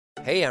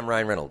Hey, I'm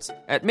Ryan Reynolds.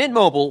 At Mint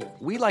Mobile,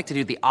 we like to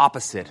do the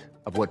opposite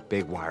of what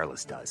Big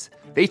Wireless does.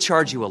 They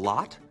charge you a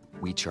lot,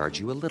 we charge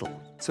you a little.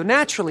 So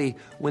naturally,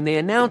 when they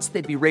announced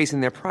they'd be raising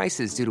their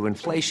prices due to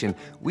inflation,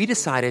 we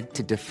decided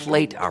to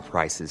deflate our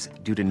prices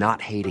due to not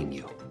hating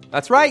you.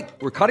 That's right.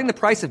 We're cutting the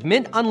price of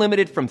Mint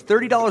Unlimited from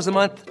 $30 a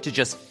month to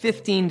just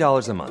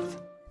 $15 a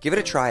month. Give it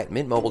a try at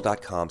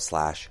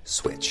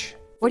mintmobile.com/switch.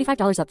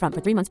 $45 up front for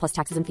 3 months plus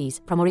taxes and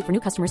fees. Promo rate for new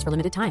customers for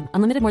limited time.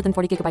 Unlimited more than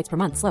 40 gigabytes per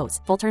month. Slows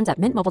full terms at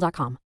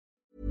mintmobile.com.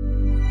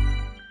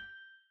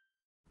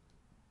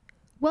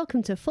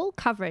 Welcome to Full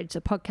Coverage,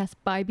 a podcast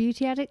by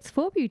beauty addicts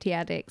for beauty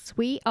addicts.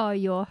 We are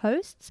your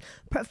hosts,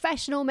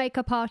 professional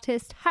makeup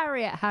artist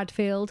Harriet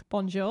Hadfield.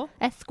 Bonjour.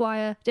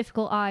 Esquire,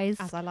 difficult eyes.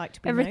 As I like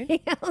to be everything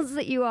else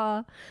that you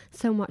are.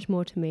 So much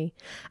more to me.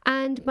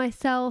 And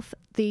myself,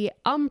 the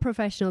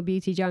unprofessional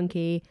beauty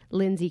junkie,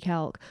 Lindsay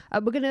Kelk.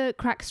 We're going to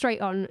crack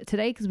straight on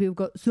today because we've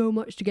got so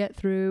much to get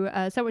through,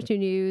 so much new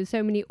news,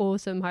 so many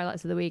awesome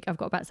highlights of the week. I've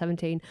got about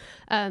 17.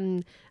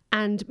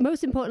 And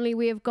most importantly,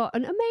 we have got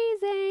an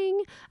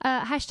amazing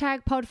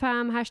hashtag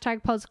PodFam,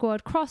 hashtag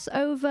PodSquad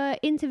crossover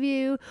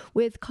interview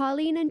with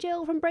Carleen and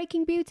Jill from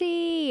Breaking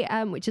Beauty,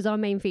 which is our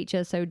main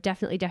feature. So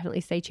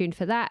definitely stay tuned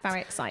for that.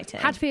 Very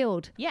exciting.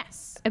 Hadfield.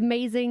 Yes.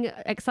 Amazing,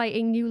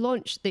 exciting new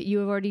launch that you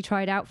have already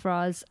tried out for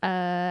us.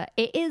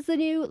 It is the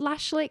new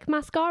Lash Lick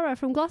mascara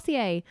from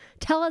Glossier.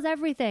 Tell us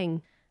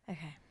everything.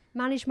 Okay.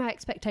 Manage my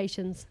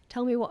expectations.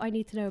 Tell me what I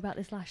need to know about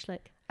this Lash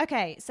Lick.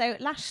 Okay, so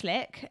Lash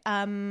Lick,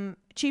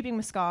 tubing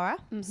mascara.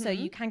 So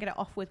you can get it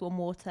off with warm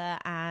water,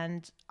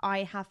 and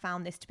I have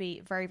found this to be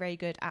very, very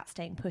good at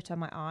staying put on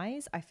my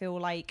eyes. I feel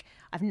like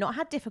I've not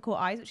had difficult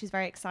eyes, which is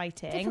very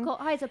exciting.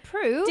 Difficult eyes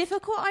approved?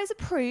 Difficult eyes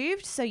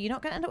approved, so you're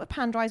not going to end up with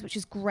panda eyes, which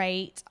is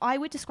great. I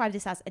would describe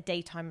this as a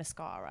daytime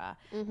mascara.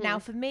 Now,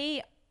 for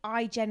me,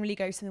 I generally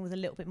go something with a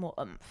little bit more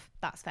oomph.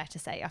 That's fair to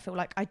say. I feel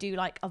like I do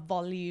like a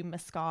volume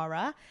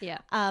mascara. Yeah.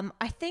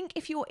 I think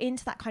if you're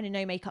into that kind of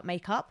no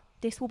makeup,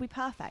 this will be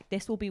perfect.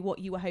 This will be what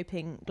you were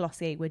hoping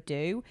Glossier would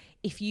do.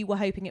 If you were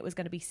hoping it was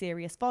going to be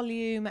serious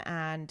volume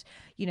and,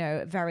 you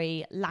know,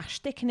 very lash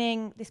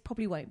thickening, this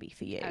probably won't be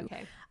for you.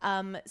 Okay.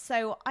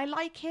 So I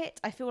like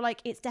it. I feel like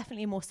it's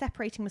definitely a more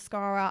separating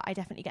mascara. I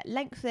definitely get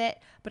length with it,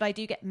 but I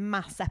do get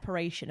mass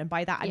separation. And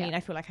by that, I mean, I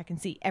feel like I can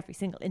see every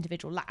single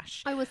individual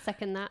lash. I would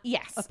second that.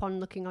 Yes.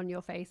 Upon looking on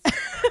your face.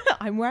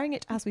 I'm wearing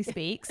it as we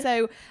speak.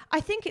 So I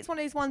think it's one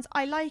of those ones,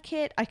 I like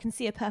it. I can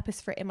see a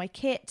purpose for it in my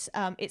kit.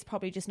 It's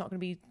probably just not going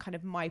to be kind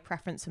of my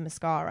preference for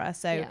mascara.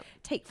 So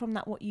take from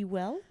that what you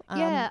will.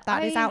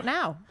 That is out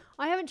now.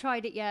 I haven't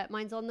tried it yet.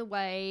 Mine's on the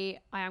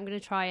way. I am going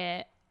to try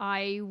it.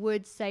 I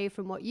would say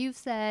from what you've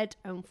said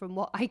and from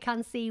what I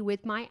can see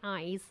with my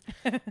eyes,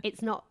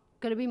 it's not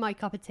going to be my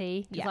cup of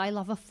tea because I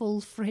love a full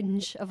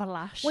fringe of a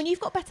lash. When you've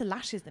got better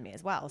lashes than me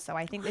as well, so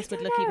I think this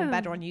would look even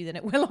better on you than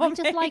it will on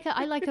me.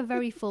 I like a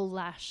very full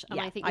lash,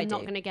 and I think you're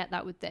not going to get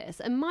that with this.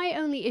 And my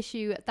only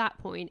issue at that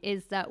point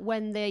is that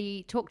when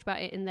they talked about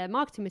it in their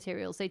marketing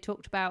materials, they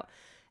talked about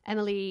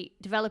Emily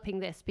developing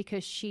this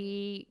because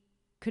she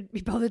could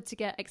be bothered to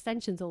get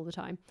extensions all the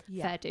time.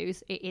 Fair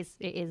dues. It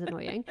is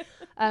annoying.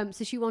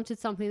 So she wanted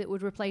something that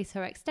would replace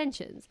her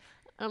extensions.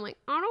 And I'm like,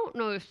 I don't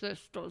know if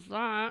this does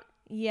that.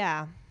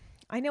 Yeah.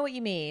 I know what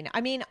you mean. I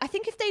mean, I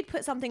think if they'd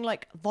put something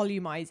like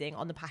volumizing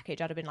on the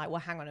package, I'd have been like, well,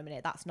 hang on a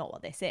minute, that's not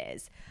what this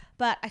is.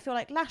 But I feel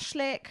like Lash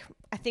Lick,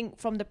 I think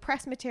from the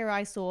press material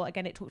I saw,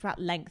 again, it talked about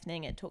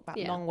lengthening, it talked about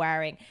long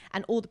wearing,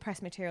 and all the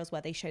press materials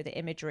where they show the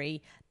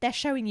imagery, they're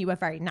showing you a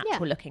very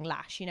natural looking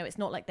lash. You know, it's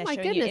not like they're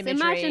showing you imagery.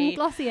 Imagine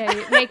Glossier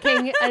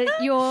making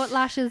your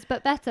lashes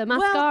but better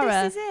mascara.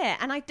 Well, this is it.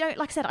 And I don't,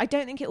 like I said, I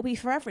don't think it will be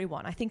for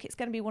everyone. I think it's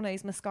going to be one of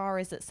those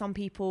mascaras that some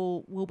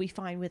people will be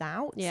fine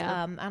without.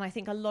 Yeah. And I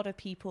think a lot of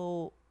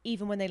people,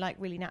 even when they like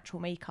really natural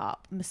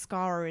makeup,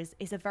 mascara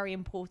is a very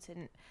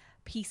important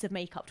piece of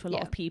makeup to a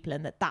lot of people,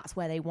 and that's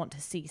where they want to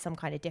see some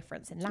kind of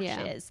difference in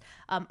lashes.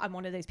 I'm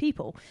one of those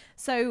people.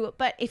 So,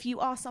 but if you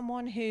are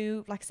someone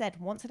who, like I said,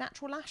 wants a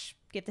natural lash,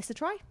 give this a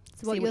try.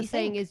 So what you're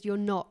saying is you're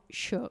not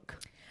shook.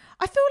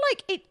 I feel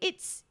like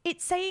it's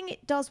saying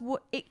it does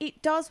what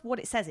it does what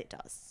it says it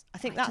does. I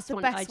think that's the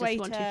best way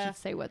to... I just wanted you to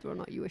say whether or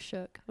not you were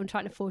shook. I'm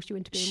trying to force you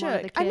into being shook. One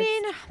of the kids. I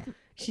mean,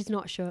 she's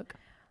not shook.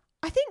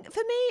 I think for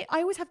me,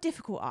 I always have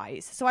difficult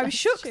eyes, so I was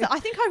shook. I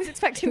think I was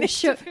expecting this.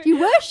 Shook. You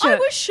were shook. I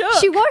was shook.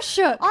 She was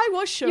shook. I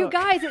was shook. You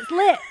guys, it's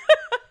lit.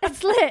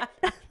 It's lit.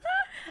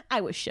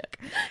 I was shook.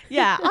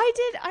 Yeah, I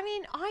did. I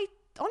mean, honestly,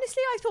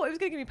 I thought it was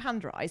going to give me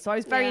panda eyes, so I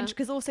was very interested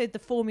because also the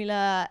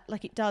formula,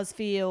 like it does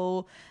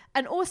feel.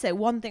 And also,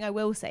 one thing I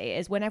will say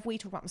is whenever we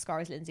talk about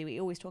mascaras, Lindsay, we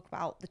always talk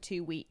about the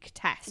 2-week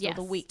test or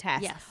the week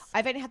test. Yes.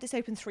 I've only had this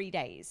open 3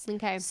 days.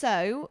 Okay.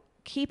 So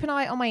keep an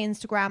eye on my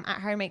Instagram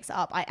at Harry Makes It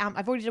Up.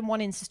 I've already done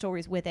one Insta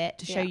stories with it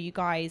to show you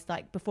guys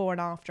like before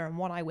and after, and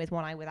one eye with,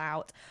 one eye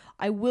without.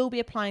 I will be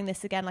applying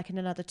this again like in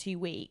another 2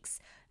 weeks,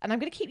 and I'm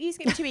going to keep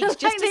using it for 2 weeks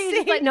just to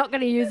see. Like not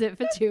going to use it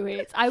for 2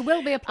 weeks. I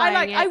will be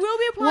applying it. I will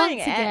be applying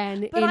once it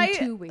again but in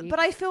 2 weeks. But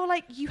I feel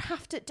like you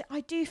have to. I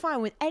do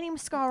find with any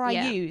mascara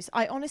I use,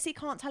 I honestly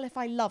can't tell if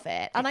I love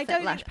it, and I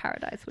don't. Lash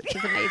Paradise, which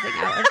is amazing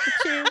out of the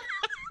tube.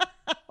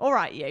 All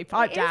right, you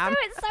pipe down.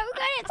 It's so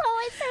good. It's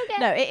always so good.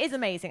 No, it is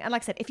amazing. And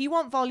like I said, if you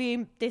want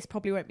volume, this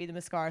probably won't be the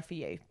mascara for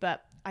you.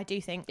 But I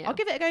do think I'll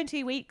give it a go in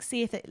 2 weeks,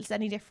 see if it's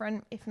any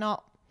different. If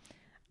not,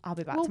 I'll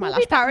be back to my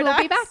Lash Paradise.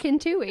 We'll be back in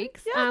 2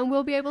 weeks and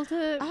we'll be able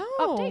to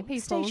update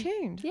people. Stay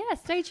tuned. Yeah,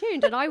 stay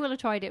tuned. And I will have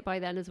tried it by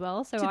then as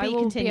well. So I will be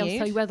able to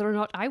tell you whether or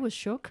not I was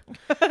shook.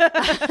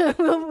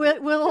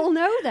 we'll all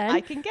know then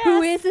I can guess.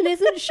 who is and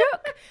isn't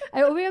shook.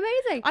 It will be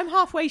amazing. I'm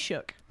halfway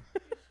shook.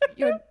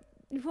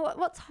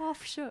 What's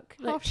half shook?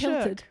 Like Half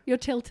tilted. shook. You're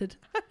tilted.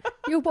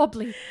 You're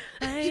wobbly.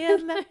 I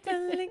am not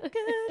feeling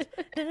good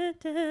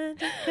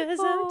because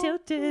I'm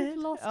tilted. We've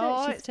lost it.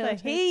 Oh, She's it's tilted.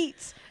 the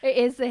heat. It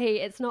is the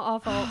heat. It's not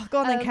our fault. Go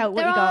on then, Kel, what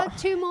there you got? are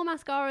 2 more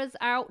mascaras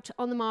out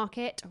on the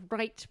market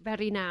right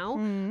very now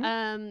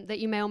that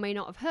you may or may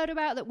not have heard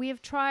about that we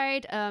have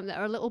tried that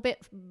are a little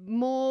bit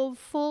more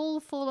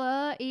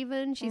fuller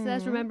even, she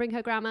says, remembering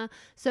her grammar.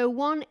 So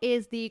one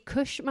is the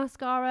Kush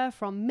mascara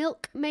from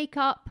Milk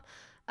Makeup.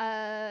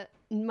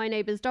 My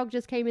neighbour's dog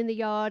just came in the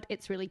yard.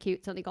 It's really cute.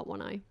 It's only got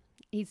one eye.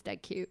 He's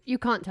dead cute. You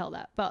can't tell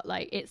that, but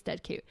like it's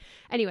dead cute.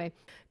 Anyway,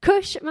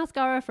 Kush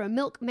mascara from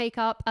Milk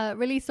Makeup,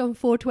 released on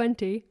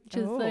 420, which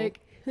is like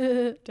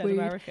dead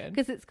American.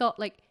 because it's got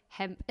like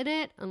hemp in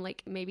it and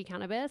like maybe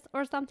cannabis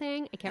or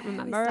something. I can't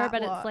remember,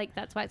 but it's like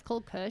that's why it's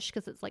called Kush,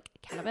 because it's like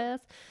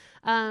cannabis.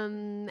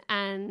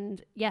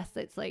 And yes,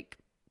 it's like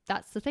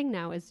that's the thing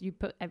now is you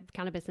put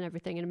cannabis in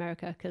everything in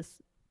America because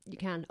you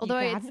can. Although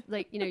it's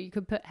like, you know, you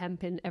could put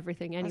hemp in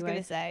everything anyway. I was going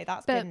to say,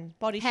 that's been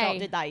Body Shop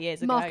did that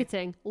years ago.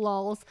 Marketing,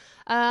 lols.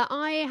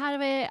 I had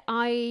it.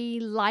 I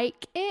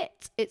like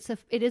it.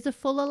 It is a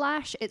fuller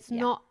lash. It's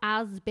not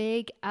as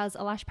big as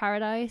a Lash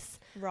Paradise.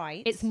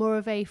 Right. It's more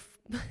of a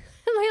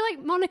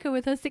like Monica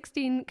with her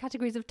 16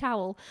 categories of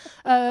towel.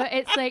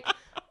 It's like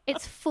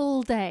it's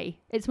full day.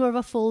 It's more of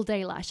a full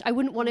day lash. I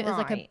wouldn't want it as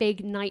like a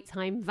big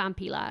nighttime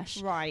vampy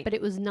lash. Right. But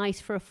it was nice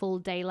for a full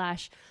day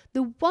lash.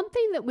 The one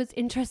thing that was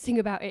interesting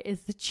about it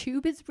is the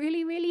tube is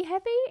really, really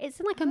heavy. It's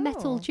in like a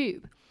metal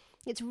tube.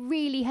 It's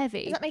really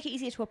heavy. Does that make it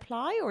easier to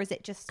apply, or is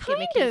it just kind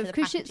gimmicky of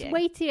because it's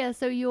weightier?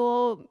 So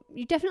you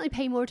definitely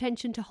pay more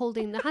attention to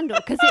holding the handle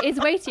because it is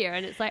weightier,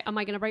 and it's like, am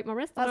I going to break my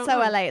wrist? That's so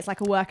LA. It's like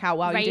a workout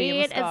while you do your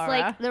mascara. It's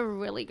like the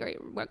really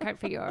great workout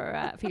for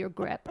your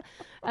grip.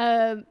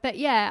 But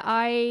yeah,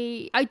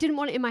 I didn't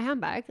want it in my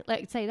handbag.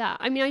 Like say that.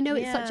 I mean, I know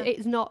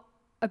it's not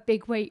a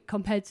big weight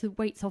compared to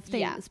weights of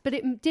things, but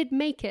it did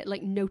make it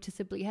like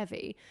noticeably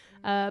heavy.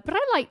 But I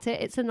liked it.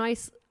 It's a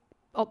nice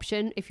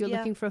option if you're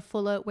looking for a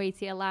fuller,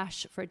 weightier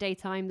lash for a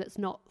daytime that's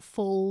not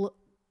full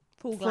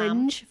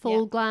fringe,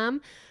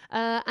 glam.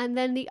 And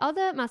then the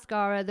other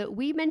mascara that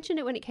we mentioned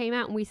it when it came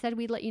out and we said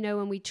we'd let you know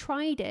when we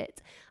tried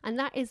it, and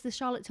that is the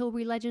Charlotte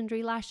Tilbury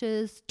Legendary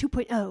Lashes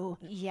 2.0.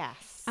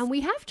 Yes. And we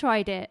have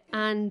tried it,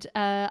 and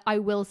I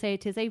will say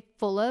it is a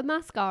fuller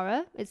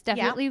mascara. It's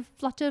definitely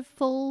flutter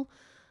full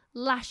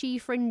lashy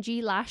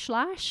fringy lash.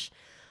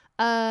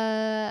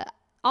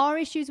 Our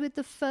issues with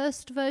the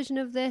first version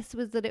of this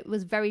was that it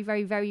was very,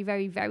 very, very,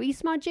 very, very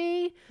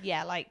smudgy.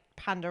 Yeah, like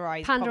Panda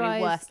Eyes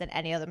probably worse than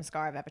any other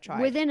mascara I've ever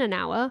tried. Within an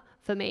hour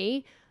for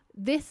me.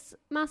 This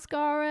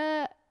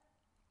mascara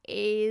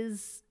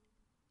is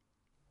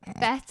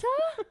better,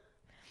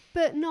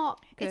 but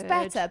not good. It's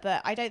better,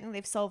 but I don't think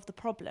they've solved the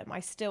problem. I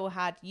still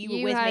had, you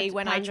were with me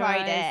when I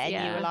tried it,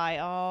 and you were like,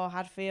 oh,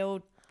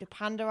 Hadfield, the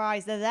Panda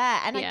Eyes, they're there.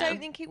 And I don't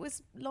think it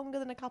was longer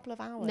than a couple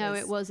of hours. No,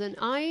 it wasn't.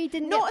 I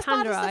didn't Not get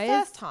Panda as bad Eyes. as the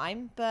first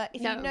time, but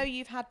if you know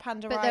you've had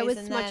Panda Eyes, but there was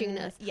and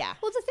smudginess. Then,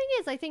 Well, the thing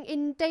is, I think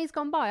in days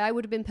gone by, I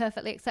would have been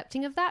perfectly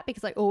accepting of that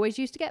because I always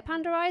used to get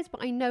Panda Eyes,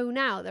 but I know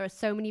now there are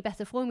so many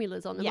better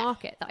formulas on the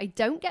market that I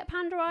don't get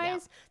Panda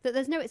Eyes that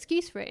there's no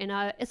excuse for it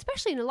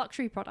especially in a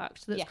luxury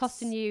product that's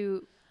costing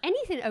you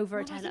anything over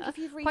a tenner. If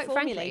you've quite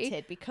frankly,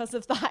 reformulated because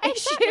of that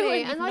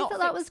exactly, issue, and I thought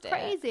that was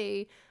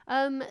crazy.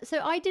 So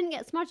I didn't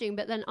get smudging,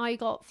 but then I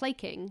got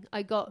flaking.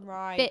 I got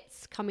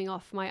bits coming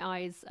off my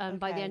eyes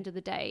by the end of the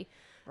day.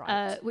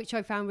 Which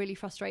I found really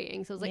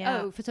frustrating. So I was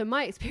like, so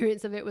my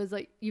experience of it was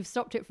like, you've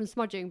stopped it from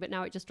smudging, but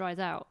now it just dries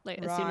out like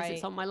as soon as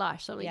it's on my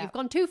lash. So I'm like, you've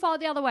gone too far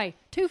the other way.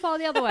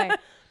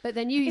 But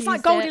then it's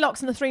like Goldilocks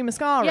and the three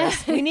mascaras.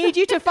 Yeah. We need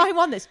you to find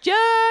one that's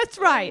just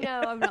right.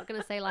 No, I'm not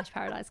going to say Lash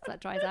Paradise because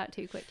that dries out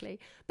too quickly.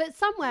 But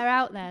somewhere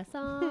out there,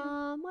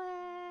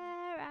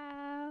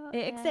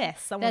 it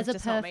exists. There's a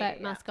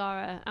perfect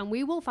mascara, and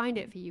we will find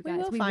it for you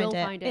guys. We will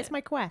find it. It's my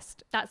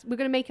quest. We're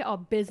going to make it our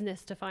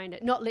business to find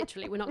it. Not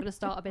literally. We're not going to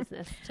start a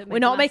business to make We're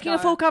not making a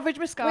full coverage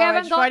mascara. We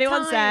haven't got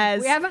anyone time.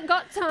 says. We haven't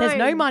got time. There's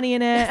no money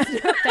in it.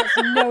 There's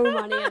no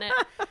money in it.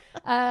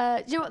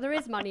 Do you know what there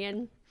is money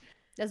in?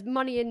 There's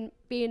money in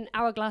being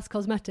Hourglass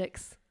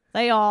Cosmetics.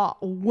 They are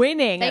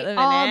winning at the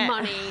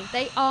minute.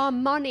 They are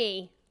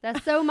money. They're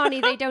so money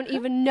they don't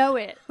even know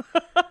it.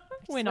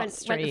 We're not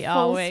street,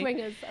 are we? I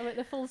went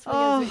the full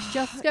swingers, which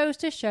just goes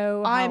to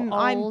show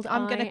how old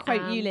I'm going to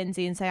quote you,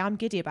 Lindsay, and say I'm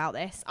giddy about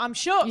this. I'm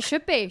shook. You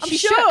should be. I'm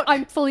shook.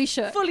 I'm fully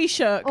shook. Fully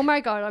shook. Oh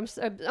my god,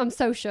 I'm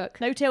so shook.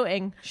 No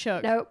tilting.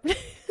 Shook. No.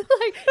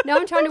 Like now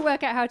I'm trying to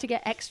work out how to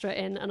get extra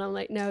in, and I'm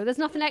like, no, there's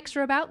nothing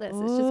extra about this.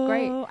 It's just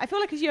great. I feel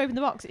like as you open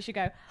the box, it should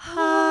go.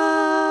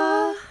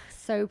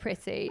 So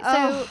pretty.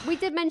 So we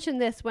did mention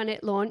this when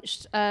it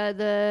launched,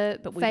 the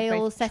But we Veil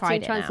both Setting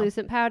tried it now.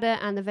 Translucent Powder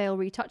and the Veil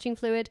Retouching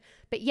Fluid.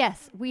 But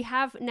yes, we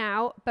have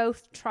now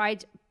both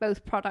tried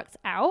both products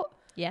out.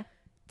 Yeah.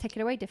 Take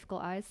it away,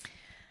 Difficult Eyes.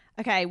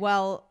 Okay,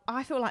 well,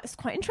 I feel like it's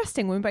quite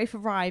interesting when we both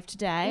arrived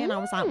today, and I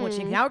was like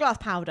watching the Hourglass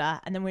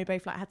powder, and then we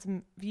both like had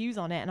some views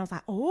on it, and I was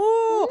like,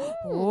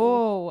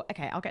 oh,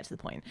 okay, I'll get to the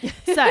point.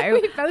 So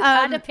We both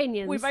had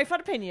opinions. We both had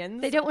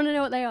opinions. They don't want to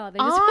know what they are. They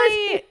just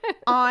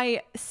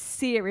I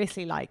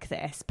seriously like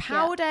this.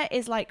 Powder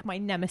is like my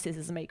nemesis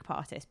as a makeup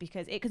artist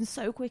because it can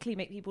so quickly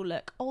make people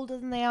look older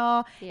than they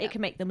are. Yeah. It can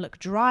make them look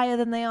drier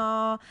than they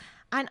are.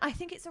 And I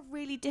think it's a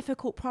really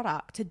difficult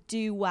product to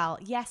do well.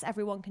 Yes,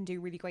 everyone can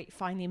do really great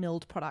finely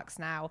milled products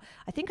now.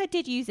 I think I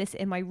did use this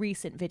in my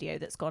recent video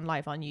that's gone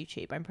live on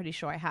YouTube. I'm pretty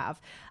sure I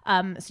have.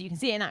 So you can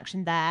see it in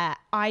action there.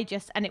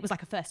 And it was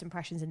like a first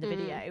impressions in the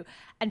video.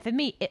 And for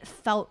me, it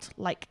felt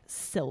like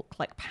silk,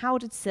 like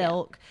powdered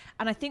silk. Yeah.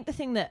 And I think the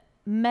thing that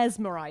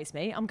mesmerized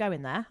me, I'm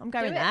going there,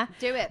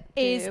 Do it.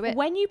 is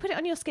when you put it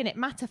on your skin, it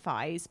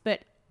mattifies,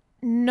 but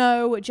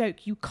no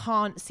joke, you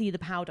can't see the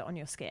powder on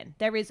your skin.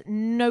 There is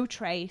no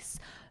trace,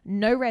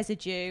 no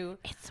residue.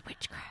 It's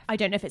witchcraft. I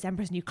don't know if it's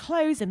Emperor's New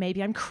Clothes and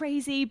maybe I'm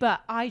crazy,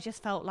 but I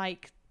just felt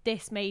like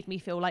this made me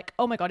feel like,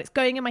 oh my God, it's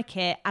going in my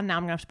kit and now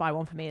I'm gonna have to buy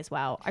one for me as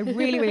well. I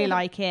really, really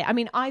like it. I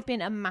mean, I've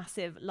been a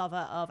massive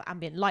lover of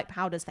ambient light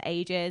powders for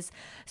ages.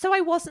 So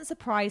I wasn't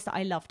surprised that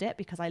I loved it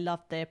because I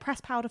loved the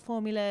pressed powder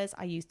formulas.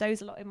 I use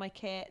those a lot in my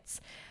kits.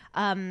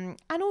 And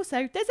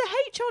also there's a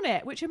H on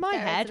it, which in my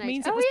head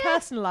means it was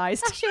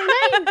personalized. That's your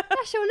name.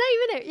 That's your name,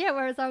 isn't it? Yeah,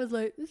 whereas I was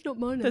like, it's not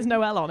my name. There's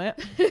no L on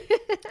it.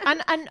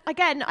 and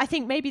again, I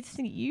think maybe the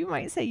thing you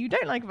might say you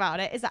don't like about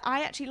it is that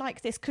I actually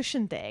like this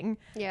cushion thing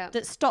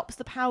that stops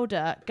the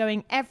powder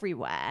going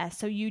everywhere.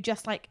 So you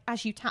just like,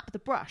 as you tap the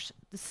brush,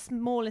 the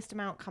smallest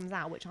amount comes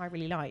out, which I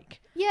really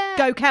like. Yeah.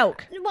 Go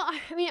Kelk. Well,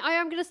 I mean, I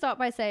am going to start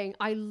by saying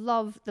I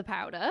love the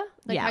powder.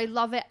 Like, I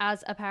love it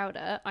as a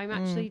powder. I'm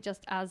actually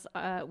just as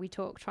we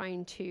talk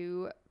trying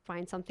to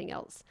find something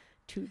else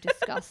to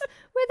discuss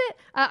with it.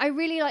 I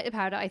really like the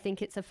powder. I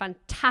think it's a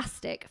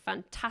fantastic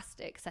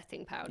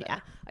setting powder. Yeah.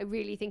 I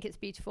really think it's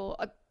beautiful.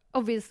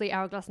 Obviously,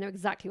 Hourglass know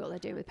exactly what they're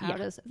doing with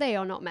powders. Yeah. They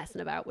are not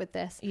messing about with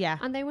this. Yeah.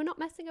 And they were not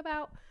messing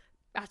about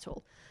at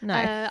all. No.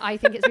 I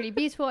think it's really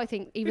beautiful. I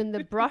think even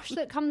the brush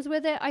that comes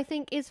with it, I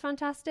think is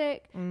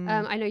fantastic.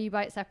 I know you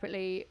buy it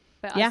separately,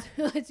 but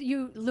as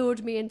you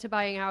lured me into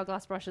buying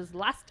Hourglass brushes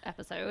last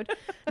episode,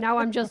 now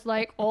I'm just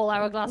like all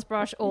Hourglass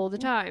brush all the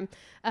time.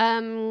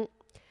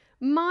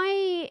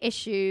 My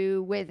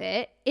issue with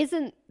it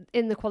isn't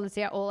in the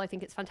quality at all. I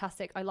think it's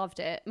fantastic. I loved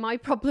it. My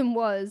problem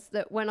was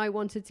that when I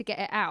wanted to get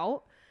it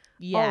out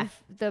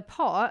of the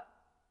pot,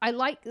 I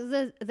like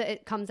that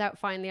it comes out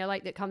finely. I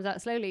like that it comes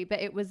out slowly.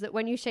 But it was that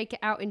when you shake it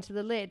out into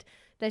the lid,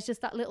 there's just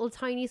that little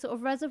tiny sort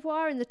of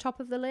reservoir in the top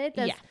of the lid.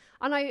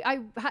 And I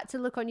had to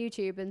look on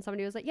YouTube and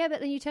somebody was like, yeah,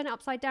 but then you turn it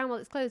upside down while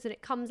it's closed and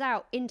it comes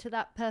out into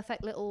that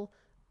perfect little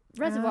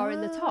reservoir in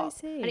the top.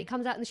 And it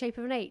comes out in the shape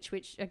of an H,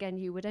 which, again,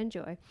 you would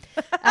enjoy.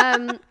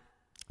 So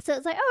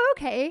it's like, oh,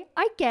 okay,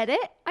 I get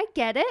it.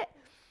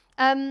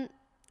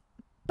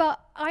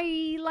 But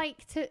I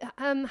like to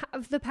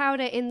have the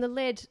powder in the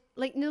lid.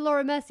 Like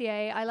Laura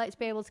Mercier, I like to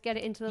be able to get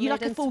it into the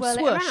lid and swirl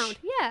it around.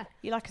 Yeah.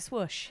 You like a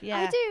swoosh. Yeah.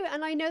 I do.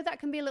 And I know that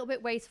can be a little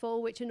bit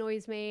wasteful, which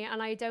annoys me.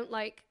 And I don't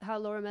like how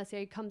Laura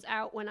Mercier comes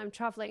out when I'm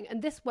traveling.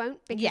 And this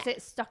won't because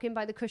it's stuck in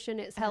by the cushion.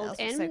 It's held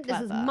in. So this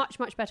is much,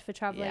 much better for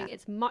traveling. Yeah.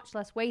 It's much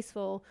less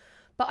wasteful.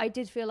 But I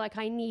did feel like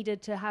I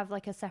needed to have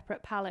like a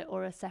separate palette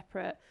or a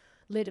separate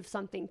lid of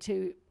something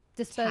to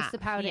disperse the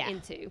powder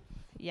into.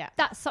 Yeah.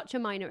 That's such a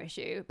minor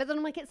issue. But then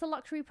I'm like, it's a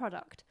luxury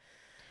product.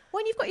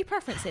 When you've got your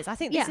preferences, I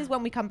think this is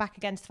when we come back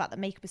again to the fact that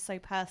makeup is so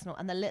personal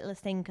and the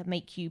littlest thing can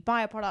make you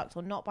buy a product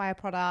or not buy a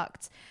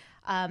product.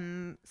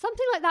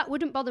 Something like that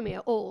wouldn't bother me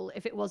at all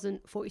if it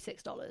wasn't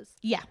 $46.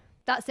 Yeah.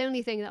 That's the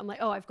only thing that I'm like,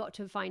 oh, I've got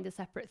to find a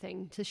separate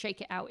thing to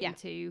shake it out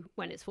into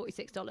when it's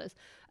 $46.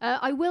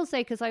 I will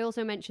say, because I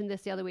also mentioned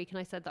this the other week and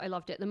I said that I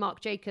loved it, the Marc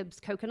Jacobs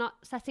coconut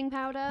setting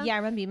powder. Yeah, I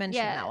remember you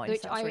mentioning that one.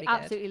 Which I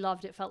absolutely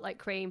loved. It felt like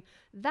cream.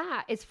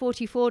 That is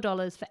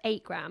 $44 for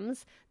 8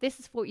 grams. This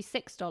is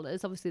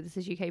 $46. Obviously, this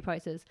is UK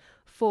prices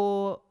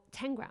for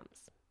 10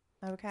 grams.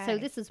 Okay. So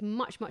this is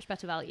much, much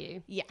better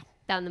value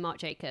than the Marc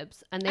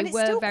Jacobs. And they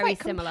were very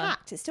similar.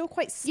 Compact. It's still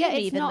quite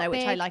skinny even though,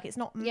 which I like. It's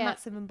not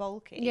massive and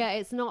bulky. Yeah,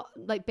 it's not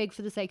like big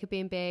for the sake of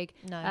being big.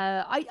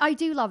 No. I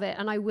do love it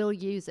and I will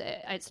use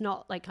it. It's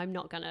not like I'm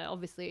not going to,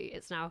 obviously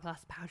it's an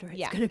Hourglass powder.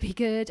 It's going to be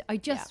good. I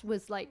just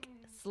was like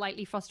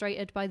slightly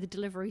frustrated by the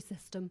delivery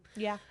system.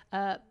 Yeah.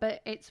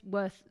 But it's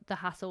worth the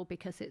hassle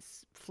because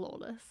it's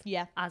flawless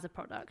as a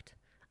product.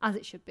 As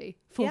it should be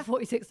for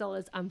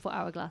 $46 and for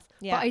Hourglass.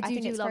 Yeah, but I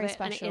do love it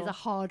special. And it is a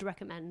hard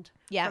recommend.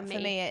 Yeah, for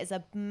me it is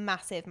a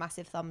massive,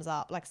 massive thumbs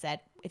up. Like I said,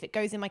 if it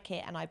goes in my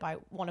kit and I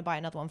want to buy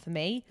another one for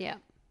me,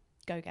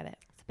 go get it.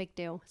 It's a big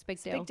deal. It's a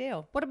big deal. Big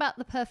deal. What about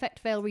the Perfect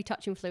Veil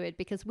retouching fluid?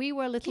 Because we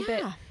were a little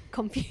bit Yeah.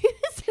 confused.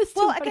 as to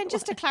Well, what again, it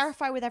just to was.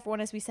 clarify with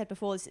everyone, as we said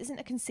before, this isn't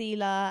a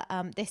concealer.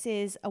 This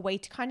is a way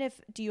to kind of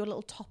do your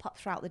little top up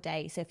throughout the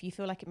day. So if you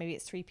feel like maybe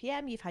it's 3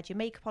 p.m., you've had your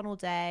makeup on all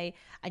day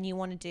and you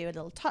want to do a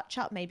little touch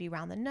up, maybe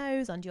around the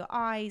nose, under your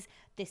eyes,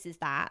 this is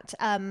that.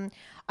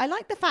 I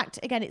like the fact,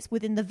 again, it's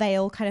within the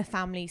Veil kind of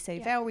family. So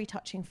Veil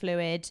retouching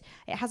fluid.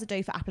 It has a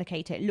doe foot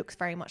applicator. It looks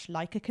very much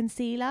like a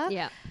concealer.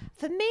 Yeah.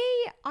 For me,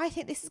 I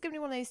think this is going to be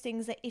one of those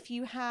things that if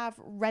you have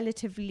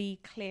relatively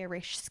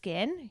clearish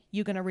skin,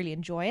 you're going to really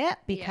enjoy it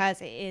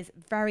because it is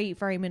very,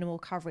 very minimal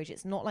coverage.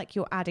 It's not like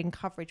you're adding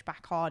coverage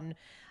back on.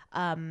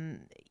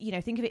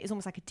 Think of it as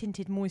almost like a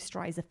tinted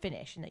moisturizer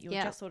finish, and that you're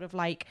just sort of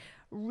like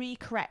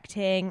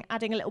recorrecting,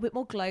 adding a little bit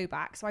more glow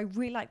back. So I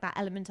really like that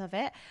element of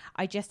it.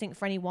 I just think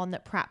for anyone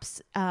that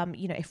perhaps,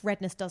 if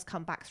redness does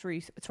come back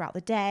throughout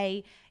the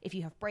day, if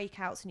you have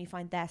breakouts and you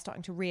find they're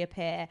starting to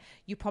reappear,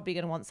 you're probably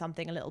going to want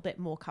something a little bit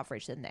more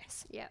coverage than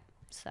this. Yeah.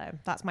 So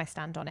that's my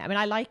stand on it. I mean,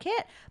 I like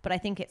it, but I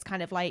think it's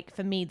kind of like,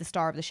 for me, the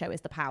star of the show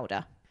is the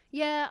powder.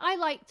 Yeah, I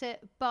liked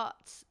it,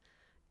 but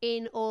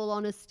in all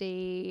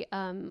honesty,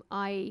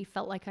 I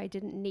felt like I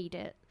didn't need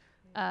it.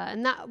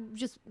 And that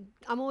just,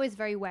 I'm always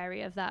very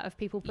wary of that, of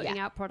people putting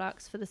out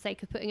products for the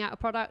sake of putting out a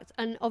product.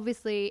 And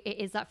obviously it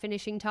is that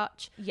finishing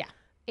touch. Yeah.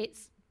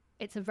 It's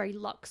a very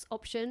luxe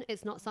option.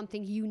 It's not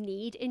something you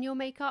need in your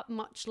makeup,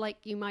 much like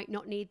you might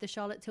not need the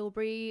Charlotte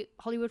Tilbury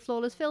Hollywood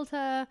Flawless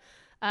filter,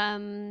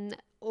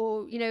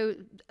 or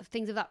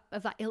things of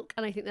that ilk.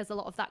 And I think there's a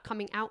lot of that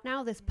coming out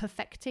now. There's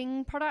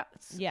perfecting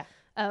products,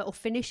 or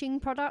finishing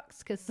products,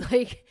 because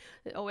like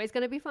they're always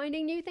going to be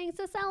finding new things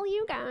to sell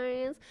you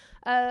guys.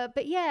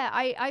 But yeah,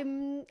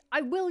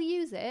 I will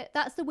use it.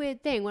 That's the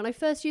weird thing. When I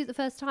first used it the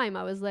first time,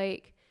 I was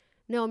like,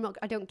 no, I'm not,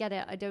 I don't get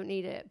it. I don't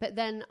need it. But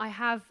then I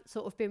have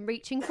sort of been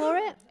reaching for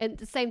it. And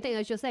the same thing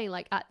as you're saying,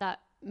 like at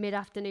that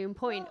mid-afternoon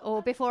point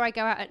or before I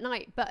go out at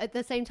night. But at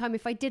the same time,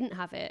 if I didn't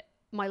have it,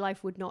 my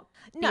life would not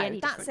be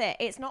any that's different.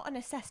 it. It's not a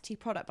necessity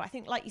product, but I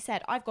think, like you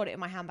said, I've got it in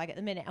my handbag at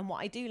the minute. And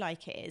what I do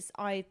like is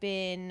I've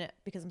been,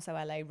 because I'm so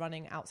LA,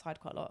 running outside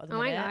quite a lot at the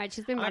minute. Oh my God,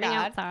 she's been running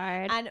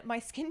outside. And my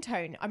skin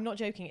tone, I'm not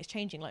joking, it's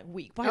changing like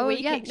week by Oh,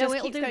 week. yeah. It just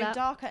it'll keeps do going that.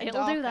 darker and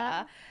It'll darker. do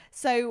that.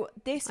 So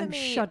this for I'm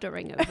me...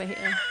 shuddering over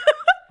here.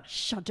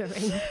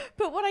 Shuddering.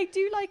 But what I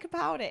do like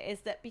about it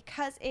is that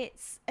because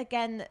it's,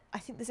 again, I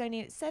think there's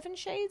only 7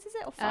 shades, is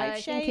it? Or 5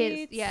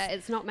 shades?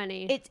 It's not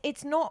many.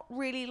 It's not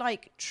really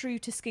like true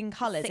to skin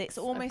colours. 6 It's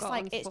almost I've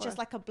like got on it's for. just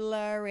like a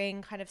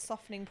blurring kind of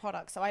softening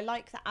product. So I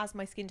like that as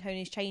my skin tone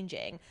is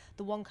changing,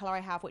 the one colour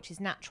I have, which is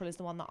natural, is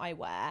the one that I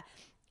wear.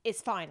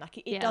 It's fine. Like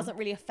it doesn't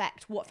really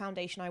affect what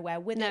foundation I wear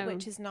with it,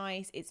 which is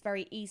nice. It's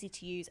very easy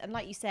to use. And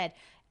like you said,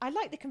 I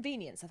like the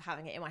convenience of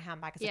having it in my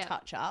handbag as a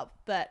touch up,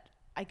 but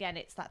again,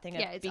 it's that thing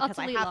of it's because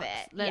I utterly have luxe.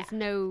 it. There's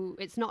no,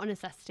 it's not a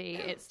necessity.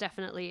 It's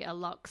definitely a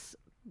luxe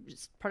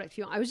product.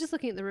 I was just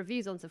looking at the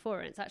reviews on Sephora,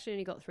 and it's actually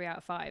only got 3 out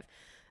of 5.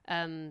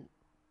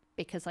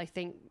 Because I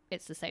think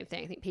it's the same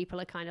thing. I think people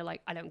are kind of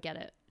like, I don't get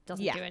it.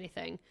 Doesn't do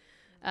anything.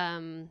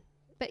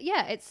 But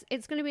yeah, it's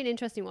going to be an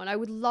interesting one. I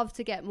would love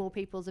to get more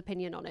people's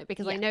opinion on it,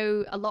 because I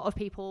know a lot of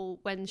people,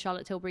 when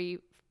Charlotte Tilbury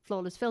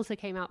Flawless Filter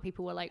came out,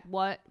 people were like,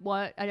 what?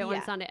 I don't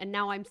understand it. And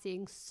now I'm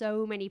seeing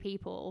so many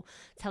people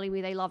telling me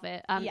they love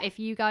it. If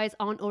you guys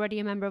aren't already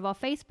a member of our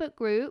Facebook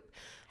group,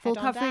 Full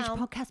Coverage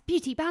Podcast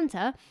Beauty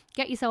Banter,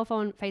 get yourself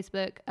on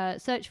Facebook,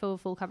 search for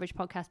Full Coverage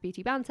Podcast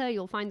Beauty Banter.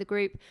 You'll find the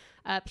group.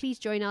 Please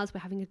join us. We're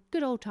having a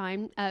good old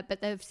time.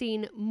 But they've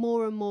seen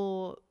more and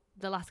more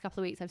the last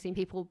couple of weeks. I've seen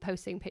people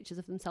posting pictures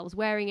of themselves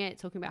wearing it,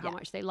 talking about how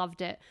much they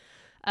loved it.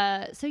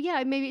 So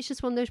yeah, maybe it's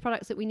just one of those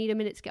products that we need a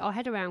minute to get our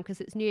head around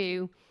because it's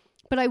new.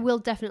 But I will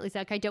definitely say,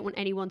 like, I don't want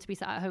anyone to be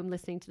sat at home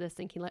listening to this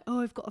thinking like,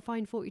 oh, I've got to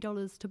find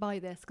 $40 to buy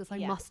this because I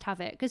must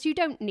have it. Because you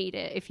don't need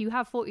it. If you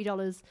have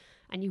 $40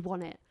 and you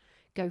want it,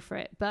 go for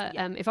it. But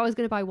if I was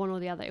going to buy one or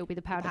the other, it would be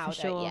the powder for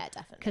sure. Yeah,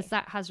 definitely. Because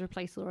that has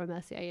replaced Laura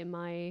Mercier in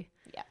my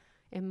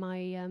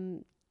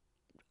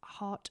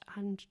heart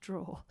and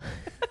drawer.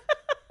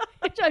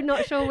 Which I'm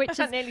not sure which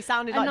That is nearly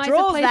sounded a like nicer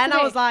drawers place then. to I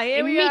be. was like,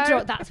 here we In me go.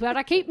 drawer, that's where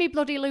I keep me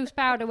bloody loose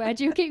powder. Where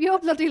do you keep your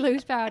bloody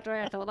loose powder?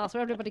 I thought that's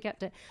where everybody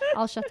kept it.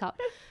 I'll shut up.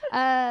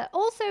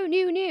 Also,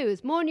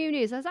 more new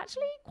news. There's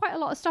actually quite a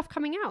lot of stuff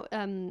coming out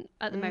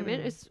at the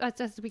moment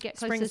as we get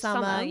closer Spring, to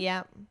summer.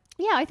 yeah.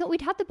 Yeah, I thought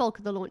we'd had the bulk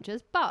of the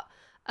launches, but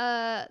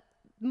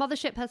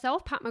Mothership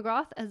herself, Pat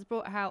McGrath, has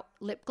brought out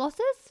lip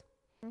glosses.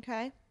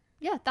 Okay.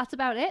 Yeah, that's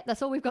about it.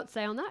 That's all we've got to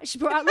say on that. She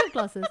brought out lip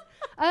glosses.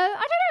 I don't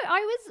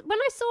know. When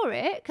I saw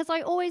it, because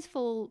I always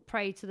fall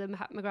prey to the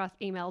Pat McGrath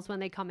emails when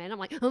they come in. I'm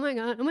like, oh my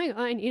God,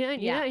 I need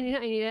it, I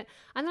need it.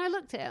 And then I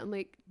looked at it. I'm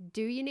like,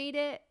 do you need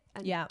it?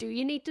 And do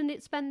you need to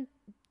spend?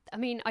 I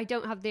mean, I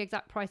don't have the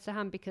exact price to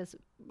hand because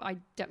I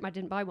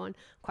didn't buy one.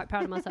 I'm quite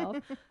proud of myself.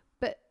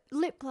 But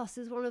lip gloss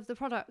is one of the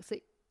products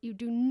that you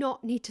do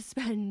not need to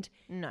spend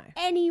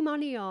any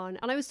money on.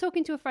 And I was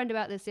talking to a friend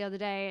about this the other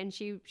day, and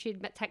she'd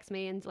text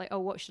me and like, oh,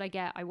 what should I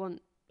get? I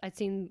want I'd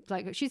seen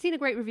like she's seen a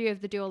great review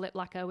of the dual lip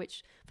lacquer,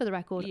 which for the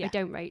record I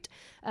don't rate.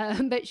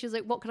 But she was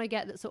like, what can I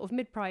get that's sort of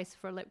mid-price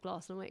for a lip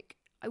gloss? And I'm like,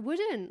 I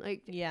wouldn't.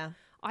 Like, Yeah.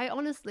 I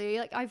honestly,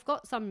 like, I've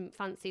got some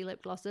fancy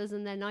lip glosses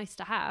and they're nice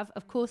to have.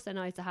 Of course they're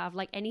nice to have.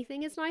 Like,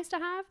 anything is nice to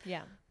have.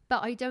 Yeah.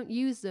 But I don't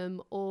use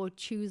them or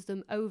choose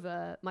them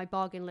over my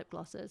bargain lip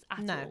glosses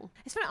at all.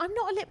 It's funny, I'm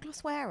not a lip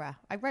gloss wearer.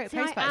 I wrote a See,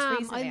 post about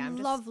this recently. I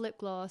love lip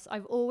gloss.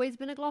 I've always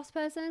been a gloss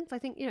person. I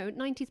think,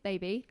 90s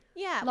baby.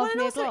 Yeah, Love and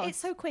me a also gloss. it's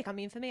so quick. I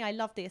mean, for me, I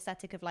love the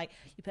aesthetic of like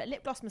you put a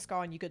lip gloss,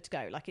 mascara, and you're good to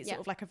go. Like it's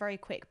sort of like a very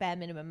quick, bare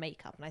minimum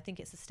makeup, and I think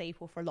it's a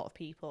staple for a lot of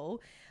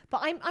people.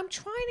 But I'm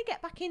trying to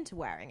get back into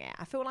wearing it.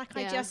 I feel like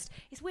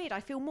it's weird. I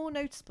feel more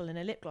noticeable in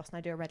a lip gloss than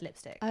I do a red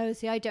lipstick. Oh,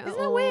 see, I don't. Isn't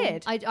that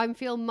weird? I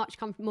feel much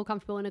more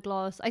comfortable in a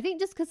gloss. I think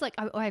just because like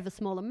I have a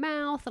smaller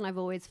mouth, and I've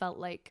always felt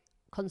like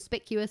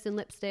conspicuous in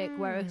lipstick,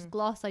 whereas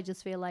gloss, I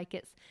just feel like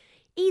it's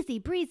easy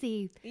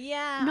breezy.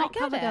 Yeah, not I get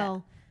cover it.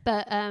 girl.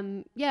 But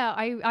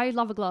I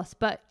love a gloss,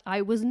 but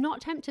I was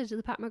not tempted to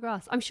the Pat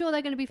McGrath. I'm sure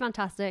they're going to be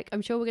fantastic.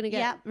 I'm sure we're going to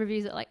get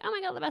reviews that like, oh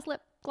my god, the best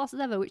lip glosses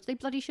ever, which they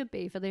bloody should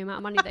be for the amount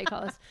of money they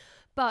cost.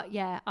 But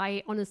yeah,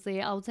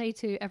 I'll say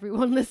to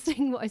everyone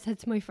listening what I said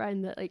to my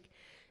friend, that like,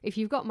 if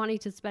you've got money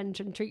to spend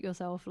and treat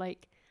yourself,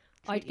 like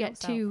I'd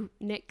get 2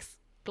 NYX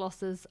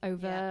glosses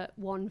over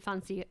one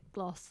fancy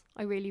gloss.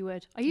 I really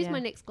would. I use my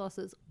NYX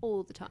glosses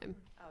all the time.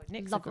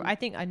 NYX I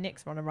think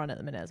NYX are on a run at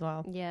the minute as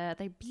well. Yeah,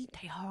 they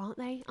are, aren't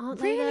they? Aren't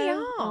they? Really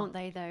though? are. Aren't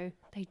they though?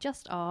 They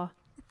just are.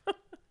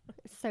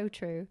 It's so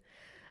true.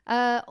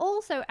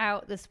 Also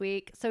out this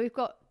week, so we've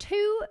got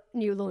 2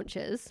 new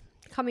launches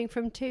coming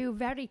from 2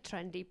 very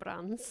trendy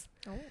brands.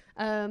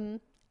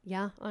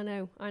 Yeah, I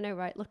know,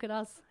 right? Look at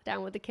us,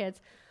 down with the kids.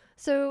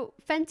 So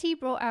Fenty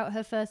brought out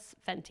her first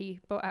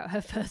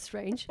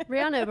range.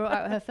 Rihanna brought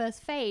out her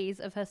first phase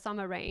of her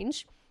summer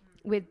range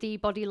with the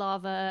body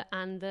lava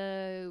and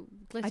the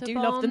glitter I do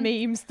bomb. love the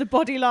memes, the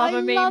body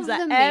lava memes,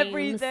 love the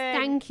everything. memes.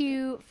 Thank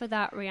you for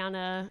that,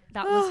 Rihanna.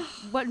 That was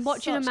when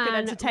watching a Such good man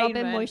rub in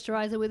entertainment.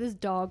 moisturizer with his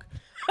dog.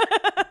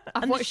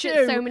 I've And the watched it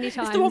so shoe. many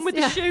times. It's the one with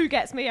the shoe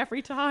gets me every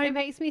It time.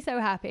 makes me so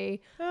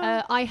happy.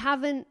 I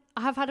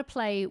have had a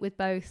play with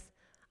both.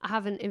 I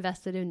haven't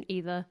invested in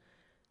either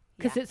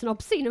because it's an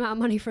obscene amount of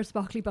money for a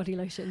sparkly body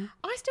lotion.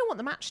 I still want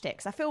the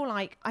matchsticks. I feel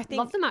like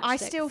Love the I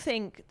matchsticks. still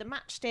think the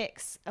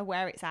matchsticks are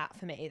where it's at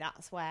for me.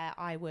 That's where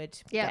I would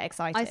get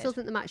excited. I still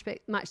think the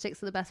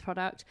matchsticks are the best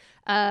product.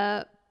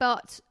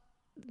 But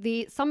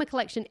the summer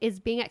collection is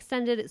being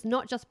extended. It's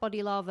not just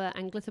body lava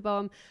and glitter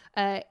bomb.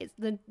 It's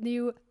the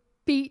new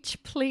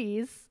Beach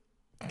Please.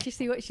 Do you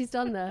see what she's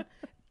done there?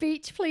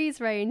 Beach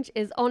Please range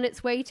is on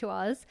its way to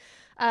us.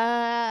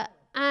 And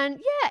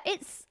yeah,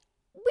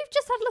 we've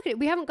just had a look at it.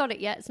 We haven't got it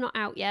yet. It's not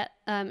out yet.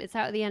 It's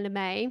out at the end of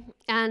May.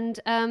 And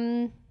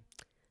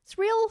it's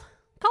real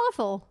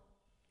colourful.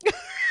 It's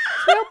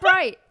real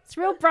bright. It's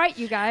real bright,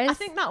 you guys. I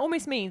think that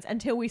almost means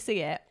until we see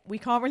it, we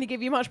can't really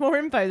give you much more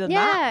info than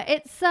Yeah, that.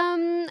 it's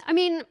I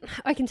mean,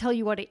 I can tell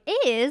you what it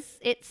is.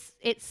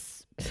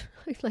 It's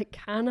like,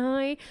 can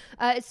I?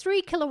 It's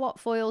 3 kilowatt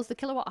foils, the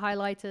kilowatt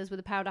highlighters with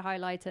the powder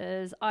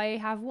highlighters. I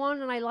have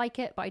one and I like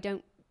it, but I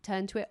don't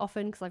turn to it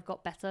often because I've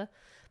got better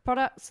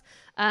products.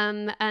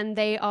 And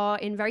they are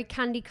in very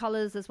candy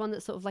colors. There's one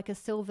that's sort of like a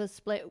silver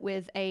split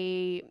with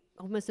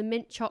almost a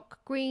mint chalk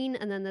green,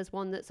 and then there's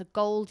one that's a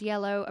gold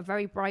yellow, a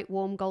very bright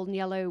warm golden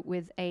yellow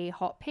with a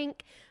hot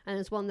pink, and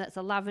there's one that's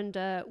a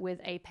lavender with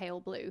a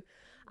pale blue.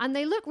 And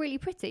they look really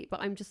pretty,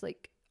 but I'm just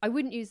like, I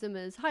wouldn't use them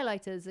as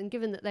highlighters, and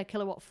given that they're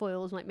kilowatt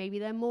foils, like maybe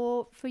they're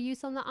more for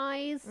use on the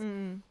eyes,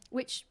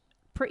 which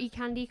pretty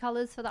candy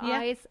colors for the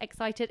eyes.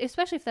 Excited,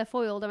 especially if they're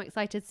foiled. I'm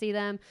excited to see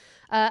them.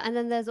 And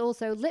then there's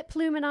also lip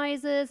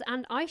luminizers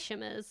and eye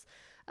shimmers.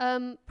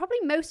 Probably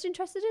most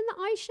interested in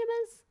the eye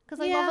shimmers because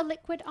I love a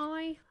liquid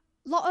eye.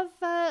 A lot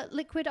of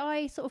liquid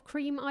eye, sort of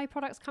cream eye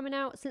products coming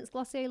out since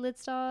Glossier Lid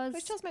Stars.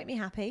 Which does make me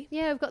happy.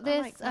 Yeah, we've got I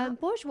this. like that.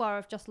 Bourjois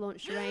have just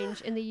launched a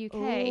range in the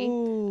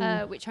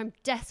UK, which I'm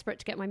desperate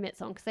to get my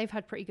mitts on because they've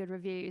had pretty good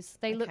reviews.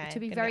 They look to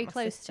be gonna very get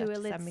my close sister to a to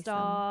Lid send me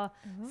Star,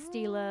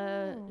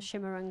 Stila,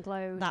 Shimmer and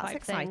Glow That's type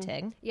exciting.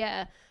 thing.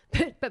 Yeah.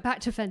 But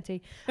back to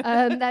Fenty.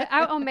 They're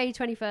out on May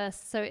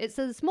 21st. So it's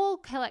a small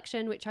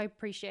collection, which I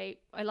appreciate.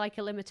 I like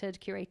a limited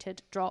curated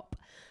drop.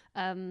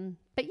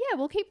 But yeah,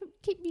 we'll keep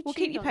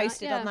you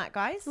posted on that,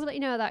 guys. We'll let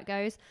you know how that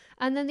goes.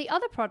 And then the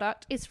other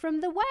product is from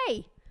The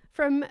Way.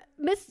 From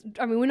Miss,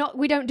 I mean,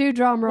 we don't do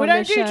drama on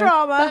this show. We don't do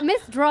drama. But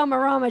Miss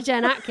Drama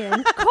Jen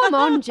Atkin. Come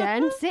on,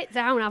 Jen. Sit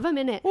down. Have a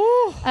minute.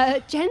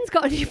 Jen's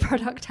got a new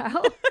product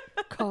out.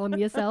 Calm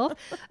yourself.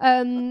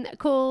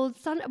 Called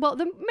Sun. Well,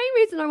 the main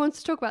reason I wanted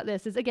to talk about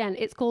this is, again,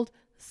 it's called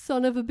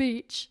Son of a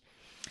Beach.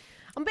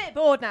 I'm a bit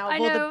bored now of I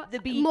all know, the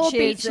beaches. more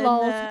beach and,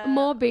 lols,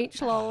 more beach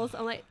lols.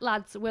 I'm like,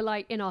 lads, we're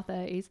like in our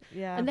 30s.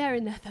 Yeah. And they're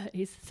in their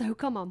 30s, so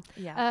come on.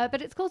 Yeah.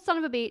 But it's called Son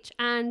of a Beach,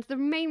 and the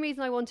main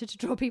reason I wanted to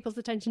draw people's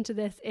attention to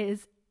this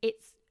is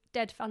it's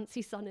dead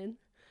fancy sunning.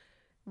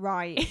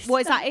 Right.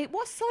 What is that?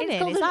 What's Sun It's In?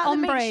 called Is an that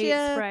ombre makes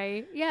you-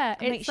 spray. Yeah,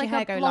 it makes it's your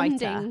like hair a go lighter?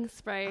 blonding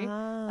spray.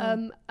 Ah.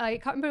 I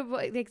can't remember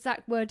what the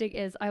exact wording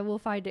is. I will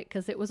find it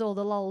because it was all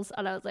the lols,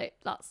 and I was like,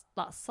 "That's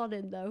Sun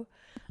In though."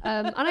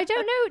 And I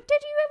don't know.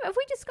 Have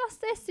we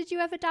discussed this? Did you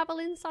ever dabble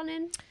in Sun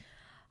In?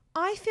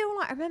 I feel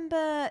like I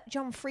remember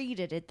John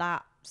Frieda did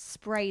that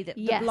spray, that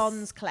Yes. the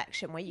blondes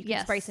collection where you can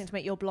Yes. spray something to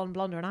make your blonde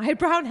blonder, and I had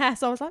brown hair,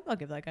 so I was like, I'll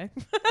give that a go.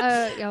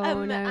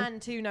 Oh no.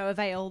 And to no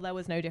avail, there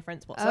was no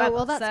difference whatsoever. Oh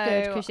well, that's So,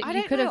 good because I you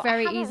don't could know, have I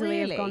very haven't easily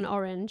really. have gone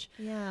orange.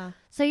 Yeah.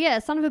 So yeah,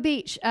 Son of a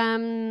Beach,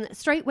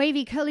 straight,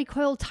 wavy, curly,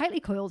 coiled, tightly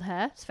coiled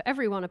hair. It's for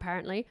everyone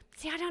apparently.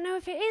 See, I don't know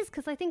if it is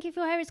because I think if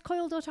your hair is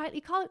coiled or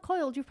tightly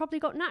coiled, you've probably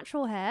got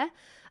natural hair,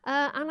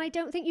 and I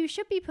don't think you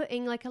should be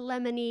putting like a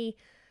lemony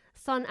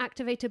sun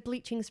activated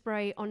bleaching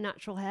spray on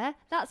natural hair.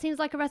 That seems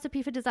like a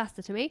recipe for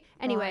disaster to me.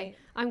 Anyway, Right.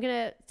 I'm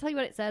gonna tell you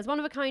what it says. One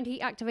of a kind,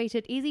 heat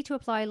activated, easy to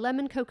apply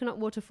lemon coconut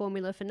water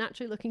formula for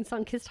naturally looking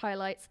sun kissed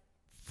highlights.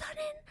 Sun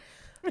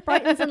In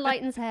brightens and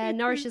lightens hair,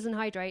 nourishes and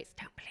hydrates.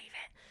 Don't believe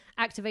it.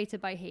 Activated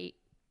by heat,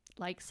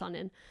 like Sun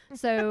In.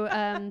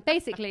 So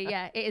basically,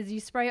 yeah, it is. You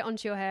spray it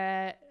onto your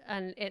hair,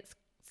 and it's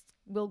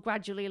will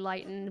gradually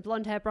lighten.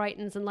 Blonde hair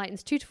brightens and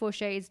lightens 2 to 4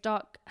 shades.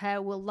 Dark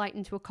hair will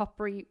lighten to a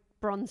coppery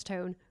bronze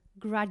tone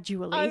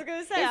gradually. I was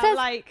going to say, It I'm says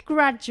like,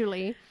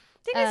 gradually.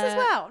 thing is as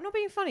well, I'm not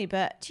being funny,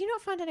 but do you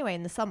not find anyway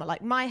in the summer,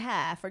 like my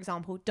hair, for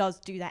example, does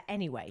do that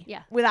anyway?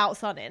 Yeah. Without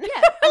Sun In. Yeah,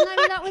 and I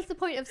mean that was the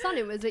point of Sun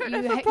In, was that don't know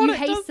if a you product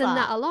does hasten that.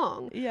 that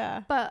along.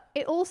 Yeah. But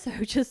it also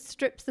just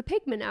strips the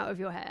pigment out of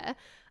your hair.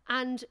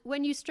 And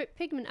when you strip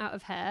pigment out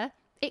of hair,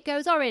 it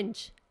goes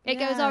orange. It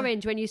goes Yeah.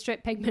 orange when you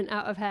strip pigment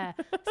out of hair.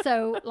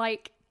 So,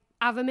 like,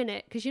 have a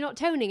minute, because you're not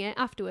toning it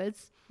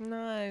afterwards.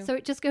 No. So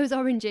it just goes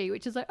orangey,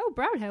 which is like, oh,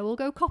 brown hair will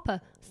go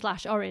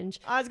copper/orange.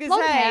 I was gonna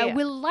Blonde say- hair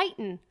will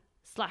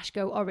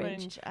lighten/go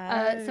orange.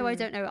 Orange. So I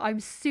don't know.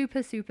 I'm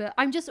super.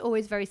 I'm just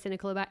always very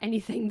cynical about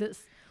anything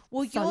that's.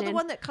 Well, Sun you're the In.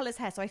 one that colours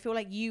hair, so I feel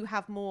like you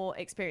have more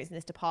experience in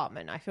this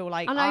department. I feel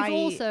like And I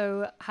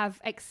also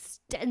have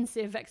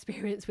extensive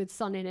experience with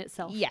Sun In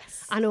itself.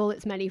 Yes. And all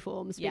its many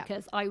forms, Yeah.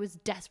 because I was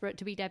desperate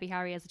to be Debbie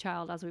Harry as a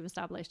child, as we've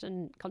established,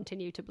 and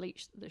continue to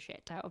bleach the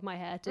shit out of my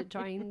hair to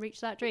try and reach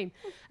that dream.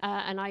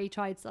 And I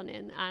tried Sun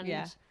In, and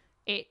Yeah.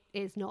 it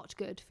is not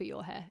good for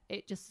your hair.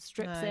 It just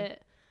strips No.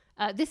 it.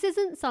 This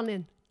isn't Sun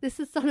In. This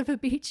is Son of a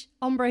Beach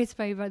ombre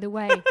spray, by the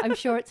way. I'm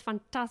sure it's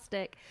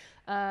fantastic.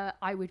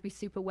 I would be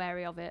super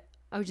wary of it.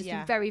 I would just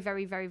Yeah. be very,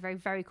 very, very, very,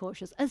 very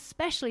cautious,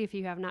 especially if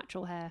you have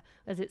natural hair,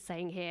 as it's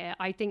saying here.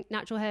 I think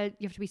natural hair,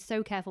 you have to be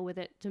so careful with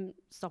it to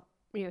stop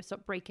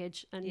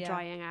breakage and Yeah.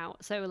 drying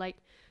out. So, like,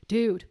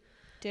 dude,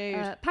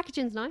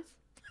 packaging's nice.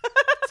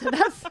 So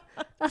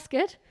that's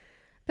good.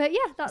 But yeah,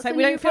 that's So the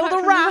we new don't feel the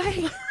product wrath. on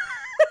the way.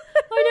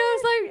 I know,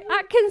 it's like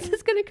Atkins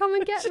is going to come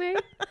and get me. I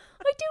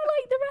do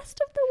like the rest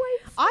of the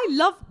waves. I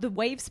love the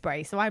wave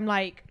spray, so I'm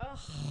like,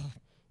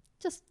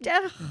 Just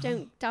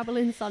don't dabble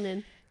in Sun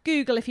In.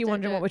 Google if you're Don't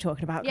wondering do what it. we're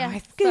talking about, Yeah,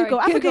 guys. sorry. Google,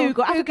 have a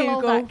Google, have a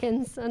old Google.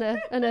 Atkins and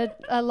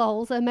a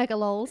lols, a mega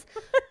lols.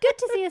 Good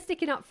to see her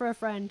sticking up for a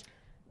friend.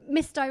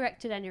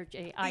 Misdirected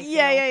energy, I feel.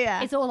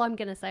 Yeah. It's all I'm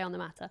going to say on the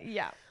matter.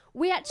 Yeah.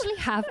 We actually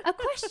have a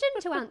question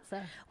to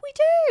answer. We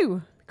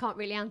do. Can't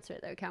really answer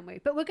it though, can we?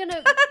 But we're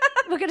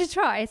gonna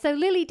try. So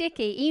Lily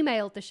Dickey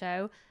emailed the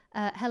show,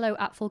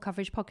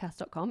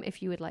 hello@fullcoveragepodcast.com,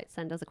 if you would like to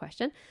send us a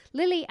question.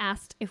 Lily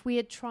asked if we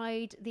had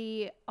tried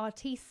the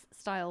Artis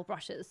style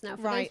brushes. Now,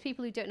 for those Right.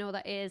 people who don't know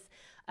what that is,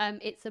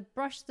 it's a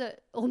brush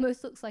that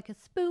almost looks like a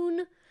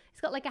spoon.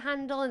 It's got like a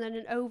handle and then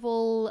an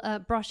oval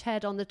brush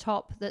head on the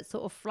top that's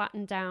sort of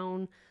flattened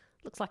down.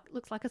 Looks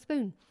like a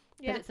spoon,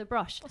 Yeah. but it's a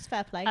brush. That's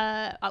fair play.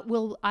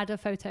 We'll add a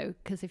photo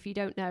because if you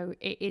don't know,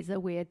 it is a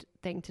weird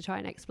thing to try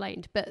and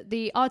explain. But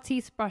the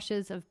Artis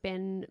brushes have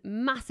been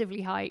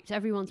massively hyped.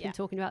 Everyone's been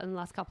talking about them the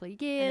last couple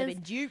of years. And they've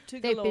been duped to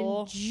They've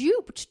galore. been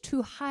duped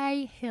to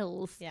high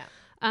hills. Yeah.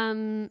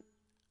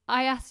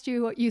 I asked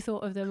you what you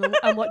thought of them,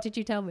 and what did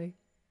you tell me?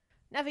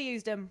 Never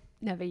used them.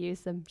 Never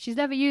used them. She's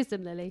never used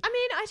them, Lily. I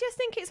mean, I just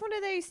think it's one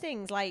of those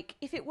things, like,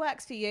 if it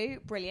works for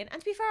you, brilliant.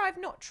 And to be fair, I've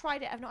not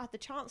tried it. I've not had the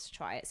chance to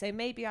try it. So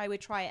maybe I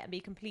would try it and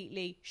be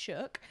completely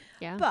shook.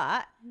 Yeah.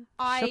 But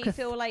I Shooketh.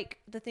 feel like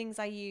the things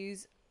I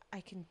use, I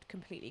can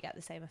completely get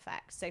the same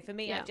effect. So for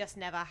me, Yeah. I've just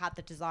never had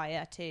the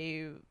desire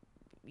to,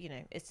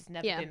 it's just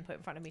never Yeah. been put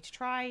in front of me to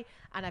try.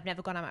 And I've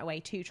never gone out my way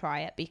to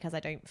try it because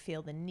I don't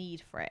feel the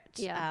need for it.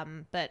 Yeah.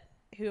 But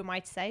who am I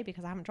to say,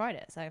 because I haven't tried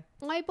it. So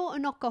I bought a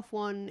knockoff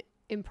one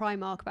in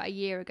Primark about a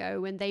year ago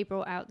when they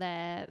brought out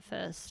their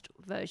first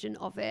version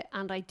of it,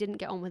 and I didn't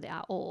get on with it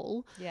at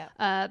all. Yeah.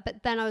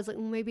 But then I was like,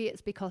 well, maybe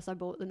it's because I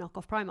bought the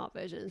knockoff Primark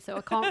version, so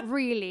I can't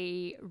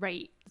really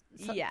rate.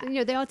 Yeah.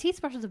 The Artis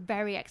brushes are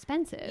very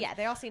expensive. yeah,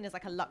 they are seen as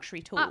like a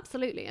luxury tool.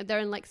 Absolutely. They're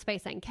in like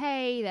Space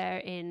NK, they're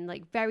in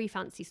like very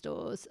fancy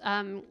stores.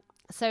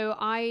 So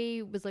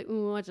I was like,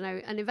 oh, I don't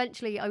know. And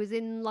eventually I was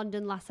in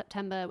London last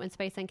September when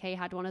Space NK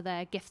had one of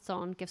their gifts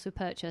with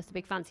purchase, the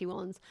big fancy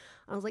ones.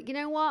 I was like, you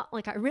know what?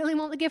 Like, I really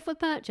want the gift with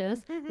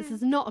purchase. This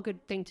is not a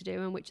good thing to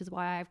do, and which is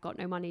why I've got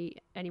no money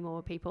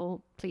anymore.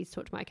 People, please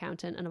talk to my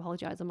accountant and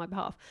apologize on my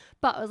behalf.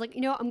 But I was like,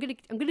 you know what? I'm gonna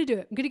do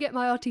it. I'm gonna get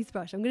my Artiste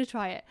brush. I'm gonna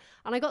try it.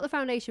 And I got the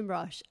foundation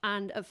brush,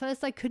 and at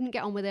first I couldn't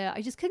get on with it.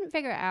 I just couldn't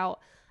figure it out.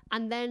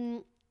 And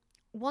then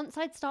once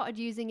I'd started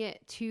using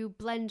it to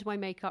blend my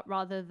makeup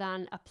rather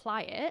than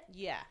apply it,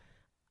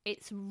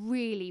 it's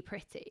really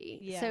pretty.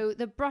 Yeah. So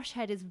the brush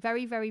head is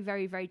very, very,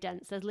 very, very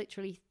dense. There's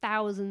literally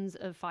thousands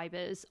of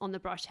fibers on the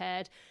brush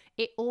head.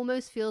 It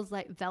almost feels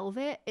like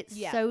velvet. It's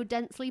so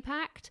densely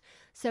packed.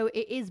 So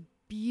it is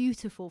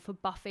beautiful for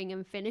buffing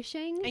and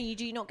finishing. And you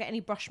do not get any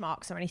brush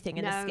marks or anything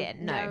in the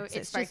skin. No, so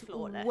it's very just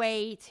flawless.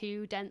 Way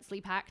too densely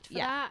packed for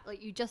that.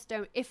 Like, you just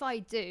don't. If I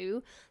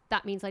do,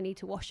 that means I need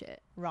to wash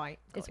it. Right.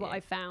 Is what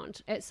I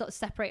found. It sort of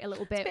separate a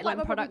little bit when like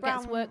my product Bobbi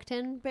gets Brown, worked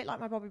in. A bit like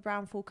my Bobbi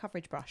Brown full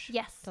coverage brush.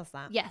 Yes. Does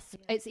that. Yes.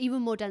 It's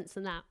even more dense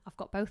than that. I've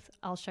got both.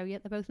 I'll show you.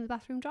 They're both in the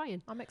bathroom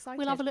drying. I'm excited.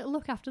 We'll have a little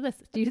look after this.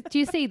 Do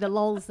you see the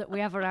lols that we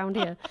have around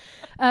here?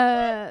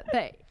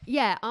 But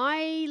yeah,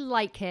 I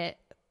like it,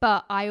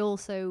 but I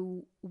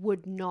also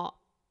would not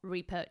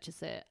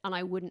repurchase it, and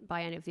I wouldn't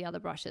buy any of the other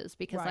brushes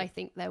because I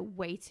think they're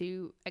way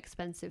too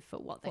expensive for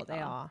what they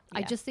are.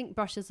 I just think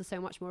brushes are so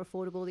much more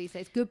affordable these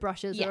days. Good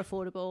brushes are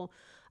affordable,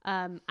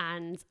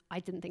 and I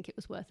didn't think it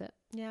was worth it.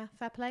 Yeah,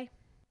 fair play.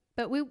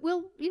 But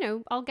we'll,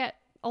 I'll get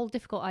Old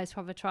Difficult Eyes to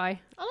have a try.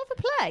 I'll have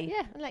a play.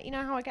 Yeah, and let you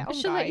know how I get on,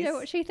 She'll let you know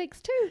what she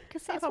thinks too,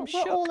 because that's what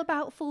we're all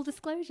about. Full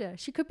disclosure,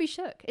 she could be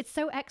shook. It's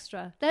so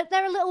extra. They're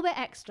a little bit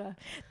extra.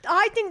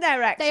 I think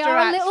they're extra. They are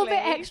a little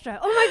bit extra.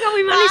 Oh my god,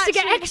 we managed to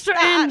get extra in.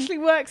 That actually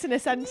works in a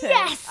sentence.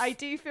 Yes, I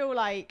do feel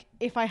like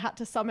if I had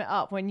to sum it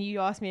up, when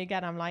you ask me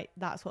again, I'm like,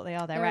 that's what they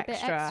are. They're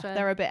extra.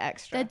 They're a bit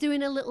extra. They're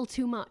doing a little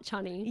too much,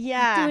 honey.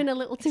 Yeah, doing a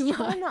little too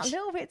much. That a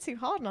little bit too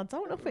hard, and I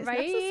don't know if it's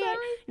necessary.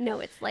 No,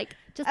 it's like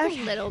just a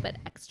little bit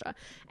extra.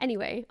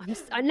 Anyway,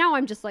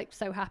 I'm just like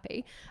so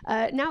happy.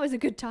 Now is a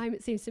good time,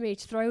 it seems to me,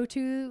 to throw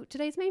to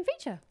today's main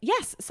feature.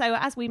 Yes. So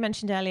as we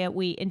mentioned earlier,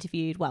 we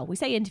interviewed. Well, we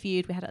say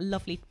interviewed. We had a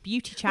lovely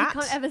beauty chat.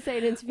 We can't ever say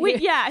an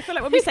interview. I feel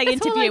like when we say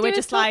interview, we're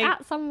just like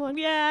at someone.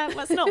 Yeah,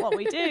 that's not what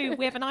we do.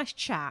 We have a nice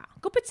chat,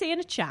 cup of tea and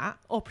a chat,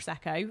 or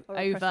prosecco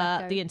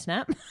over the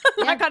internet.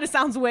 That kind of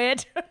sounds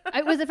weird.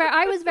 I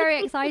was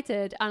very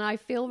excited, and I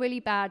feel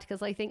really bad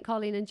because I think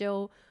Colleen and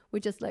Jill were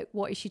just like,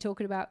 what is she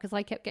talking about? Because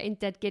I kept getting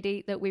dead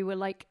giddy that we were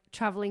like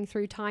traveling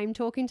through time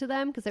talking to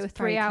them because they were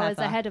 3 hours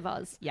ahead of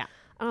us. Yeah.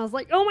 And I was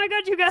like, oh my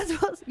God, you guys,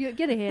 you're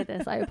going to hear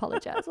this. I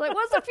apologize. Like,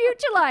 what's the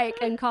future like?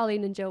 And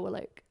Colleen and Jill were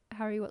like,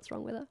 Harry, what's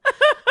wrong with her?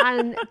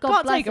 And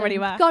God bless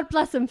them. God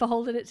bless them for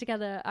holding it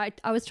together.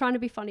 I was trying to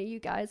be funny, you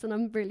guys, and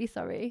I'm really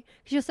sorry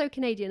because you're so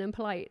Canadian and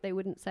polite. They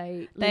wouldn't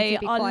say they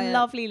be are quiet.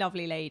 lovely,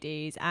 lovely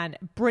ladies and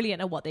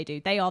brilliant at what they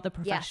do. They are the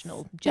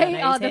professional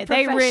journos.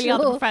 They really are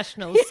the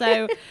professionals.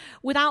 So,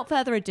 without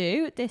further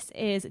ado, this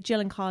is Jill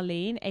and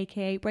Carleen,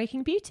 aka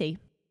Breaking Beauty.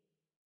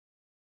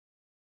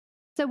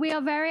 So we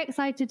are very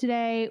excited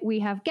today. We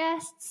have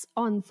guests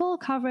on full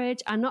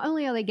coverage, and not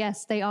only are they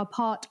guests, they are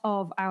part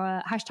of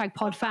our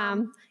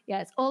 #PodFam.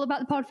 Yeah, it's all about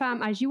the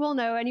PodFam. As you all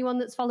know, anyone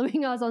that's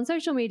following us on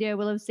social media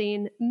will have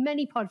seen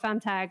many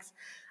PodFam tags.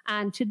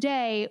 And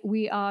today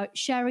we are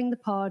sharing the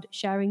pod,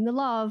 sharing the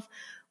love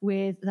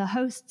with the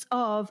hosts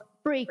of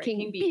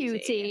Breaking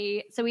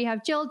Beauty. So we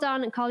have Jill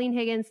Dunn and Colleen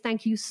Higgins.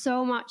 Thank you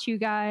so much, you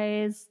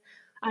guys.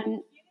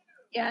 And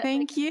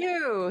thank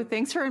you.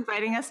 Thanks for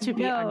inviting us to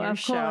be on your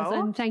show. Of course,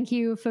 and thank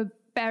you for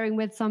bearing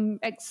with some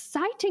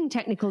exciting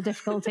technical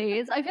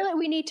difficulties. I feel like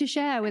we need to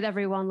share with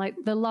everyone like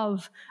the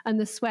love and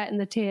the sweat and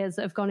the tears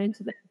that have gone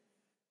into this.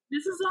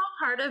 This is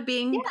all part of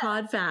being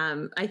pod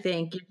fam, I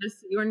think.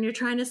 When you're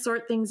trying to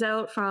sort things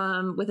out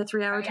with a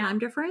 3-hour time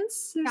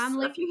difference, there's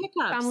a few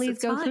hiccups. Families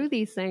go through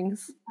these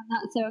things, and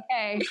that's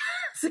okay.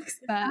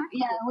 But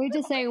yeah, we're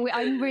just saying,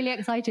 I'm really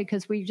excited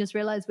because we just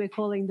realized we're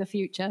calling the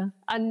future.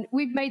 And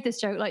we've made this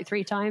joke like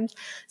 3 times,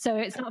 so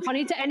it's not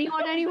funny to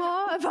anyone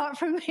anymore apart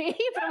from me.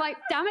 But I'm like,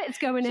 damn it, it's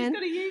going in. She's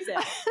going to use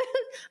it.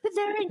 But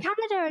they're in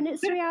Canada and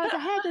it's 3 hours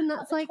ahead, and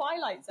that's like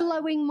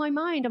blowing my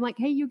mind. I'm like,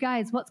 hey, you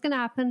guys, what's going to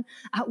happen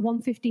at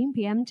 1:15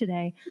 p.m.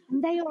 today?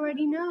 And they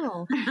already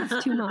know.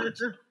 It's too much.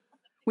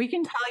 We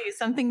can tell you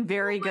something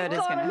very good is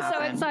going to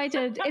happen. I'm so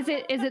excited. Is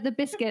it the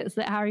biscuits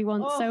that Harry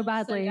wants so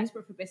badly? So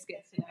desperate for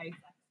biscuits today.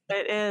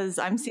 It is.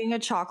 I'm seeing a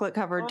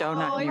chocolate-covered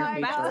donut in your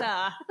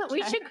future.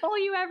 We should call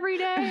you every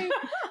day.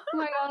 Oh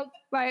my God.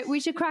 Right, we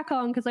should crack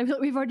on because I feel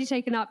like we've already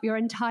taken up your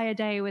entire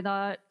day with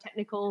our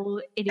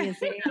technical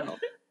idiocy.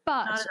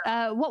 But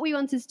what we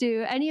wanted to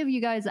do, any of you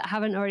guys that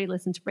haven't already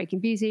listened to Breaking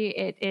Beauty,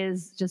 it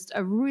is just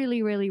a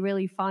really, really,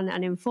 really fun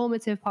and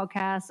informative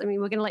podcast. I mean,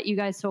 we're going to let you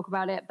guys talk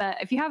about it, but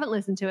if you haven't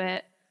listened to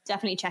it,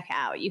 definitely check it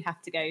out. You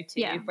have to go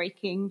to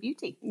Breaking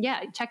Beauty.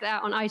 Yeah, check it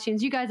out on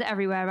iTunes. You guys are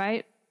everywhere,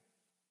 right?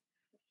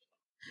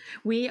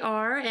 We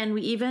are, and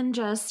we even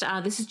just,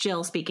 this is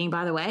Jill speaking,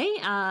 by the way.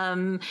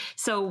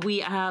 So we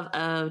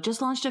have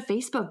just launched a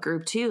Facebook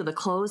group too, the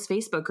closed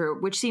Facebook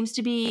group, which seems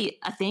to be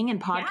a thing in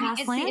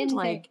podcast land.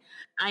 Like,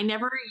 I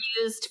never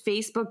used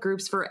Facebook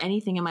groups for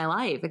anything in my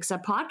life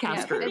except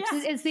podcast groups.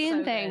 It's the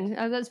in thing.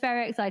 That's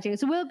very exciting.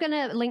 So we're going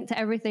to link to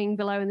everything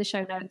below in the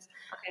show notes.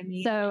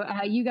 Okay, so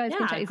you guys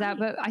can check this out.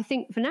 But I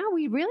think for now,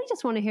 we really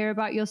just want to hear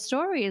about your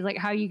stories, like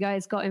how you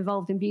guys got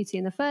involved in beauty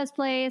in the first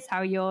place,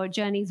 how your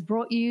journeys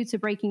brought you to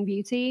Breaking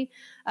Beauty.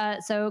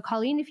 So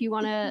Colleen, if you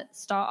want to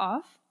start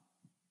off.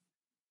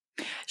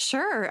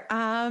 Sure.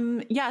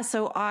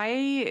 So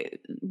I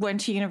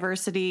went to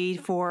university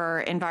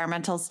for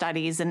environmental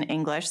studies and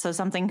English, so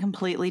something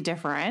completely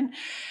different.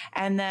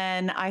 And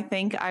then I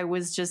think I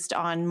was just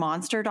on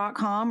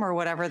monster.com or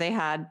whatever they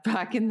had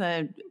back in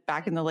the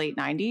late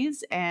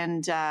 90s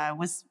and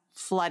was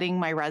flooding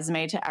my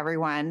resume to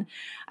everyone.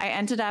 I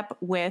ended up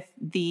with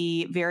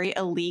the very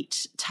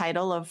elite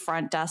title of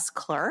front desk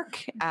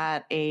clerk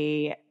at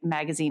a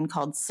magazine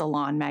called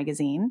Salon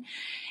Magazine.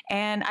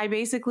 And I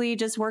basically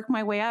just worked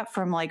my way up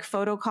from like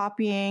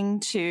photocopying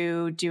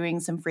to doing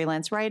some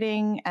freelance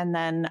writing. And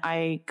then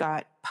I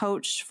got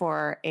poached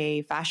for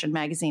a fashion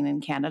magazine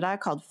in Canada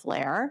called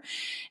Flair.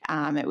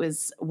 It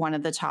was one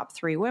of the top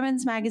 3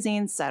 women's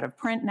magazines, out of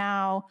print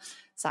now.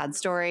 Sad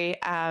story.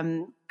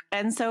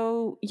 And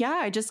so,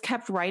 I just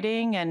kept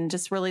writing and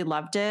just really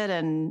loved it.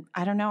 And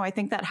I don't know, I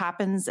think that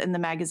happens in the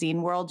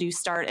magazine world. You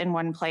start in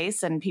one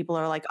place and people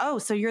are like, oh,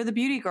 so you're the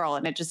beauty girl.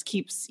 And it just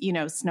keeps,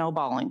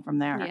 snowballing from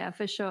there. Yeah,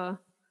 for sure.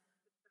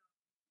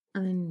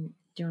 And then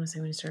do you want to say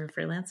when you started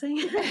freelancing?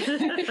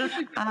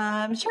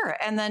 Sure.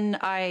 And then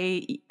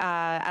I,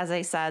 as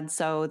I said,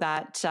 so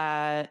that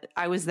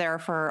I was there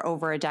for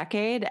over a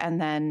decade. And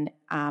then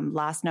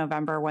last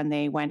November, when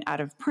they went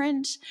out of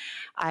print,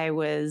 I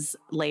was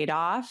laid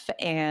off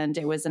and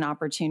it was an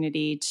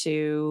opportunity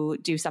to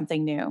do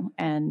something new.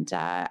 And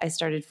I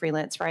started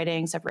freelance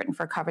writing. So I've written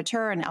for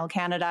Coveteur and Elle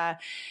Canada.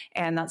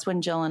 And that's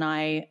when Jill and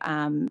I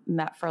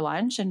met for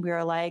lunch and we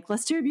were like,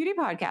 let's do a beauty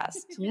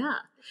podcast. Yeah.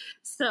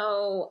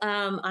 So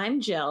I'm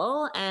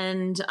Jill,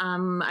 and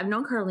I've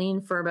known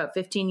Carleen for about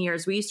 15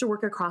 years. We used to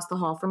work across the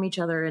hall from each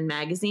other in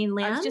magazine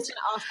land. I was just going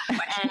to ask that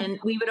question. And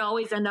we would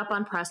always end up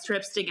on press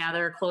trips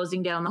together,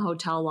 closing down the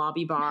hotel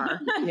lobby bar.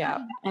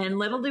 Yeah. And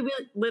little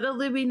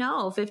did we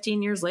know,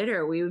 15 years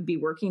later, we would be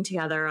working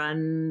together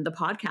on the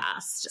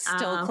podcast.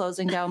 Still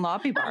closing down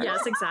lobby bars.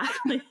 Yes,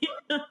 exactly.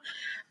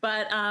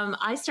 But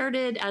I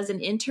started as an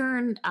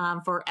intern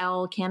for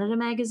Elle Canada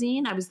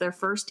magazine. I was their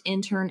first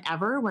intern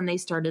ever when they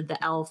started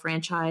the Elle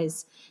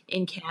franchise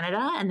in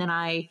Canada. And then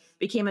I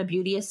became a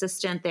beauty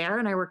assistant there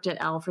and I worked at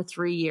Elle for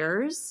 3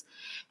 years.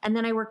 And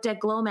then I worked at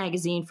Glow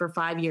magazine for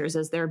 5 years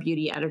as their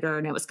beauty editor.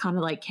 And it was kind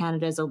of like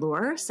Canada's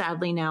Allure,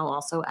 sadly now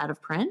also out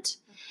of print.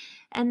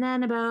 And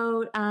then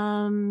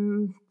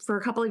for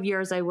a couple of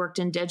years, I worked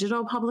in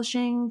digital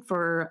publishing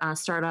for a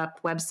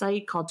startup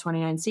website called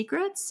 29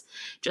 Secrets,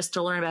 just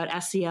to learn about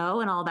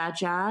SEO and all that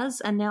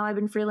jazz. And now I've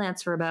been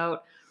freelance for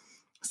about,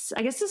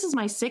 I guess this is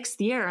my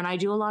 6th year, and I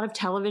do a lot of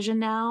television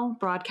now,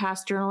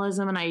 broadcast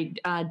journalism, and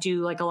I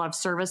do like a lot of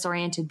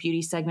service-oriented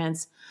beauty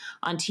segments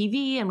on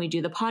TV, and we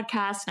do the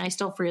podcast, and I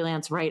still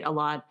freelance write a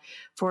lot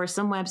for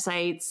some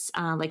websites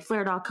like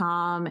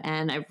Flair.com,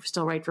 and I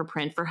still write for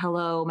print for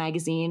Hello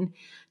magazine.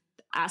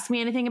 Ask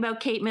me anything about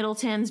Kate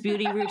Middleton's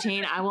beauty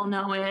routine. I will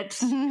know it.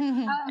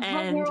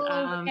 And we're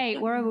all over Kate.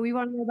 We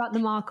want to know about the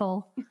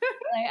Markle.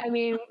 I'm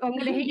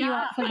going to hit you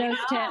up for those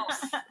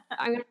tips.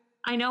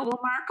 I know. Well,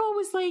 Markle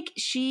was like,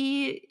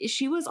 she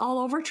was all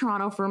over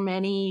Toronto for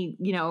many,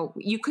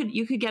 you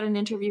could get an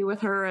interview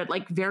with her at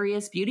like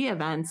various beauty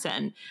events.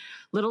 And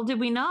little did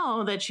we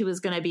know that she was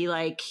going to be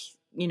like,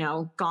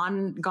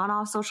 gone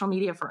off social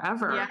media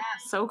forever. Yeah.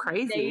 So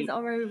crazy. Days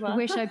are over. I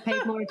wish I'd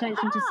paid more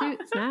attention to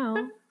Suits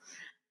now.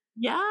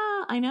 Yeah,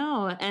 I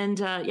know. And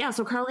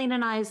so Carleen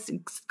and I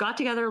got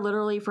together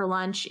literally for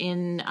lunch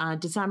in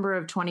December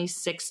of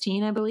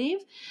 2016, I believe,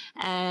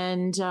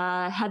 and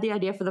had the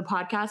idea for the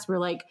podcast. We're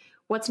like,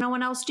 what's no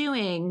one else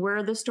doing? Where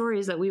are the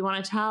stories that we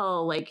want to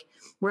tell? Like,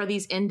 where are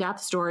these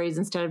in-depth stories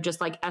instead of just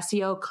like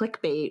SEO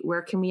clickbait?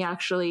 Where can we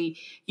actually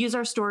use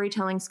our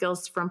storytelling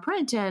skills from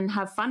print and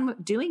have fun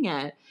doing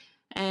it?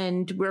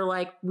 And we're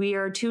like, we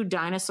are 2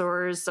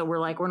 dinosaurs. So we're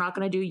like, we're not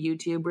going to do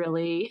YouTube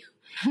really.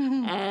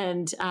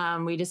 And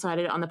we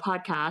decided on the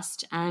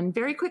podcast and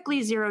very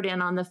quickly zeroed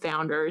in on the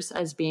founders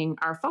as being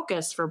our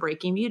focus for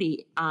Breaking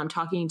Beauty,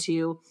 talking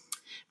to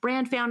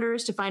brand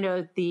founders to find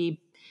out the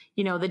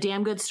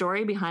damn good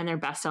story behind their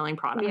best-selling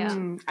product.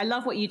 Yeah. I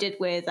love what you did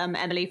with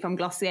Emily from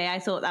Glossier. I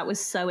thought that was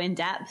so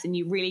in-depth and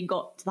you really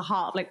got to the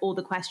heart of like all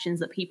the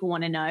questions that people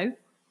want to know.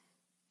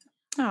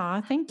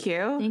 Oh, thank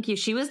you. Thank you.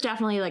 She was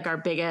definitely like our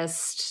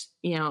biggest,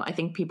 I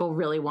think people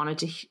really wanted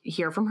to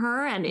hear from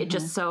her, and it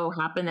just so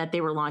happened that they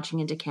were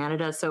launching into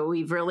Canada. So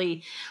we've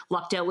really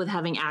lucked out with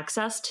having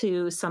access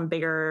to some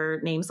bigger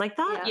names like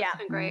that. Yeah.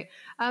 Great.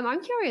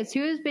 I'm curious,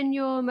 who has been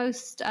your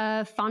most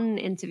fun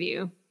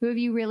interview? Who have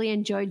you really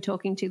enjoyed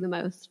talking to the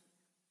most?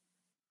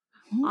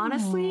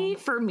 Honestly,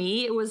 for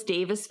me, it was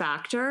Davis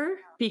Factor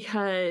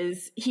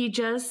because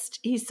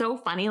he's so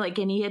funny. Like,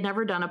 and he had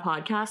never done a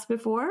podcast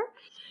before.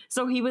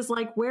 So he was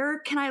like, where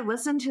can I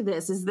listen to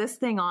this? Is this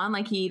thing on?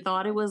 Like, he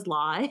thought it was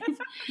live.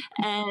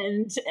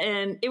 and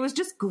it was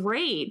just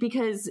great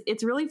because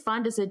it's really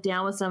fun to sit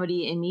down with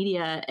somebody in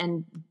media,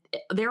 and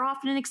they're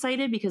often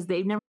excited because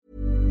they've never.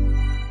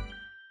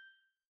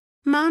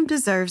 Mom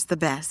deserves the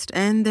best,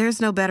 and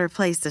there's no better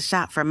place to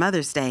shop for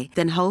Mother's Day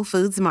than Whole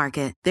Foods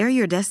Market. They're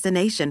your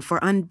destination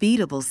for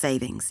unbeatable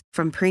savings,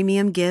 from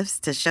premium gifts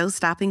to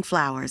show-stopping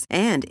flowers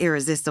and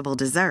irresistible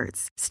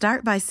desserts.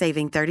 Start by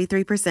saving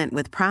 33%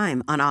 with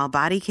Prime on all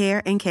body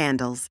care and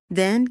candles.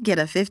 Then get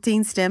a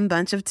 15-stem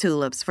bunch of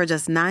tulips for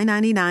just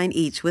 $9.99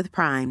 each with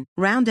Prime.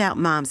 Round out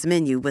Mom's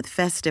menu with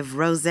festive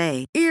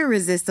rosé,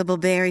 irresistible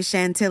berry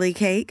chantilly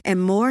cake,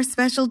 and more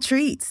special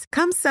treats.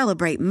 Come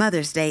celebrate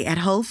Mother's Day at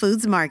Whole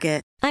Foods Market.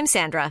 I'm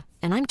Sandra,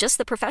 and I'm just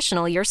the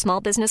professional your small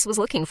business was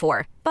looking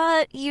for.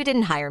 But you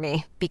didn't hire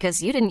me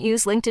because you didn't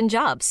use LinkedIn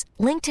Jobs.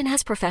 LinkedIn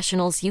has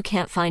professionals you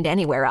can't find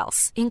anywhere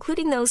else,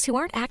 including those who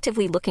aren't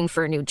actively looking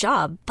for a new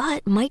job,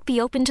 but might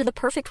be open to the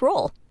perfect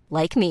role,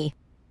 like me.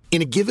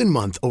 In a given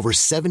month, over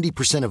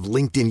 70% of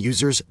LinkedIn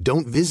users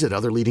don't visit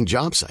other leading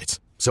job sites.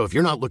 So if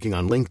you're not looking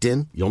on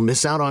LinkedIn, you'll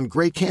miss out on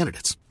great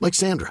candidates like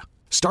Sandra.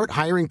 Start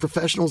hiring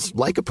professionals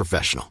like a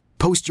professional.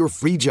 Post your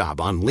free job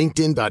on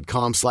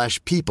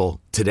linkedin.com/people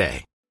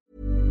today.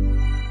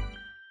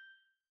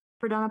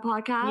 Done a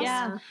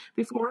podcast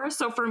before.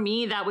 So for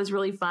me, that was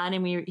really fun.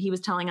 And he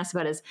was telling us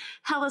about his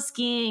hella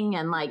skiing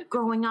and like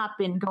growing up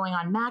and going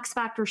on Max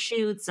Factor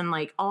shoots and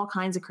like all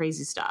kinds of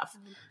crazy stuff.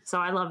 So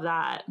I love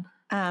that.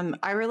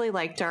 I really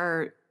liked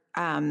our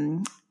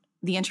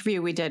the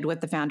interview we did with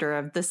the founder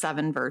of the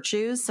 7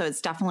 Virtues. So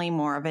it's definitely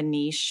more of a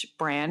niche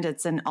brand.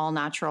 It's an all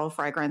natural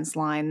fragrance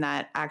line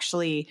that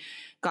actually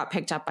got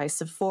picked up by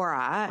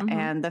Sephora. Mm-hmm.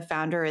 And the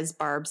founder is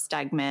Barb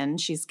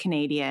Stegman. She's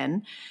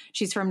Canadian.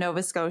 She's from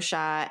Nova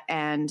Scotia.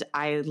 And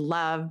I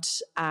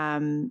loved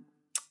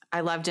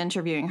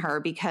interviewing her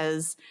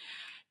because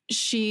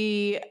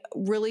she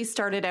really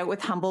started out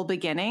with humble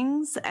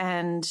beginnings,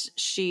 and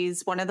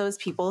she's one of those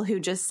people who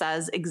just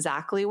says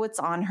exactly what's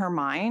on her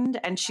mind.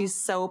 And she's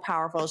so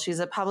powerful. She's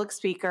a public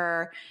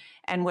speaker.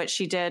 And what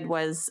she did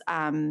was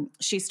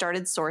she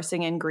started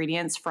sourcing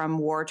ingredients from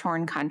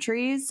war-torn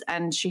countries.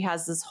 And she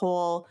has this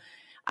whole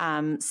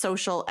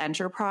social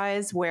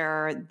enterprise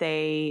where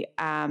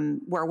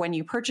where when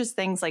you purchase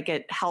things, like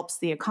it helps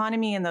the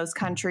economy in those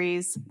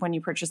countries when you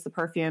purchase the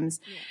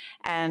perfumes. Yeah.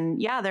 And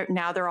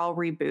they're all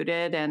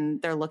rebooted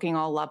and they're looking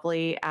all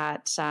lovely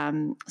at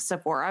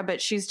Sephora,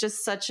 but she's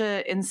just such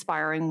an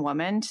inspiring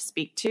woman to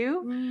speak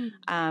to.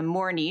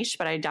 More niche,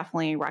 but I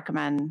definitely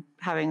recommend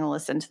having a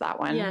listen to that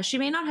one. Yeah, she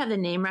may not have the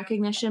name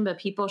recognition, but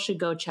people should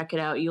go check it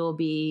out. You'll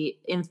be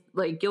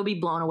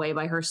blown away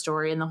by her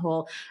story and the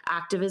whole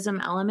activism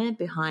element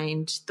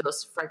behind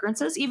those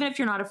fragrances. Even if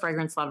you're not a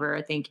fragrance lover,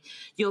 I think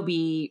you'll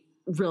be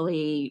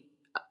really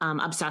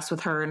obsessed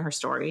with her and her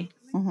story.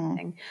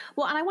 Mm-hmm.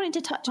 Well, and I wanted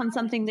to touch on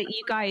something that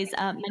you guys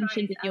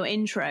mentioned in your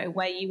intro,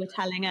 where you were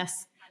telling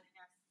us.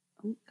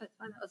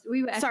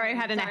 Sorry, I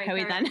had an echo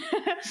then.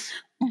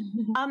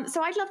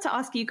 So I'd love to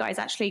ask you guys,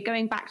 actually,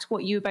 going back to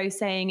what you were both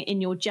saying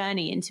in your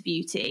journey into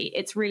beauty,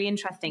 it's really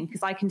interesting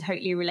because I can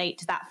totally relate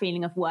to that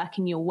feeling of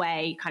working your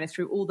way kind of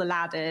through all the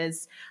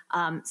ladders,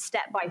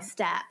 step by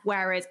step.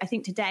 Whereas I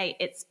think today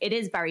it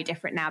is very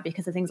different now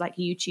because of things like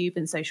YouTube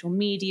and social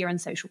media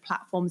and social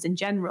platforms in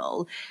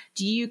general.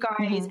 Do you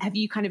guys, have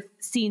you kind of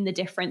seen the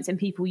difference in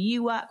people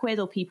you work with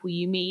or people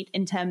you meet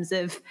in terms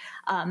of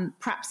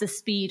perhaps the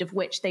speed of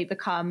which they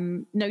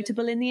become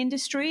notable in the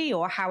industry,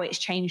 or how it's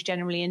changed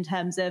generally in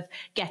terms of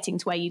getting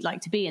to where you'd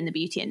like to be in the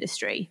beauty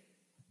industry?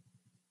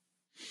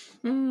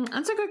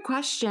 That's a good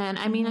question.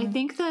 I mean, I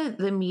think that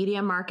the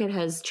media market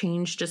has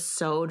changed just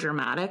so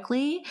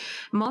dramatically.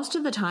 Most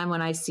of the time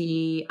when I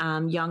see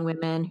young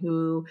women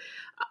who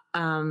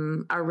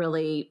are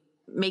really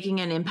making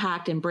an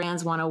impact and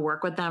brands want to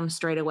work with them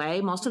straight away,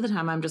 most of the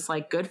time I'm just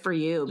like, good for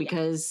you,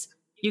 because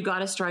you got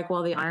to strike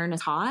while the iron is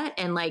hot.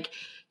 And like,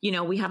 you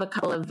know, we have a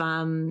couple of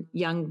one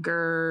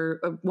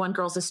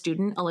girl's a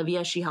student,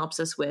 Olivia. She helps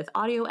us with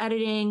audio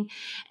editing,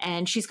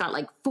 and she's got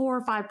like 4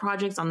 or 5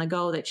 projects on the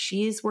go that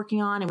she's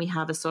working on. And we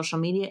have a social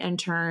media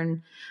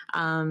intern,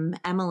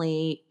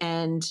 Emily,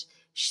 and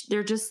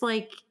they're just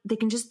like, they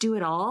can just do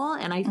it all.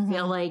 And I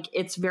feel like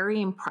it's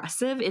very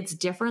impressive. It's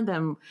different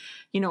than,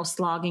 you know,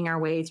 slogging our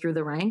way through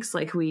the ranks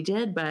like we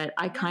did, but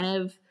I kind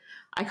of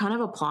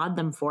applaud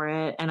them for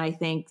it. And I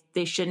think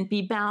they shouldn't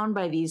be bound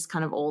by these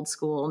kind of old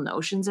school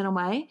notions in a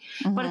way.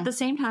 But at the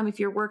same time, if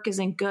your work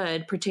isn't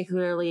good,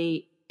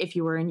 particularly if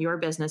you were in your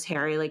business,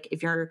 Harry, like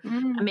if you're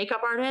a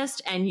makeup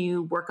artist and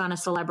you work on a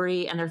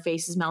celebrity and their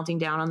face is melting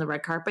down on the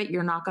red carpet,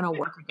 you're not going to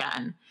work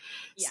again.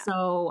 Yeah.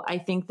 So I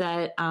think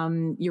that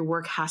your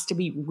work has to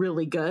be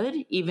really good,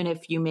 even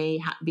if you may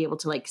be able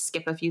to like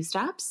skip a few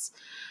steps.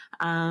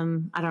 I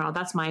don't know.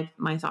 That's my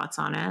thoughts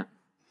on it.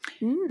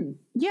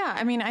 Yeah,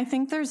 I mean, I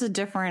think there's a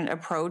different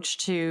approach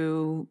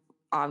to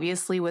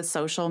obviously with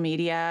social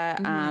media,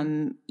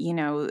 you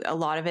know, a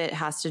lot of it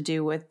has to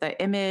do with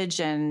the image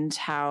and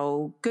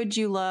how good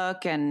you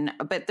look.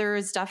 But there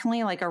is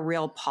definitely like a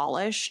real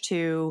polish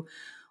to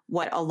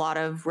what a lot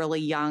of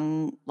really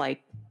young,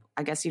 like,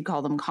 I guess you'd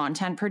call them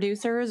content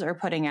producers are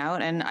putting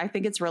out. And I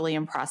think it's really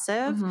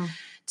impressive.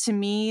 To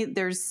me,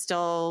 there's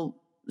still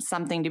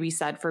something to be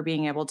said for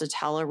being able to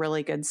tell a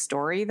really good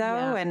story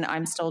though. And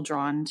I'm still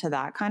drawn to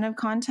that kind of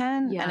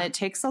content. And it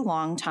takes a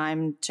long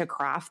time to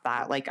craft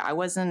that. Like I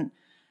wasn't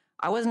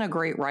a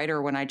great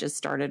writer when I just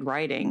started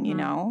writing, you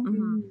know,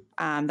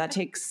 that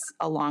takes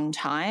a long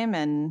time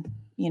and,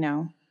 you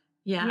know.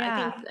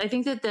 I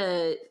think that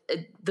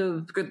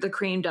the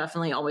cream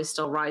definitely always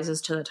still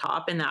rises to the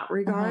top in that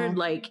regard.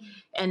 Like,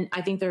 and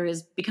I think there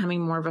is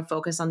becoming more of a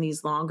focus on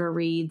these longer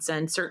reads.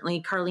 And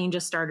certainly Carlene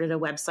just started a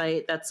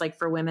website that's like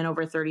for women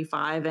over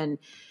 35 and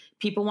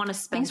people want to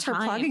spend Thanks for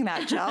plugging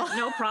that, Jill.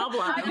 No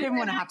problem. I didn't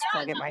want to have to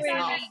plug it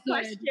myself.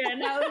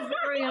 That was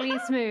really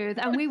smooth.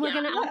 And we were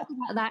going to ask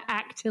about that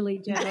actually,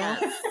 Jill.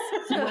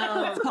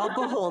 It's called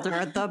Beholder,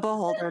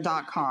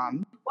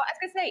 thebeholder.com. Well,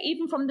 I was going to say,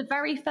 even from the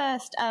very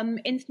first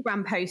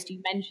Instagram post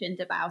you mentioned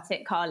about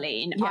it,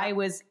 Carlene, I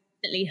was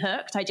instantly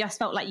hooked. I just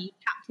felt like you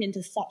tapped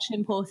into such an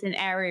important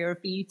area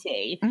of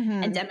beauty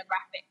and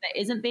demographic that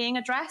isn't being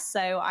addressed.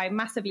 So I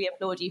massively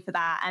applaud you for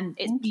that. And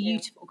it's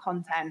beautiful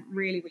content,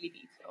 really, really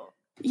beautiful.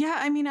 Yeah,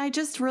 I mean, I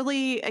just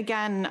really,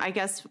 again, I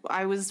guess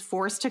I was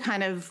forced to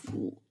kind of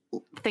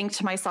think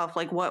to myself,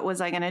 like, what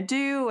was I going to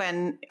do?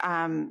 And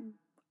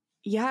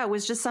it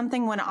was just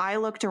something when I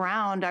looked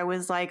around, I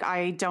was like,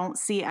 I don't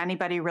see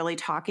anybody really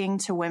talking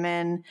to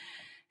women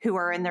who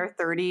are in their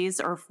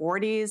 30s or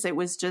 40s. It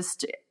was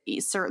just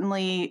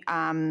certainly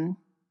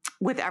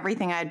with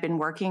everything I had been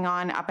working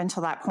on up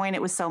until that point,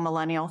 it was so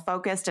millennial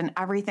focused and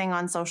everything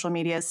on social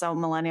media is so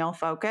millennial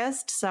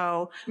focused.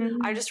 So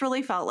I just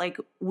really felt like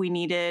we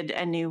needed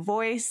a new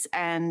voice.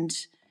 And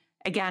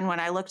again, when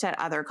I looked at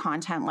other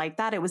content like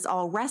that, it was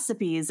all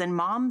recipes and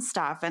mom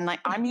stuff. And like,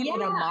 I'm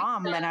even a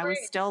mom and I was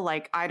still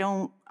like, I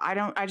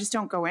just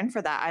don't go in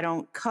for that. I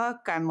don't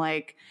cook. I'm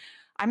like,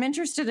 I'm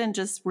interested in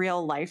just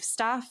real life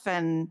stuff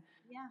and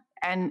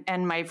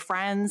my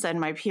friends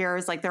and my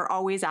peers, like they're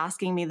always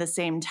asking me the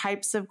same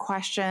types of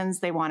questions.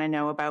 They want to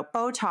know about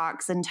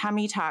Botox and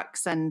tummy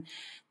tucks and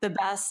the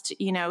best,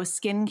 you know,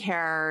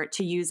 skincare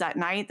to use at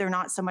night. They're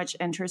not so much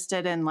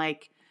interested in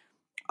like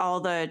all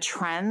the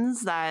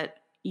trends that,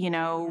 you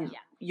know,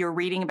 you're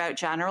reading about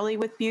generally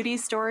with beauty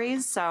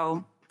stories.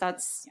 So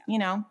that's, you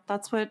know,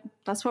 that's what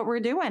we're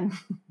doing.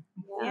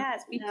 Yeah,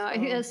 it's beautiful. I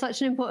think that's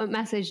such an important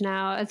message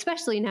now,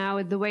 especially now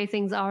with the way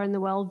things are in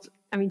the world.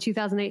 I mean,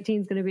 2018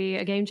 is going to be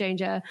a game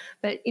changer,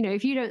 but you know,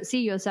 if you don't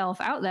see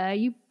yourself out there,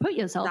 you put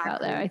yourself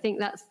out there. I think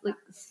that's like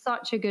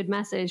such a good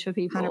message for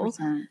people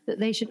 100%. That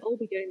they should all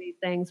be doing these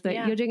things, but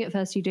you're doing it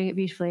first, you're doing it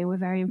beautifully, and we're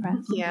very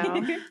impressed. Yeah.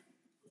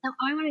 Now,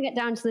 I want to get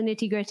down to the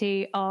nitty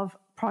gritty of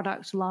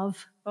product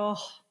love.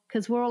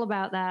 Because we're all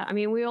about that. I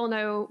mean, we all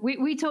know,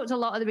 we talked a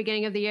lot at the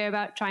beginning of the year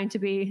about trying to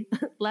be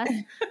less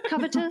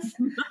covetous,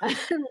 less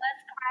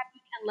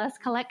crabby and less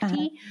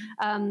collecty.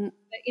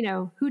 But, you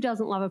know, who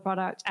doesn't love a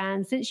product?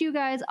 And since you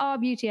guys are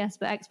beauty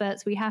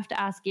experts, we have to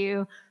ask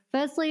you,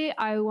 firstly,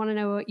 I want to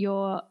know what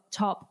your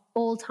top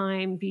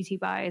all-time beauty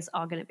buys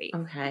are going to be.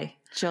 Okay.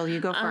 Jill, you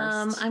go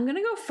first. I'm going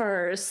to go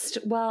first.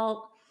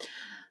 Well,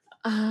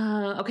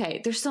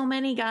 okay. There's so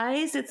many,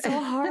 guys. It's so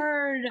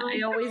hard.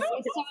 I always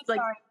like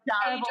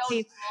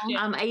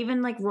I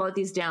even like wrote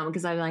these down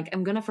because I'm like,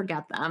 I'm going to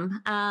forget them.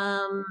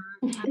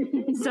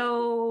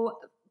 So,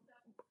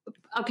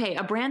 okay.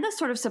 A brand that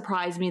sort of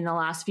surprised me in the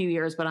last few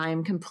years, but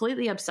I'm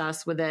completely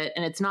obsessed with it.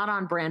 And it's not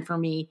on brand for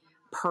me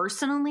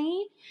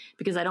personally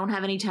because I don't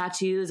have any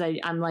tattoos.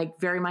 I'm like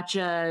very much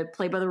a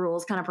play by the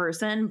rules kind of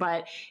person,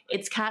 but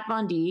it's Kat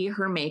Von D.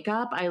 Her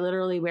makeup, I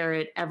literally wear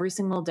it every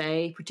single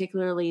day,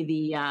 particularly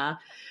the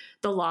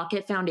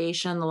Lock-It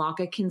foundation, the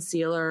Lock-It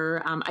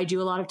concealer. I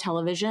do a lot of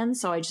television,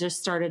 so I just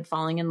started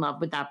falling in love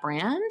with that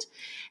brand.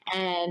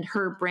 And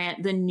her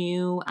brand, the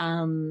new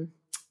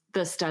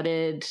the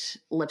studded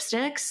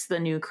lipsticks, the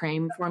new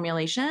cream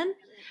formulation,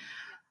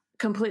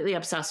 completely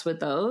obsessed with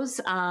those.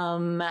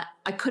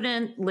 I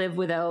couldn't live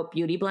without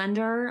Beauty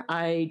Blender.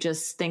 I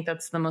just think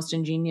that's the most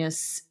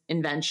ingenious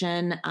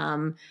invention.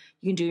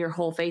 You can do your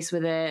whole face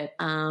with it.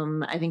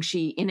 I think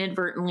she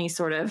inadvertently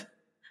sort of,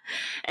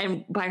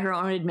 and by her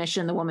own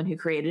admission, the woman who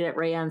created it,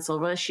 Rayanne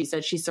Silva, she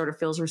said she sort of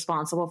feels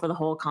responsible for the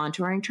whole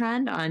contouring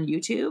trend on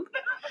YouTube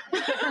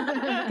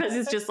because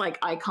it's just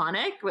like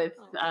iconic with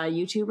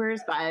YouTubers.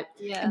 But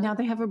and now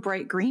they have a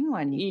bright green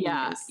one.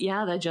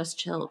 The Just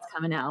Chill, it's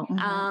coming out.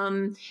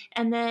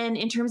 And then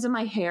in terms of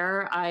my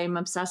hair, I'm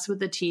obsessed with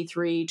the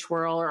T3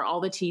 Twirl or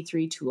all the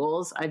T3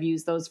 tools. I've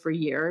used those for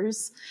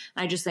years.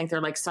 I just think they're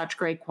like such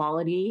great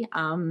quality.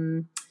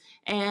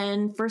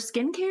 And for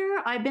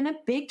skincare, I've been a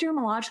big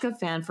Dermalogica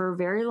fan for a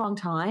very long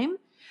time.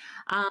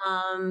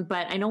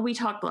 But I know we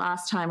talked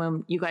last time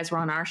when you guys were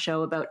on our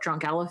show about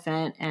Drunk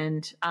Elephant,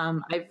 and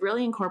I've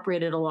really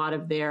incorporated a lot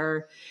of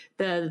the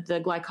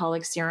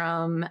glycolic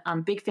serum.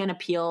 Big fan of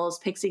Peels,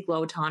 Pixie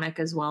Glow Tonic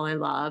as well. I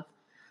love.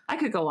 I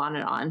could go on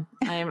and on.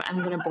 I'm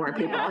going to bore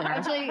people here.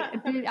 Actually,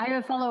 I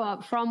have a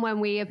follow-up from when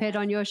we appeared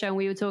on your show and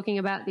we were talking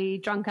about the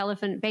Drunk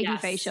Elephant baby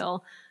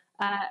facial,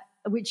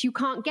 which you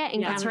can't get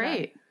in Canada. That's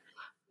right.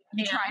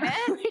 You tried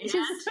it? Which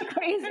is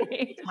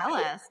crazy. Tell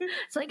us.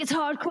 It's like, it's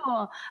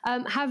hardcore.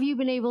 Have you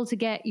been able to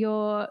get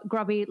your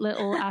grubby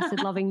little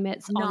acid-loving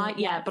mitts on? Not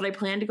yet, but I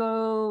plan to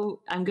go.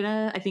 I'm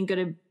going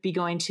to be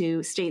going to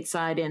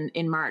stateside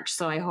in March,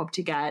 so I hope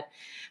to get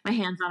my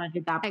hands on it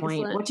at that point.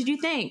 Excellent. What did you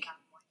think?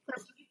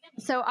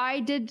 So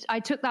I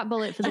took that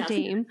bullet for the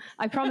team.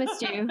 I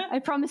promised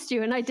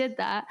you, and I did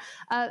that.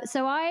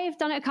 So I've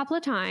done it a couple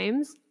of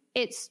times.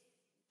 It's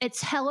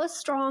hella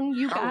strong,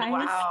 you guys. Oh,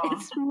 wow.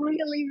 It's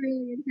really,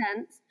 really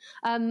intense.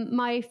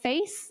 My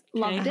face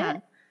loved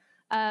it.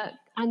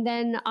 And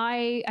then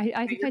I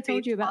think I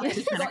told you about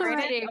this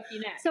already.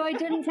 So I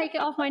didn't take it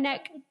off my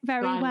neck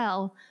very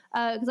well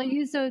because I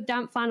used a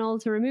damp flannel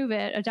to remove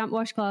it, a damp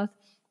washcloth.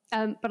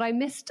 But I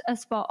missed a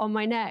spot on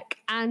my neck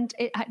and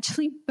it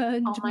actually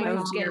burned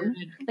my skin.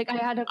 Like I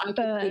had a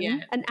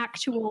burn, an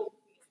actual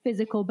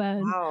physical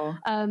burn. Wow.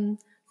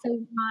 So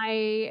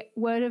my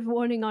word of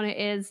warning on it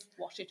is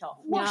wash it off.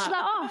 Wash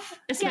that off.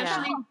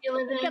 Especially if you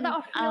live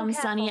in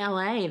sunny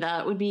LA.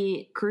 That would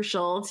be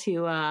crucial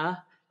to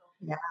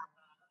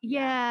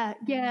Yeah,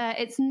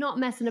 it's not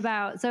messing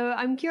about. So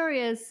I'm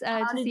curious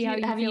to see how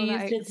you feel. Have you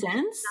used it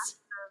since?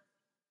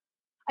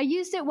 I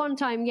used it one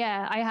time.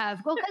 Yeah, I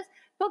have. Well,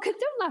 because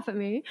don't laugh at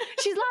me.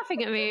 She's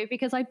laughing at me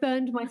because I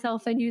burned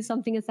myself and used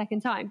something a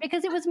second time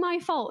because it was my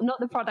fault, not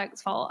the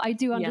product's fault. I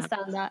do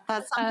understand that.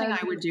 That's something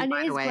I would do,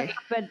 by the way.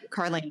 But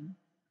Carlene.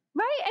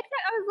 Right? I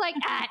was like,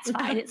 it's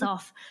fine. It's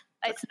off.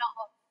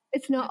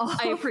 It's not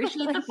off. I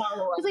appreciate the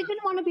follow-up. Because I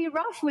didn't want to be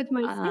rough with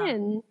my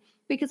skin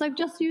because I've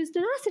just used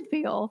an acid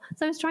peel.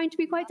 So I was trying to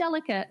be quite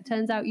delicate.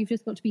 Turns out you've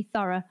just got to be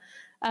thorough.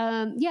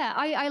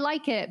 I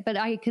like it, but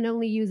I can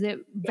only use it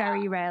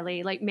very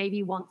rarely, like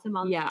maybe once a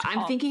month. Yeah,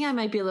 I'm thinking I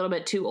might be a little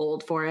bit too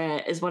old for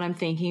it is what I'm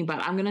thinking, but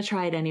I'm going to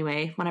try it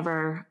anyway.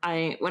 Whenever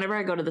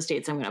I go to the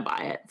States, I'm going to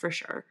buy it for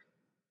sure.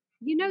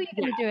 You know you're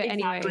going to do it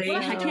anyway. So.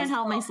 I can't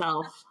help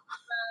myself.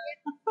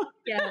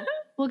 Yeah,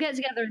 we'll get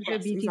together and do a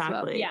beauty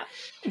swap. Yeah.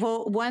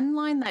 Well, one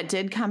line that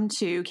did come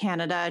to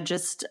Canada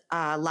just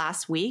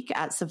last week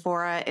at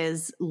Sephora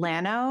is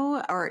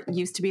Lano, or it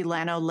used to be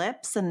Lano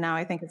Lips, and now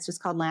I think it's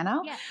just called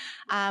Lano. Yeah.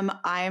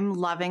 I'm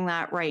loving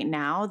that right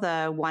now,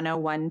 the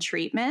 101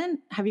 treatment.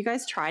 Have you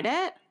guys tried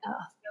it? Oh,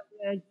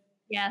 so good.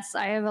 Yes,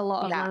 I have a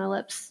lot of Lano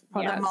Lips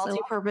products. The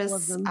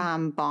multi-purpose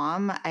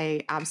balm,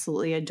 I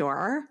absolutely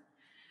adore.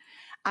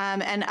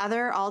 And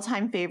other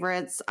all-time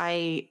favorites,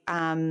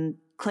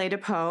 Clé de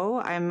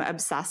Peau, I'm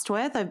obsessed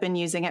with. I've been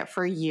using it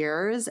for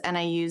years, and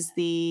I use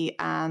the,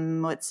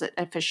 what's it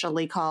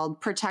officially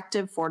called?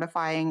 Protective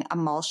Fortifying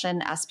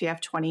Emulsion SPF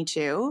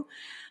 22.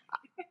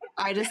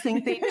 I just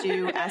think they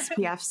do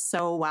SPF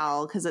so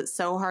well because it's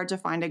so hard to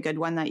find a good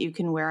one that you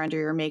can wear under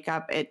your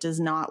makeup. It does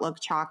not look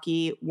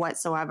chalky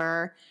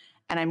whatsoever.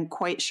 And I'm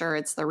quite sure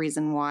it's the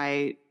reason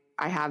why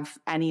I have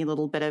any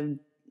little bit of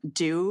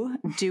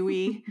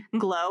dewy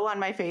glow on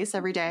my face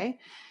every day.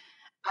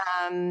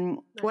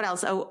 What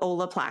else? Oh,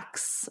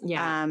 Olaplex.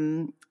 Yeah.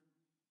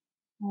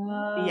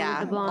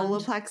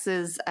 Olaplex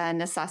is a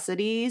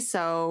necessity.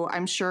 So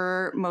I'm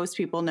sure most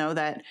people know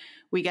that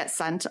we get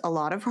sent a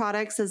lot of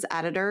products as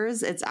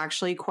editors. It's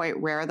actually quite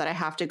rare that I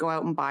have to go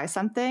out and buy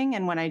something.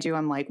 And when I do,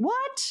 I'm like,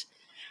 what?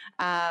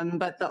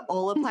 But the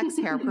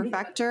Olaplex Hair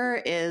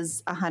Perfector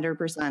is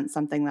 100%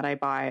 something that I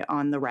buy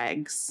on the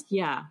regs.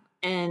 Yeah.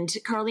 And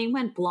Carlene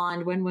went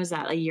blonde. When was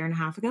that? A year and a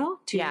half ago?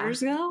 2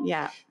 years ago?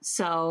 Yeah.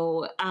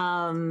 So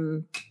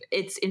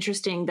it's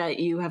interesting that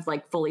you have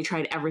like fully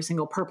tried every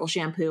single purple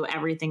shampoo,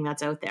 everything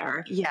that's out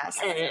there.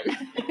 Yes. And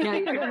now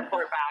you're going to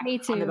report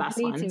back on the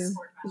best ones. Too.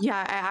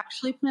 Yeah, I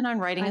actually plan on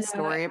writing a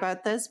story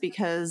about this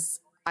because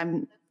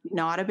I'm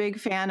not a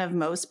big fan of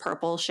most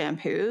purple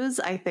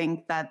shampoos. I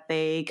think that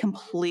they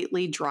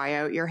completely dry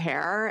out your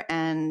hair,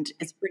 and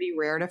it's pretty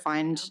rare to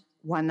find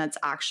one that's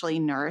actually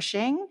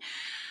nourishing.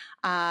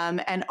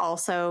 And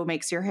also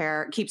keeps your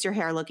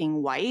hair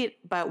looking white.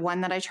 But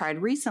one that I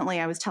tried recently,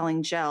 I was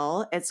telling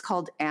Jill, it's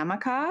called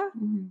Amica,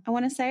 I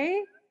want to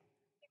say.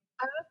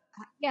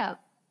 Yeah.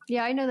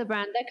 Yeah, I know the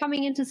brand. They're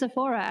coming into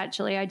Sephora,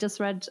 actually. I just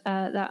read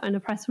that in a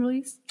press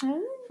release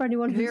for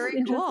anyone who's Very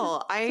interested.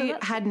 cool. I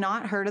had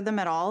not heard of them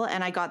at all.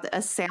 And I got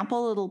a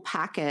sample little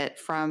packet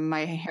from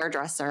my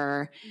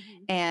hairdresser.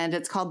 And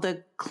it's called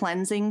the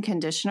Cleansing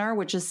Conditioner,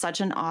 which is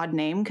such an odd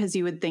name because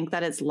you would think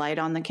that it's light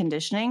on the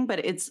conditioning.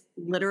 But it's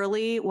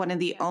literally one of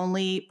the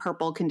only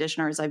purple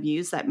conditioners I've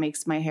used that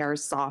makes my hair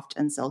soft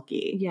and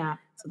silky. Yeah.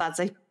 So that's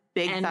a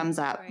big thumbs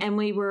up. And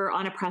we were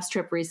on a press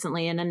trip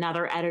recently, and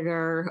another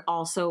editor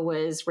also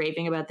was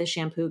raving about the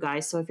shampoo,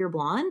 guys. So if you're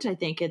blonde, I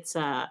think it's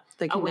the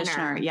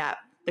conditioner. Winner. Yeah.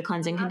 The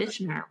cleansing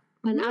conditioner.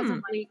 And as a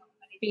money company,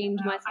 beamed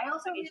myself. I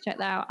also need to check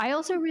that out. I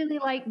also really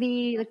like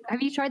the.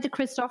 Have you tried the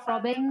Christoph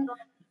Robin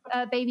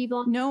baby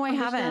blonde? No, I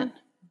haven't.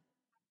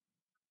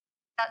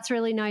 That's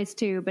really nice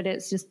too, but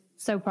it's just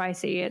so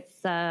pricey.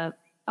 It's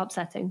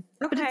upsetting,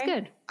 but it's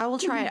good. I will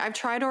try it. I've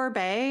tried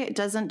Oribe. It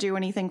doesn't do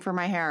anything for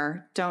my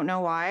hair. Don't know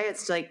why.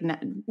 It's like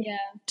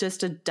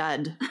just a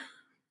dud.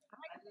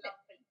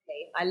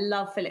 I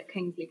love Philip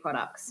Kingsley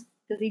products.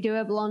 Does he do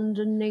a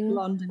blondening?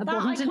 That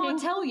I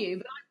can't tell you,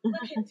 but I can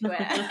look into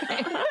it.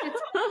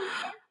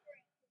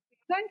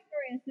 So I'm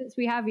curious, since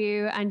we have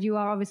you, and you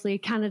are obviously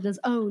Canada's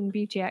own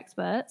beauty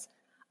experts,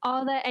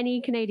 are there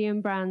any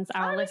Canadian brands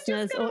our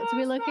listeners ought to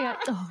be looking at?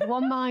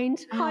 One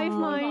Mind, Hive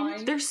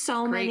Mind. There's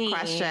so Great many.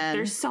 question.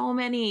 There's so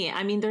many.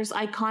 I mean, there's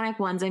iconic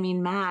ones. I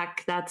mean,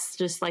 MAC, that's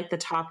just like the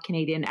top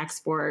Canadian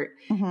export.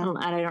 And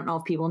I don't know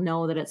if people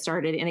know that it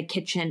started in a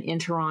kitchen in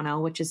Toronto,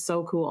 which is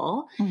so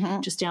cool,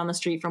 just down the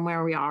street from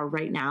where we are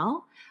right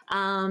now.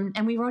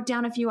 And we wrote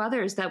down a few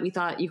others that we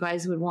thought you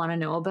guys would want to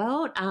know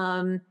about.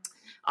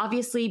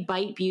 Obviously,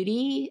 Bite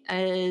Beauty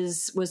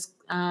was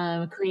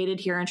created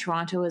here in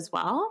Toronto as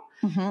well.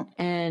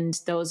 And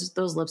those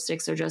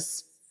lipsticks are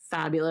just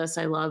fabulous.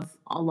 I love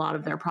a lot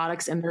of their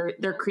products, and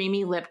their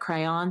creamy lip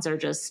crayons are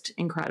just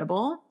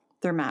incredible.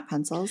 They're matte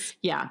pencils.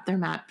 Yeah, they're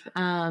matte.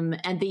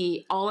 And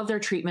all of their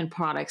treatment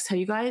products. Have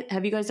you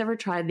guys ever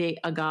tried the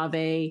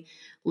agave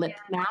lip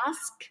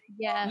mask?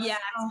 Yes. Yeah,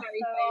 it's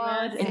very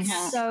famous.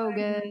 It's so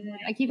good.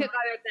 I keep it by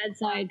my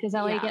bedside because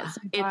LA gets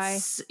so dry.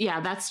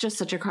 That's just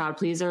such a crowd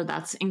pleaser.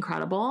 That's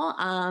incredible.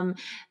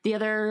 The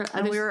other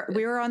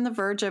we were on the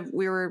verge of,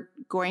 we were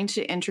going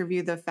to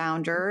interview the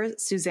founder,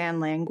 Suzanne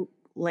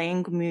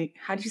Langmuir.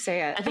 How do you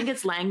say it? I think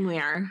it's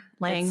Langmuir.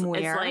 Langmuir.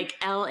 It's like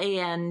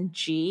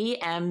Langmuir.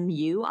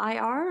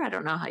 I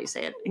don't know how you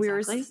say it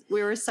exactly.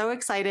 We were so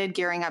excited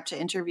gearing up to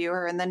interview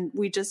her, and then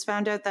we just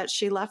found out that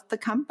she left the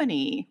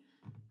company.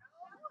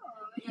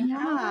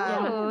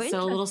 Oh, so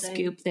a little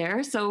scoop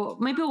there. So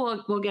maybe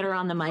we'll get her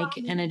on the mic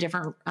in a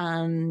different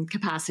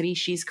capacity.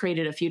 She's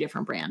created a few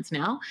different brands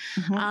now.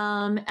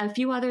 A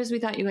few others we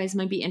thought you guys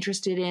might be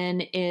interested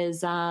in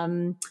is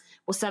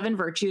Seven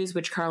Virtues,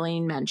 which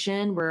Carlene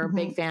mentioned. We're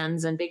big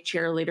fans and big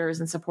cheerleaders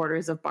and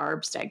supporters of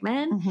Barb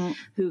Stegman,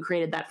 who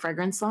created that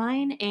fragrance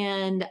line.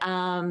 And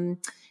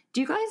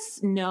do you guys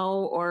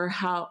know, or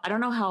I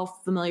don't know how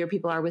familiar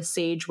people are with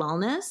Sage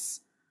Wellness?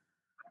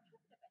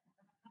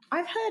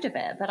 I've heard of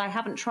it, but I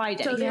haven't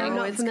tried it. So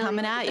it's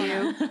coming at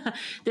you.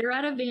 They're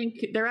out of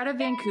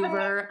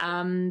Vancouver.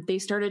 They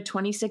started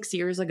 26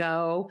 years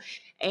ago,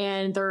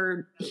 and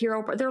they're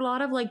a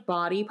lot of like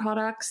body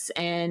products,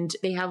 and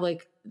they have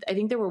like, I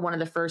think they were one of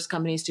the first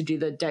companies to do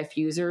the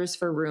diffusers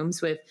for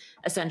rooms with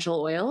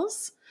essential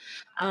oils.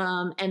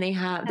 And they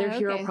have their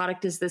hero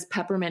product is this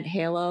peppermint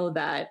halo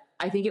that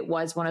I think it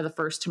was one of the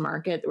first to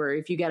market, where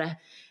if you get a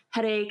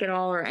headache at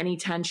all or any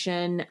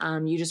tension,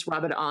 you just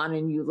rub it on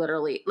and you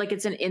literally, like,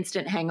 it's an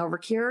instant hangover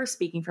cure,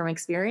 speaking from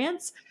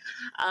experience.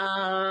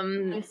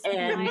 And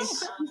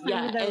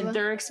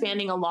they're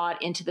expanding a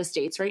lot into the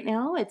States right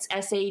now. It's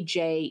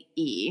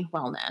SAJE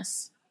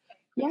Wellness.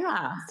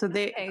 Yeah. So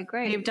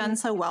they've done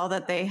so well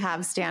that they have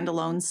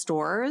standalone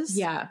stores.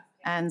 Yeah.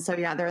 And so,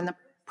 they're in the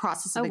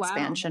process of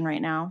expansion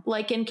right now.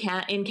 Like in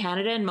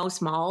Canada, in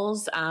most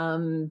malls,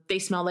 they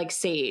smell like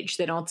sage.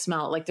 They don't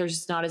smell like,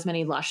 there's not as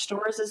many Lush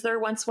stores as there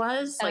once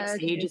was. Like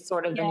sage is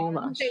sort of the new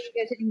Lush. So you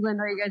go to England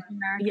or you go to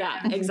America.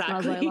 Yeah,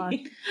 exactly.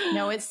 Like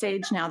no, it's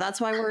sage now.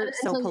 That's why we're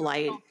so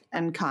polite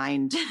and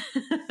kind.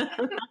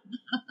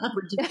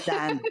 We're just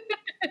done.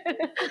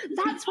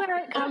 That's where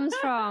it comes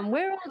from.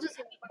 We're all just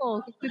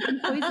people. We've been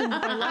poisoned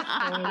by Lush.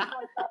 I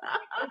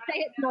say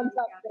it's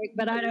non-toxic,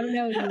 but I don't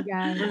know you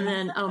guys. And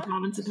then,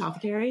 Province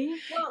Apothecary.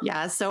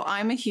 Yeah, so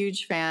I'm a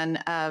huge fan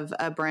of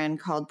a brand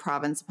called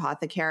Province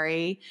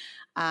Apothecary.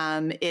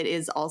 It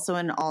is also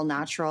an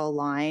all-natural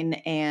line,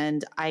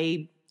 and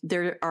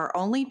there are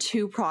only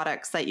 2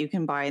 products that you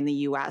can buy in the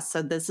US.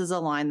 So this is a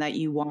line that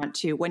you want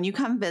to, when you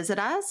come visit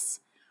us,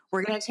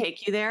 we're going to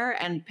take you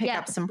there and pick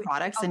up some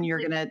products, and you're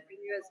going to,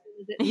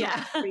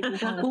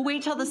 we'll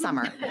wait till the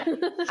summer.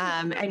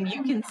 And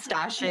you can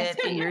stash it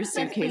in your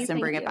suitcase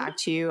and bring it back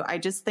to you. I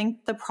just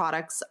think the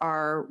products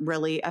are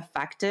really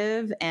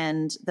effective.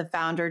 And the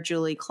founder,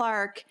 Julie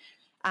Clark,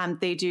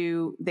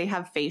 they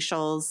have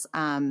facials.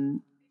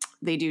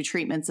 They do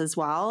treatments as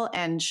well.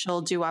 And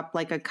she'll do up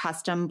like a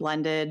custom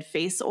blended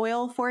face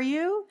oil for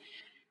you.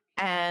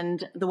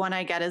 And the one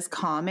I get is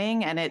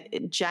calming, and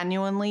it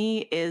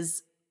genuinely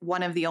is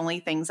one of the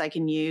only things I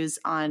can use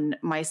on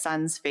my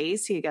son's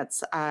face. He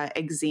gets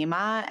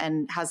eczema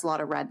and has a lot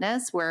of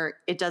redness, where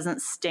it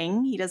doesn't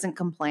sting. He doesn't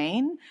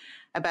complain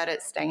about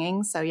it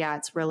stinging. So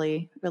it's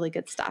really, really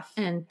good stuff.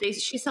 And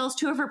she sells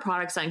 2 of her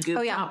products on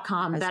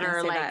Goop.com that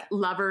are like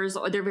lovers,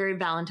 or they're very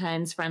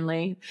Valentine's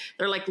friendly.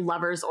 They're like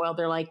lovers oil.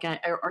 They're like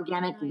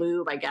organic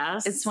lube, I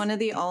guess. It's one of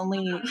the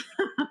only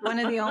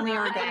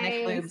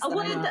organic lubes. A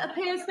word that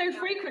appears so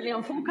frequently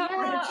on full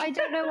coverage. Yeah, I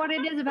don't know what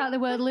it is about the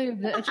word lube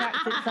that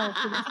attracts itself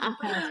to this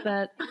podcast,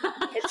 but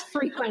it's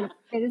frequent.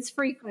 It is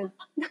frequent.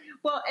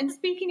 Well, and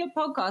speaking of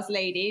podcasts,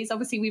 ladies,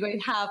 obviously we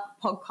both have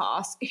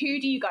podcasts.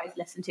 Who do you guys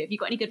listen to? Have you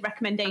got any good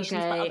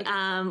recommendations? Okay.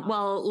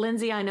 Well,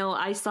 Lindsay, I know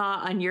I saw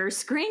on your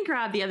screen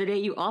grab the other day,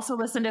 you also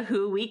listen to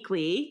Who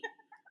Weekly.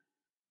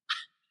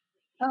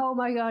 Oh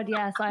my God,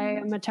 yes. I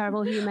am a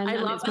terrible human. I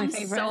and love it's my them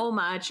favorite. so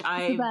much.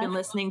 I've been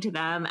listening to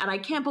them, and I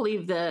can't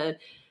believe the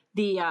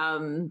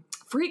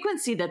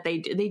frequency that they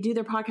do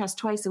their podcast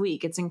twice a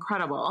week. It's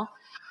incredible.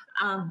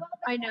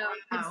 I know.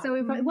 It's so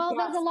impressive. Well,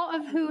 there's a lot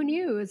of Who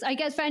News. I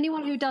guess for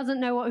anyone who doesn't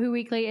know what Who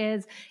Weekly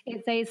is,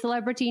 it's a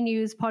celebrity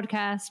news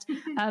podcast,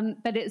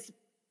 but it's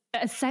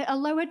a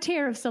lower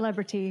tier of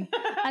celebrity,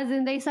 as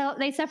in they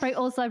separate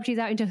all celebrities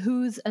out into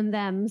who's and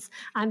thems,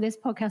 and this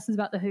podcast is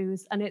about the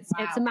who's, and it's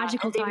a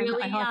magical time.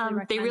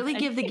 They really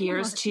give the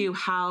gears to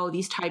how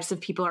these types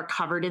of people are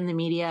covered in the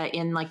media,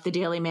 in like the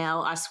Daily Mail,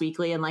 Us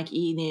Weekly, and like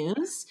E!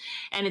 News,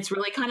 and it's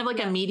really kind of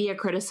like a media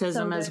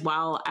criticism as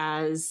well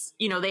as,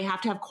 you know, they have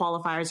to have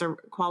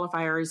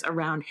qualifiers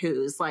around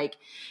who's, like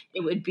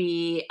it would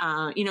be,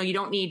 you know, you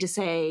don't need to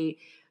say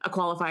a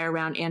qualifier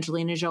around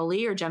Angelina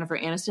Jolie or Jennifer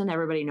Aniston.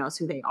 Everybody knows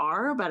who they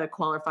are, but a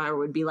qualifier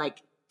would be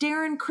like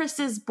Darren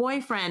Chris's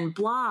boyfriend,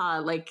 blah,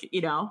 like,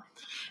 you know,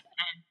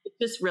 and it's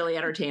just really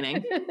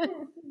entertaining.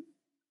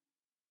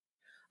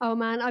 Oh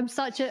man,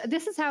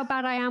 this is how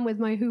bad I am with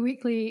my Who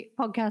Weekly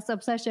podcast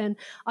obsession.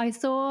 I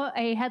saw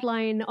a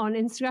headline on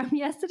Instagram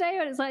yesterday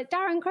and it's like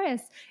Darren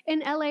Criss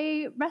in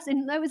LA, it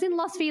was in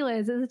Los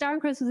Feliz.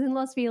 Darren Criss was in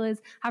Los Feliz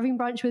having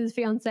brunch with his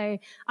fiance.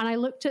 And I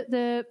looked at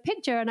the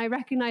picture and I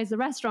recognized the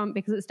restaurant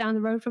because it's down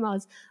the road from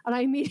us. And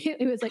I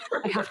immediately was like,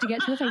 I have to get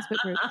to the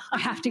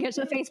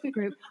Facebook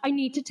group. I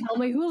need to tell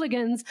my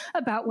hooligans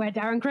about where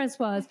Darren Criss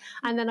was.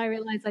 And then I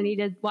realized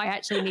what I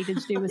actually needed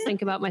to do was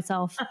think about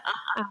myself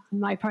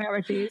and my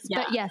priorities.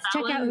 Yeah, but yes,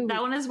 check out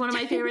that one is one of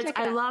my favorites.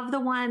 I love the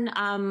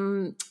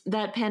one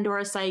that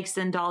Pandora Sykes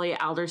and Dolly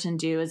Alderton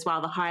do as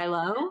well, the High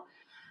Low.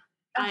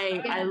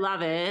 I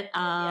love it.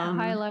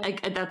 High Low.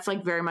 That's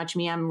like very much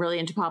me. I'm really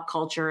into pop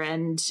culture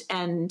and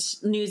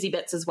newsy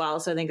bits as well,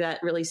 so I think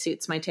that really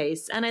suits my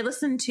taste. And I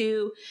listen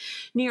to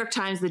New York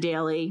Times, The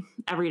Daily,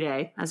 every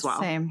day as well.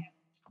 Same.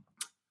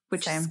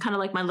 Which is kind of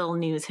like my little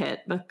news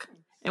hit. But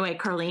anyway,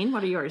 Carlene,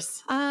 what are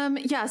yours?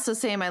 Yeah, so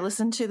same. I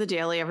listen to The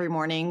Daily every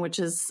morning, which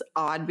is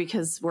odd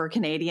because we're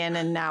Canadian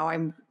and now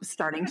I'm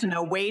starting to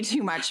know way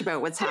too much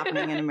about what's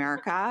happening in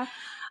America.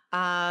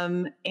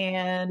 And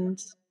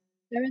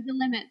there is a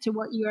limit to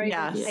what you are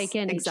able to take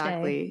in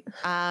exactly. each day.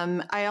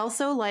 I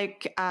also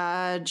like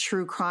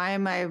true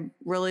crime. I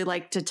really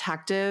like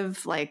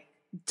Detective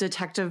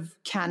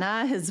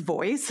Kenna. His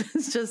voice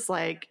is just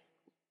like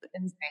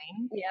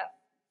insane. Yeah.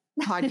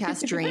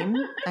 Podcast dream.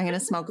 I'm going to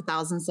smoke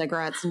 1,000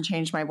 cigarettes and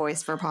change my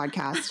voice for a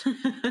podcast.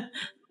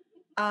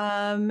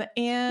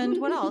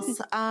 And what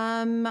else?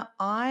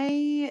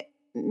 I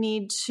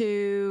need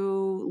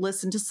to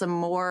listen to some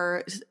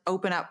more,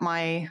 open up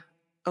my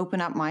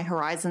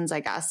horizons, I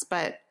guess.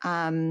 But How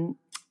I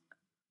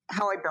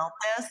Built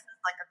This is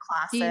like a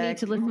classic. You need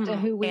to listen to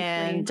Who Weekly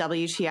and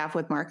WTF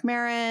with Mark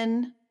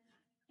Maron.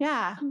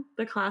 Yeah,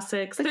 the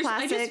classics. I just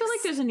feel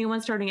like there's a new one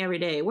starting every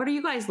day. What are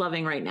you guys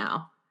loving right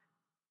now?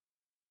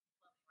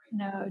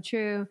 No,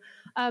 true.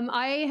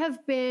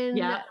 I've been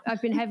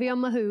heavy on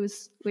my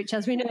Who's, which,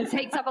 as we know,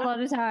 takes up a lot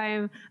of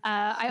time.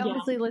 I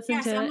obviously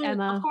listen to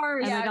Emma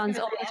Guns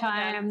all the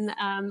time.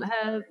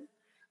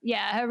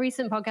 Her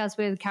recent podcast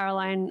with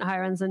Caroline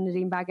Hirons and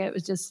Nadine Baggett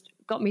was just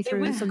got me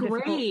through some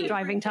difficult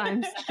driving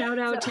times. Shout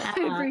out to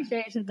Emma. I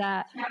appreciated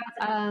that.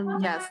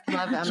 Yes,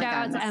 love Emma. Shout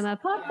out to Emma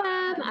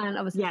Popham and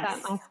obviously that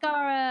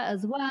mascara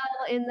as well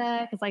in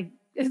there because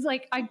it's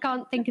like I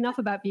can't think enough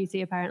about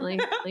beauty, apparently.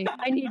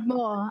 I need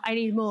more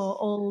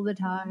all the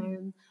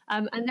time.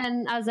 And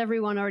then, as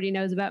everyone already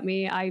knows about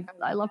me, I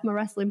love my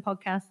wrestling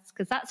podcasts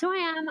because that's who I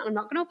am, and I'm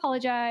not going to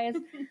apologize.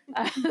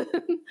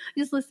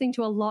 Just listening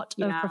to a lot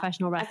of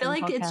professional wrestling I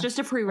feel like it's just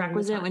a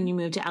prerequisite when you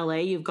move to LA.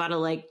 You've got to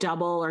like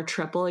double or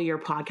triple your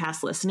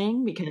podcast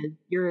listening because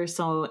you're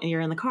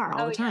in the car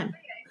all the time.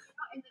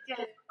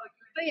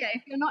 But yeah,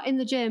 if you're not in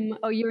the gym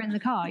or you're in the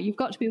car, you've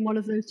got to be in one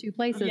of those two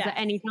places at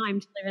any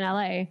time to live in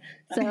LA.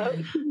 So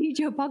you need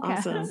your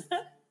podcast. Awesome.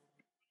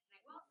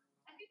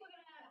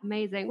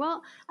 Amazing.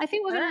 Well, I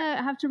think we're going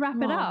to have to wrap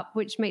it up,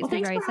 which makes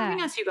me very sad. Thanks for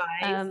having us, you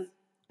guys.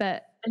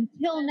 But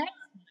until next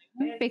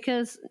time,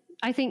 because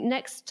I think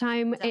next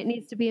time it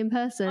needs to be in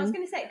person. I was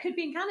going to say, it could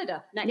be in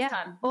Canada next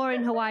time. Or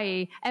in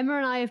Hawaii. Emma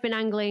and I have been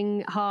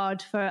angling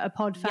hard for a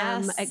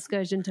PodFam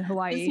excursion to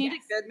Hawaii. Just need a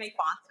good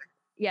sponsor.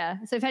 Yeah,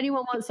 so if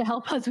anyone wants to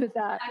help us with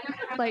that,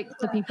 like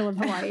the people of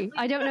Hawaii,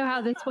 I don't know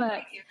how this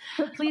works,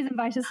 but please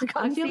invite us to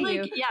come see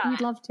you. Yeah, we'd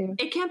love to.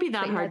 It can't be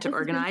that hard to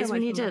organize. We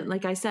need to,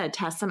 like I said,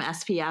 test some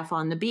SPF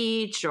on the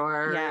beach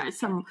or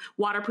some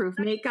waterproof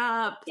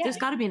makeup. There's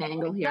got to be an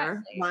angle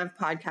here. Live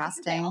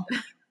podcasting.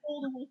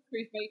 All the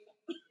waterproof makeup.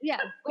 Yeah,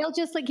 we'll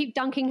just like keep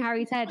dunking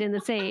Harry's head in the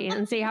sea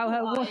and see how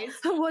her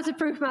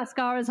waterproof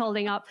mascara is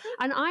holding up.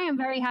 And I am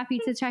very happy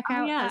to check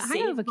out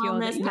Hangover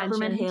Cure.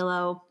 Peppermint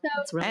Halo.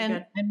 That's really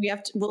good. And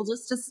we'll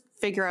just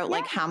figure out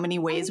like how many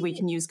ways we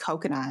can use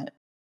coconut.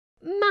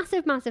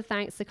 massive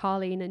thanks to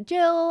Carleen and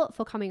Jill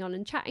for coming on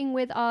and chatting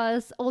with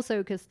us. Also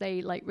because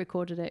they like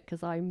recorded it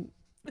because I'm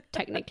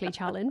technically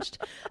challenged,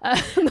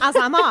 as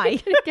am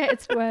I. Get it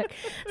to work.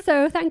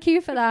 So thank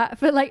you for that.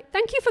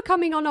 Thank you for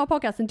coming on our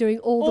podcast and doing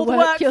all the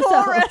work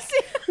yourself. For us.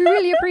 We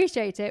really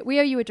appreciate it. We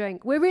owe you a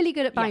drink. We're really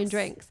good at buying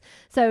drinks.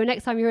 So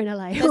next time you're in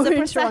LA, there's a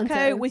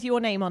Prosecco with your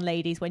name on,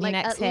 ladies, when you're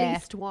next here. At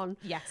least one.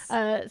 Yes.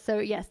 So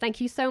yes,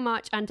 thank you so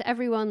much, and to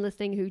everyone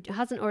listening who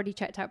hasn't already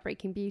checked out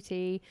Breaking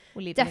Beauty,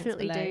 we'll leave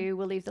definitely the links below. do.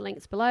 We'll leave the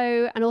links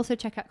below, and also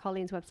check out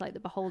Colleen's website, The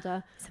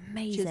Beholder. It's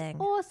amazing.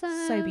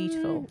 Awesome. So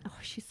beautiful. Oh,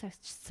 she's so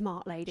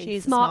smart lady.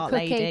 She's smart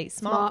lady.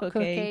 Smart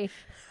cookie.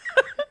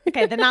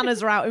 Okay, the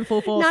nanas are out in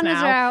full force now.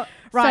 Nanas are out.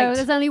 Right. So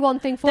there's only one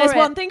thing for it. There's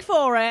one thing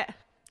for it.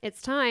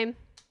 It's time.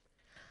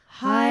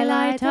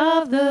 Highlight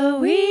of the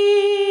week.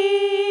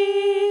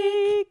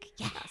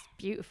 Yes.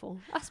 Beautiful.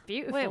 That's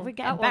beautiful. We're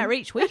getting better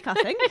each week, I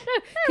think.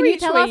 Can you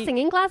tell our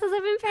singing classes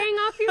have been paying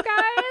off, you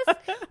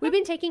guys? We've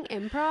been taking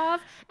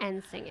improv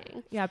and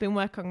singing. Yeah, I've been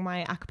working on my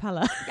a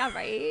cappella. Yeah,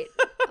 right.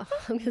 Oh,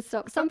 I'm going to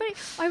stop.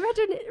 I read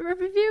a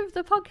review of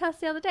the podcast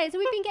the other day. So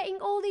we've been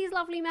getting all these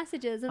lovely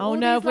messages. And oh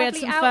no, we had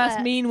some first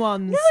mean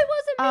ones. No, it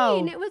wasn't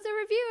mean. It was a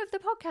review of the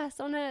podcast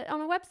on a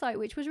website,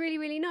 which was really,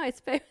 really nice.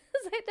 But it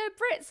was like they're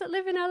Brits that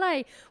live in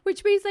LA,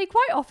 which means they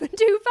quite often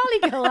do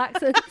Valley Girl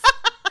accents.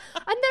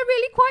 And they're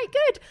really quite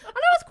good. And I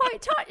was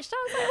quite touched.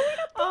 I was like,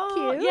 oh,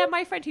 thank you. Yeah,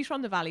 my friend who's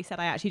from the Valley said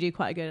I actually do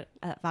quite a good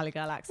Valley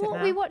Girl accent. Well,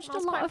 now. we watched a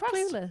lot of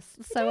impressed.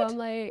 Clueless. So I'm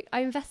like,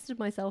 I invested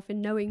myself in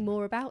knowing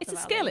more about It's the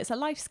a Valley. skill. It's a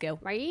life skill.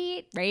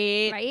 Right?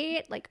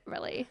 Right. Like,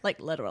 really?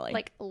 Like, literally.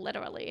 Like,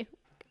 literally.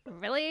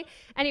 Really?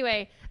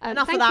 Anyway,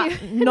 enough of thank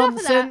that you.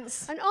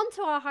 nonsense. And on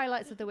to our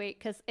highlights of the week,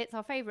 because it's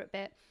our favourite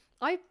bit.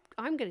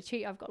 I'm going to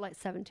cheat. I've got like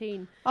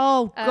 17.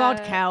 Oh,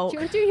 God, Kel. Do you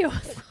want to do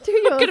yours?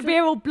 I'm going to be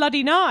here all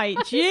bloody night.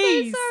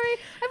 Jeez. I'm so sorry.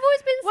 I've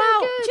always been so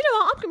good. Do you know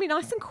what? I'm going to be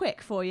nice and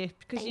quick for you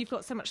because you've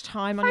got so much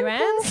time on your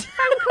hands.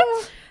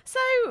 Cool. So,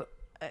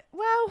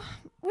 well,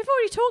 we've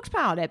already talked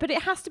about it, but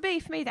it has to be,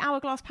 for me, the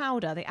Hourglass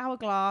powder, the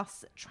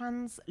Hourglass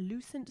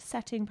translucent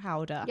setting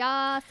powder.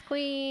 Yes,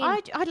 queen.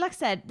 Like I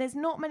said, there's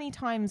not many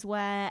times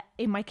where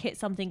in my kit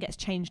something gets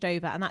changed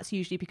over, and that's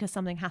usually because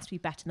something has to be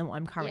better than what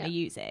I'm currently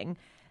using.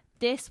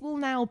 This will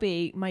now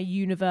be my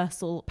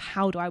universal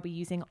powder I'll be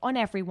using on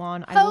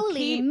everyone.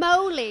 Holy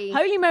moly,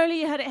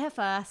 you heard it here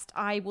first.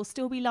 I will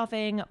still be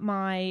loving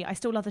I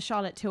still love the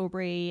Charlotte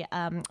Tilbury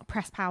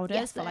press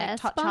powders for like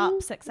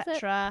touch-ups,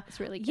 etc.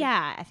 It's really good.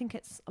 Yeah, I think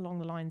it's along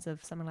the lines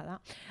of something like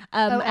that.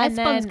 Air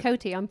Spun's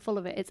Coty, I'm full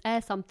of it. It's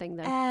Air something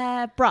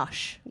though.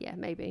 Brush. Yeah,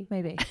 maybe.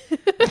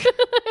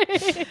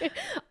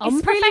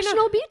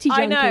 Unprofessional beauty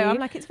junkie. I know. I'm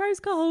like, it's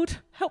rose gold.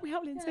 Help me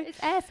out, Lindsay. Yeah,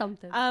 it's Air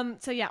something.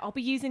 So yeah, I'll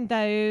be using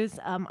those.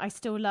 I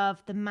still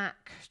love the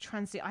MAC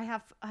Translucent. I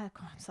have, God,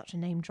 I'm such a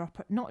name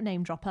dropper. Not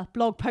name dropper,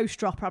 blog post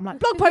dropper. I'm like,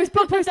 blog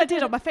post I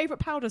did on my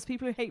favourite powders,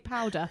 people who hate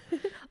powder. Oh,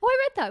 I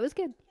read that. It was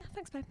good. Yeah,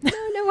 thanks, babe. No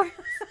worries.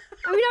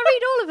 I mean, I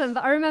read all of them,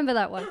 but I remember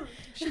that one.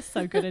 She's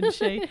so good, isn't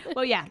she?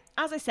 Well, yeah,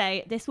 as I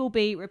say, this will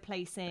be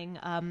replacing,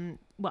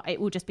 it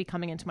will just be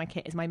coming into my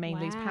kit as my main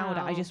loose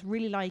powder. I just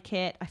really like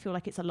it. I feel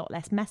like it's a lot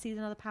less messy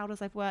than other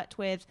powders I've worked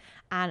with.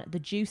 And the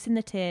juice in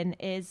the tin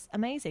is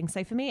amazing.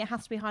 So for me, it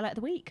has to be highlight of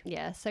the week.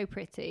 Yeah, so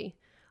pretty.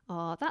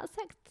 Oh, that's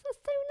so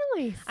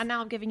nice. And now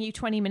I'm giving you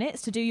 20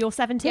 minutes to do your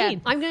 17. Yeah,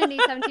 I'm going to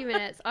need 17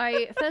 minutes.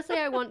 Firstly,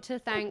 I want to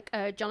thank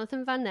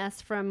Jonathan Van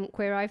Ness from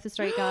Queer Eye for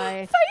Straight Guy.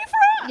 Favourite!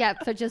 Yeah,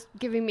 for just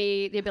giving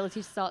me the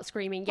ability to start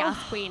screaming Gas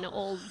Queen at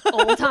all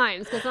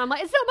times. Because I'm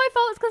like, it's not my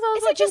fault, it's because I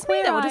was Is it just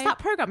me though, or does that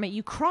programme make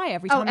you cry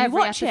every time you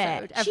watch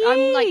episode. it?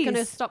 I'm like going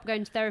to stop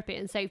going to therapy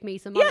and save me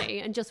some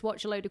money and just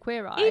watch a load of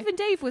Queer Eye. Even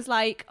Dave was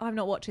like, I'm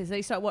not watching this. So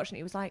he started watching it.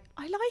 He was like,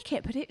 I like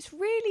it, but it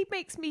really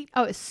makes me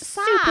it's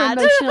sad.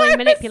 Super emotionally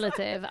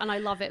manipulative, and I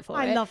love it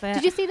for it. I love it.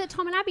 Did you see that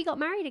Tom and Abby got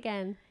married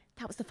again?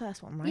 That was the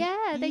first one, right?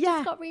 Yeah, they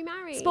just got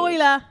remarried.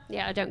 Spoiler.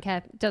 Yeah, I don't care.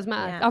 It doesn't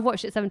matter. Yeah. I've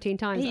watched it 17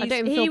 times. I don't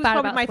even he feel was bad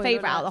probably about my spoiler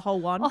favourite out of the alerts.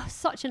 whole one. Oh,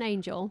 such an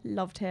angel.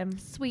 Loved him.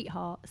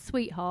 Sweetheart.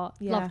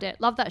 Yeah. Loved it.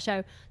 Loved that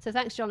show. So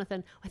thanks,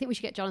 Jonathan. I think we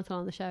should get Jonathan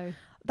on the show.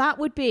 That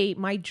would be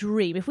my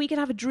dream. If we could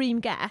have a dream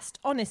guest,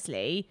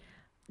 honestly,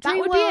 that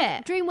would be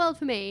it. Dream world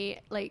for me,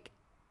 like...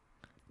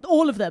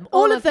 All of them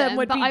would be the dream.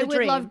 But I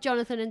would love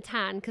Jonathan and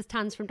Tan, because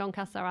Tan's from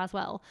Doncaster as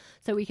well.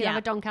 So we could have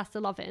a Doncaster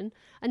loving.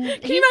 And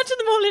can you imagine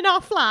them all in our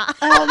flat?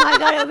 Oh my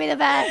God, it would be the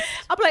best.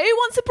 I'll be like, who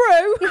wants a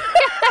brew?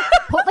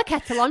 Put the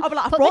kettle on. I'll be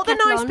like, I brought the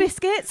nice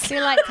biscuits. I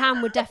feel like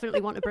Tan would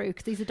definitely want a brew,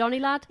 because he's a Donny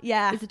lad.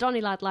 Yeah. He's a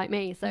Donny lad like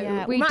me.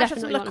 So we might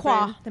definitely have some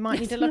want a brew. They might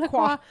need a La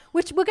Croix.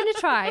 Which we're going to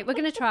try. We're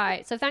going to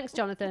try. So thanks,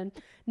 Jonathan.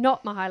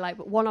 Not my highlight,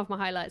 but one of my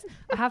highlights.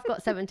 I have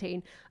got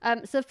 17.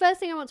 So the first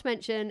thing I want to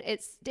mention,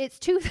 it's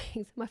two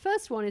things. My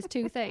first one is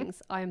two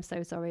things. I am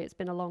so sorry. It's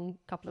been a long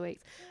couple of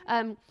weeks.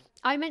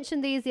 I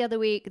mentioned these the other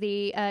week.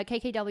 The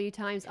KKW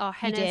Times are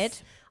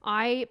Hennis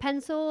eye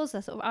pencils,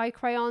 they're sort of eye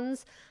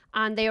crayons,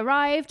 and they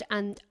arrived,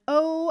 and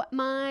oh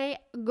my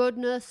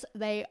goodness,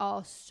 they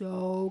are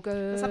so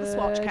good. Let's have a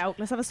swatch, Kel.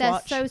 Let's have a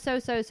swatch.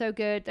 They're so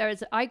good.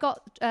 I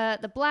got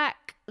the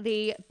black,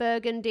 the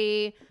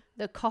burgundy,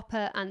 the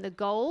copper and the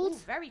gold. Ooh,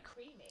 very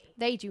creamy.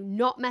 They do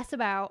not mess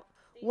about.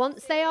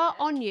 Once they are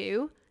on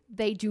you,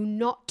 they do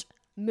not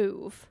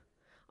move.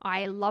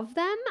 I love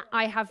them.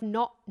 I have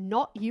not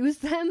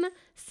used them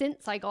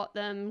since I got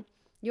them.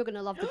 You're going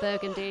to love the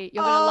burgundy.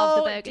 You're going to love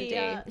the burgundy.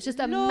 Dear. It's just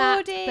a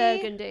matte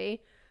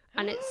burgundy.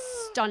 And it's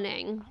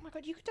stunning. Oh my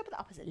God, you could double that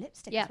up as a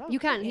lipstick Yeah, as well. you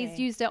can. He's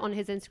used it on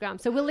his Instagram.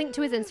 So we'll link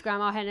to his Instagram,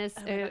 our Hennes,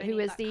 who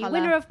is the colour.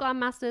 winner of Glam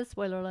Masters.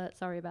 Spoiler alert,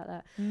 sorry about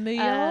that.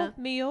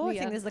 Mio, I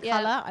think there's the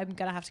colour. I'm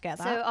going to have to get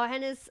that. So our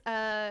Hennes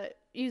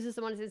uses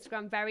them on his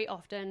Instagram very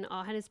often.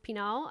 Our Hennes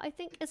Pinal, I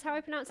think is how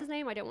I pronounce his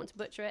name. I don't want to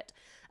butcher it.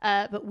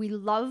 But we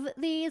love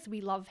these.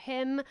 We love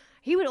him.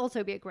 He would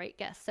also be a great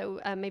guest.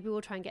 So maybe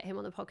we'll try and get him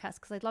on the podcast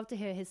because I'd love to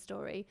hear his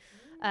story.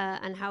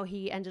 And how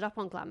he ended up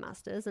on Glam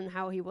Masters and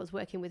how he was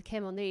working with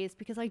Kim on these,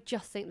 because I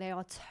just think they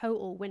are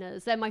total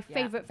winners. They're my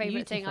favorite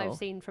thing I've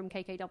seen from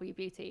KKW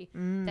Beauty.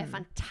 They're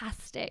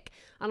fantastic.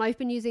 And I've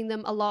been using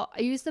them a lot.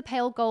 I use the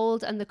pale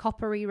gold and the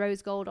coppery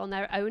rose gold on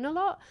their own a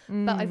lot,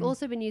 but I've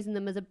also been using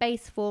them as a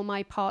base for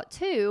my part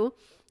 2,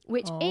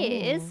 which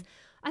is...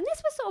 And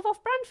this was sort of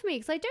off-brand for me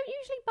because I don't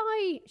usually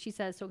buy, she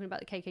says, talking about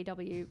the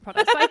KKW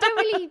products, but I don't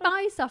really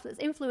buy stuff that's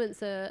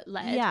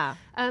influencer-led. Yeah.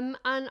 And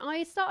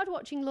I started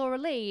watching Laura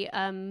Lee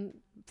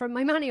from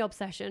my Manny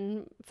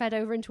obsession, fed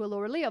over into a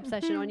Laura Lee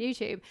obsession on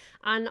YouTube.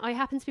 And I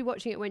happened to be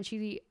watching it when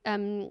she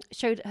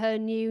showed her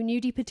new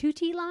Nudie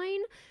Patootie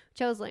line,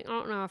 which I was like, I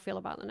don't know how I feel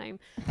about the name.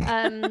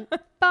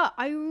 But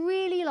I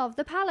really love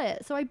the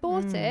palette. So I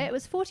bought it. It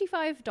was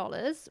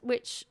 $45,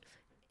 which...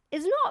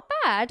 is not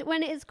bad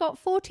when it's got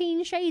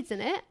 14 shades in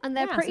it, and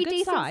they're pretty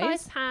decent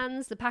sized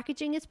pans. The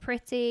packaging is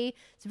pretty.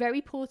 It's very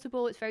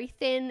portable. It's very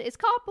thin. It's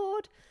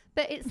cardboard,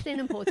 but it's thin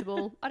and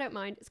portable. I don't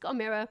mind. It's got a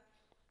mirror.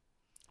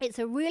 It's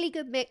a really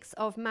good mix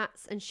of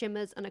mattes and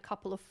shimmers and a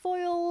couple of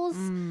foils.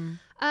 And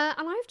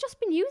I've just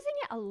been using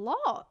it a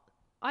lot.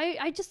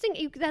 I just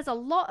think there's a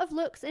lot of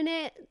looks in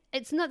it.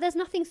 There's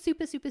nothing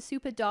super, super,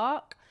 super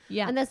dark.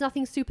 Yeah. And there's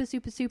nothing super,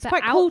 super, super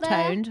quite out cool there.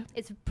 toned.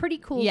 It's pretty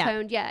cool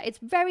toned. Yeah. It's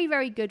very,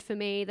 very good for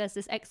me. There's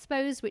this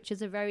Exposed, which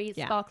is a very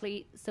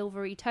sparkly,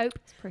 silvery taupe,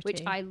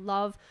 which I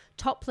love.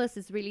 Topless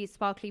is really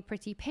sparkly,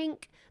 pretty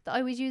pink that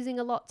I was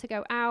using a lot to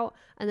go out.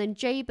 And then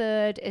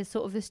Jaybird is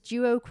sort of this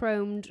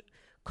duochromed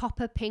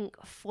copper pink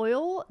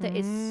foil that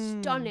is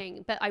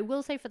stunning. But I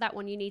will say for that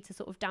one, you need to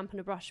sort of dampen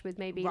a brush with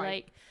maybe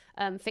like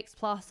Fix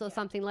Plus or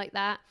something like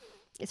that.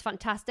 It's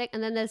fantastic.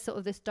 And then there's sort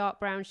of this dark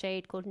brown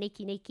shade called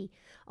Nakey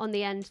on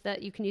the end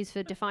that you can use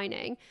for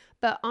defining.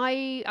 But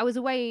I was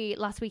away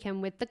last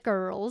weekend with the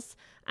girls,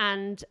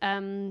 and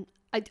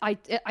I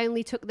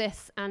only took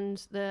this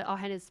and the Our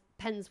Hennes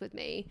pens with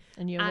me.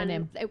 And you went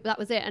in. That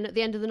was it. And at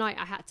the end of the night,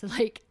 I had to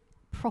like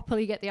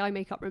properly get the eye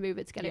makeup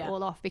remover to get it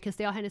all off, because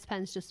the Our Hennes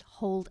pens just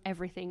hold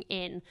everything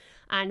in.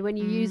 And when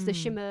you use the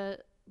shimmer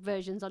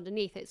versions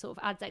underneath, it sort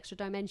of adds extra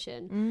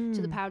dimension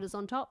to the powders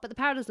on top, but the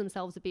powders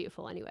themselves are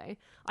beautiful anyway.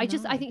 I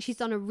think she's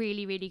done a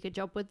really, really good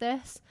job with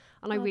this,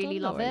 and I really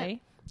love it.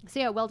 So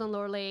yeah, well done,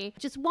 Laura Lee.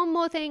 Just one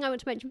more thing I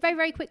want to mention very,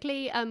 very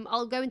quickly.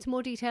 I'll go into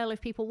more detail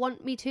if people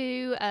want me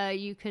to.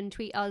 You can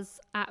tweet us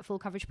at Full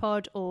Coverage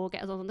Pod, or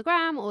get us on the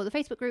gram or the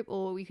Facebook group,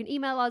 or you can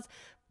email us.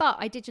 But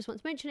I did just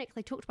want to mention it because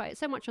I talked about it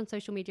so much on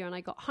social media, and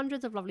I got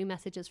hundreds of lovely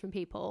messages from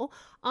people.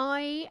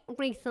 I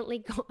recently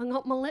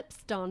got my lips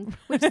done,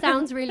 which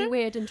sounds really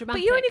weird and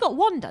dramatic. But you only got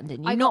one done,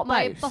 didn't you? I Not got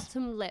my both.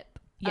 bottom lip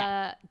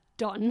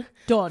done,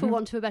 for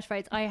want of a better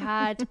phrase. I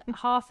had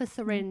half a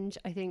syringe,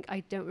 I think.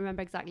 I don't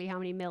remember exactly how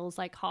many mils,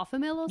 like half a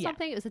mil or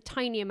something. It was a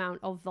tiny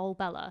amount of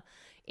Volbella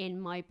in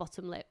my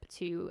bottom lip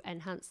to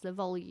enhance the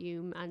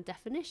volume and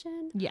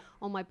definition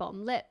on my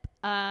bottom lip.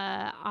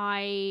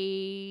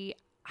 I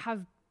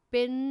have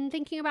been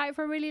thinking about it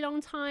for a really long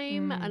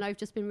time, and I've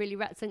just been really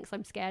reticent because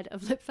I'm scared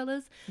of lip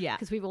fillers,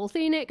 because we've all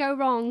seen it go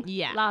wrong,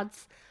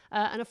 lads.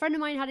 And a friend of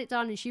mine had it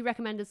done, and she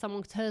recommended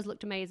someone because hers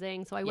looked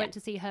amazing. So I went to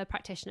see her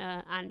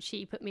practitioner, and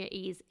she put me at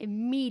ease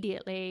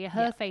immediately.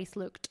 Her face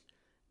looked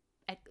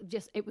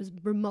it was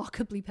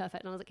remarkably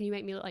perfect. And I was like, can you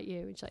make me look like you?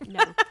 And she's like,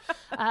 no.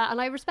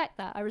 And I respect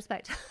that. I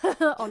respect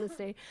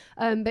honesty.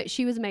 But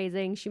she was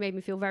amazing. She made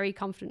me feel very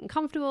confident and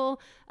comfortable.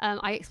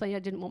 I explained I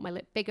didn't want my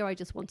lip bigger. I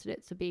just wanted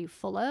it to be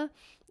fuller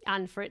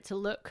and for it to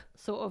look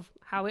sort of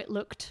how it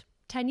looked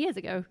 10 years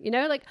ago, you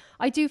know, like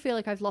I do feel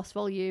like I've lost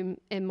volume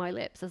in my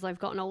lips as I've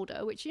gotten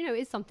older, which, you know,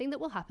 is something that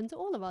will happen to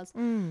all of us.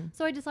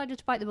 So I decided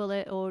to bite the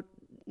bullet, or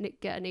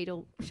get a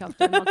needle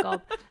shoved in my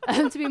gob,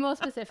 to be more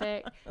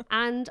specific.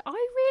 And I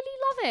really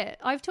love it.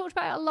 I've talked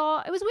about it a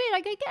lot. It was weird.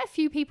 I get a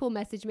few people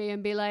message me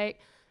and be like,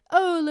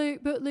 oh, like,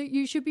 but like,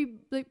 you should be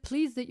like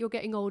pleased that you're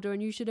getting older,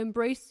 and you should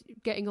embrace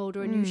getting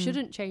older, and you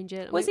shouldn't change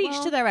it. Well,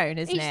 each to their own,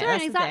 isn't it? Each to their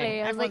own,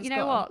 exactly. I was like, you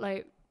know what,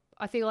 like,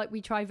 I feel like we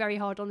try very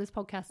hard on this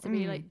podcast to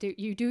be like, do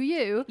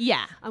you.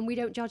 Yeah. And we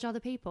don't judge other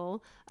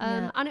people.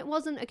 And it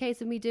wasn't a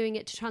case of me doing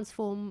it to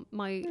transform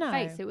my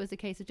face. It was a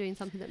case of doing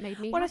something that made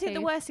me happy. I think the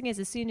worst thing is,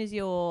 as soon as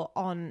you're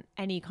on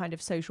any kind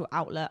of social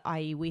outlet,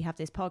 i.e. we have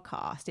this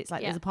podcast, it's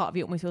like there's a part of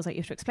you that almost feels like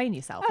you have to explain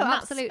yourself. Oh, and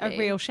that's absolutely. a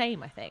real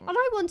shame, I think. And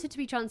I wanted to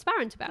be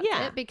transparent about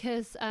it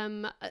because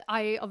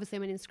I obviously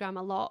am on Instagram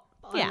a lot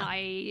Yeah. I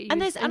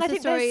used And I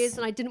think stories,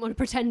 and I didn't want to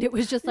pretend it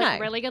was just like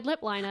No. really good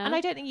lip liner. And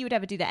I don't think you would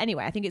ever do that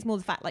anyway. I think it's more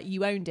the fact like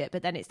you owned it,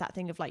 but then it's that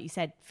thing of like you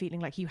said, feeling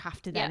like you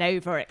have to then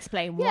over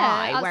explain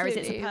why, whereas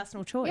it's a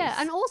personal choice. Yeah,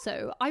 and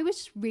also I was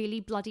just really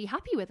bloody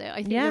happy with it.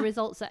 I think the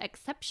results are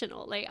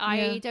exceptional. Like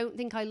I don't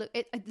think I look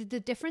the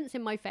difference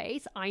in my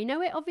face. I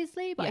know it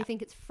obviously, but I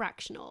think it's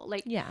fractional.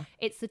 Like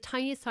it's the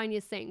tiniest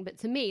thing. But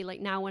to me,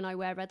 like now when I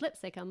wear red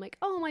lipstick, I'm like,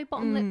 oh, my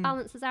bottom lip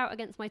balances out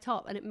against my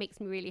top, and it makes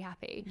me really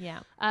happy. Yeah,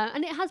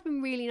 and it has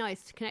been really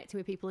nice connecting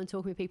with people and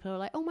talking with people who are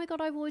like, oh my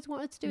god, I've always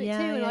wanted to do it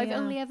too, and I've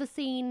only ever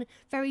seen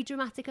very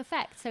dramatic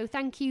effects. So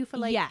thank you for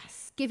like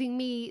giving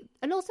me,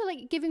 and also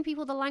like giving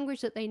people the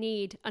language that they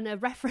need and a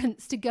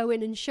reference to go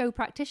in and show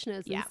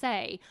practitioners and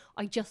say,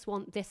 I just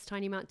want this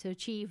tiny amount to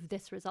achieve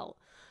this result.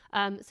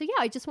 So yeah,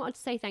 I just wanted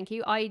to say thank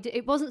you.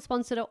 It wasn't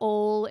sponsored at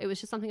all. It was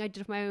just something I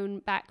did of my own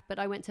back, but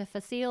I went to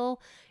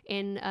Facile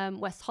in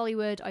West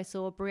Hollywood. I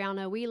saw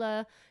Brianna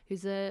Wheeler,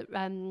 who's a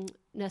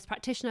nurse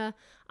practitioner,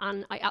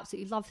 and I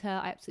absolutely loved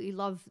her. I absolutely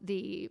love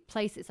the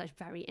place. It's like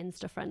very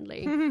Insta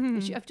friendly.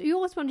 You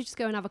always want to just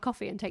go and have a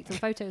coffee and take some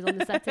photos on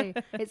the settee.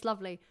 It's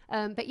lovely.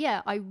 But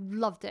yeah, I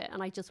loved it,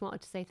 and I just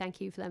wanted to say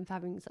thank you for them for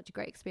having such a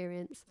great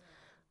experience.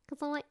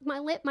 Because I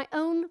like my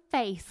own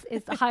face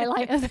is the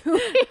highlight of the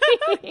week.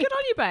 Good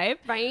on you, babe.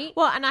 Right?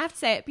 Well, and I have to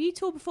say it,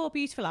 beautiful before,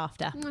 beautiful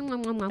after. There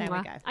we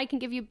go. I can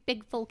give you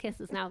big full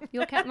kisses now.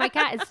 My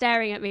cat is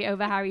staring at me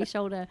over Harry's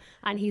shoulder,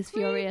 and he's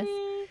furious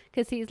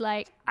because he's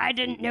like, I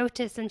didn't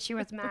notice, and she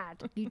was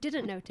mad. You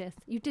didn't notice.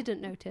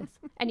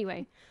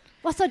 Anyway,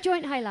 what's our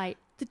joint highlight?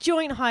 The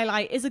joint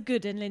highlight is a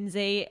good one,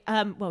 Lindsay.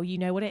 Well, you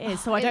know what it is,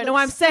 so I don't know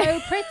why I'm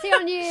saying. So pretty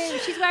on you.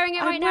 She's wearing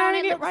it right now,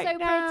 and it looks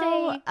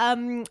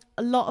so pretty.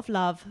 A lot of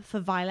love for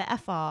Violet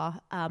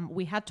FR.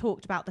 We had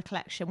talked about the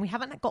collection. We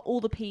haven't got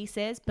all the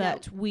pieces,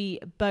 but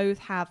we both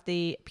have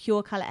the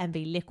Pure Colour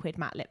Envy liquid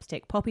matte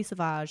lipstick, Poppy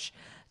Sauvage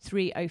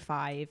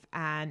 305,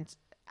 and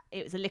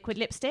it was a liquid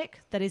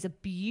lipstick that is a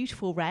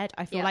beautiful red.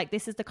 I feel like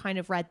this is the kind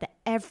of red that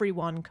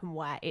everyone can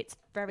wear. It's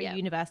very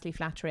universally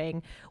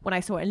flattering. When I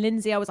saw it in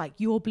Lindsay, I was like,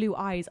 your blue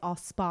eyes are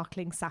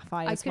sparkling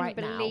sapphires right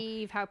now. I couldn't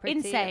believe how pretty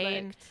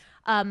Insane.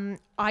 It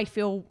looked. I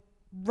feel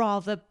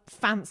rather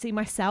fancy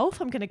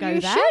myself. I'm going to go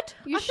there.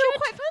 You I feel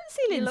quite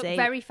fancy, Lindsay. You look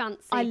very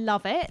fancy. I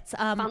love it.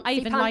 I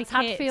even like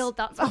Hatfield, it.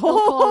 That's what we'll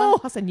call them.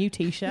 That's a new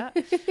t-shirt.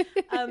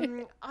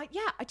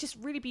 Just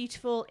really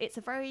beautiful. It's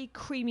a very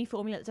creamy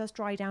formula that does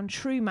dry down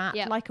true matte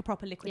like a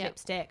proper liquid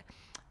lipstick.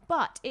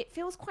 But it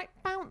feels quite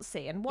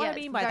bouncy. And what I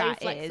mean by that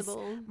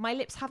flexible. Is my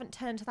lips haven't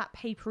turned to that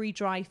papery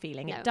dry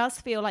feeling. No. It does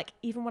feel like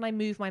even when I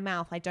move my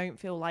mouth, I don't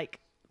feel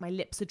like my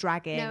lips are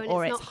dragging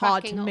or it's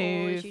hard to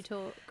move. As you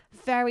talk.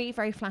 Very,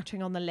 very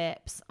flattering on the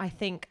lips. I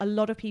think a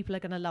lot of people are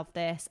going to love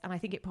this, and I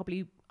think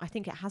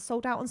it has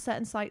sold out on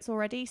certain sites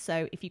already.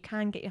 So if you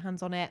can get your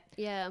hands on it,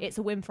 it's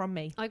a win from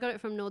me. I got it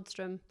from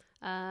Nordstrom.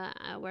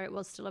 Where it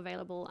was still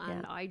available,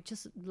 and I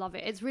just love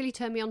it. It's really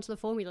turned me onto the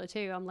formula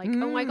too. I'm like,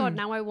 oh my god,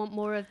 now I want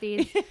more of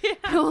these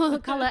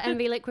Colour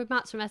Envy liquid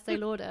mattes from Estee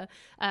Lauder,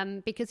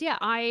 because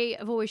I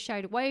have always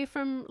shied away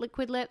from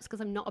liquid lips because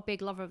I'm not a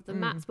big lover of the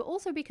mattes, but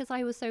also because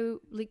I was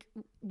so like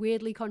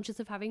weirdly conscious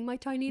of having my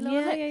tiny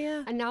lower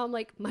lip, and now I'm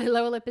like, my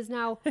lower lip is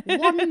now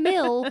 1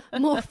 mil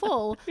more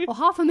full or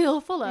half a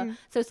mil fuller,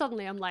 so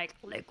suddenly I'm like,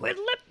 liquid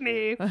lip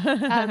me.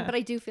 But I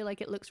do feel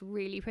like it looks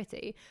really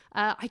pretty.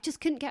 I just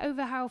couldn't get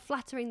over how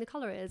flattering the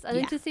colour is, and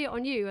then to see it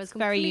on you as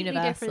completely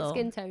different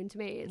skin tone to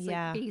me, it's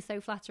like be so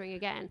flattering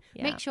again.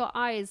 Makes your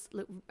eyes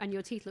look and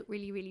your teeth look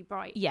really, really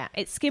bright.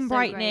 It's skin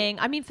brightening.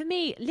 I mean, for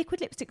me,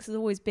 liquid lipsticks has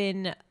always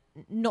been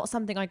not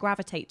something I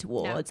gravitate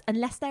towards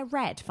unless they're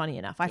red, funny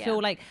enough. I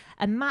feel like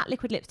a matte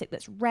liquid lipstick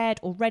that's red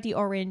or reddy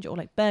orange or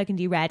like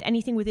burgundy red,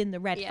 anything within the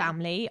red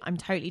family, I'm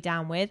totally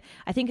down with.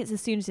 I think it's as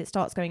soon as it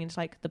starts going into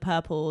like the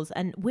purples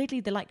and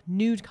weirdly the like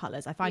nude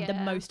colours I find the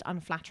most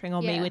unflattering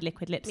on me with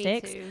liquid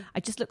lipsticks.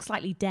 I just look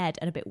slightly dead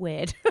and a bit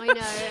weird. I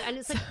know, and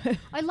it's like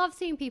I love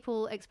seeing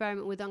people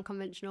experiment with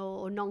unconventional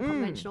or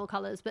non-conventional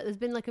colours, but there's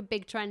been like a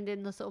big trend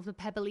in the sort of the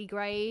pebbly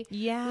grey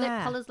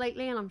lip colours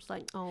lately, and I'm just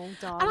like, oh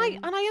darling.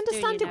 And I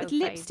understand it with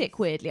lipstick,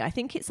 weirdly. I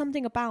think it's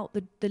something about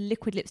the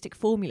liquid lipstick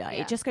formula.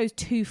 It just goes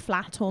too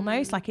flat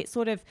almost. Like it's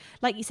sort of,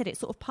 like you said, it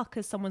sort of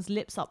puckers someone's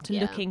lips up to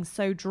looking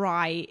so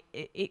dry.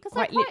 It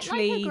quite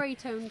literally like a grey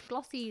toned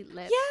glossy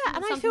lip. Yeah,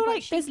 and I feel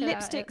like there's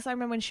lipsticks. I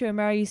remember when Shu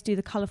Uemura used to do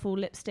the colourful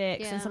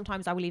lipsticks, and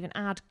sometimes I will even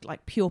add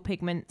like pure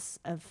pigments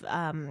of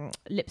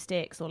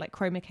lipsticks or like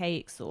chroma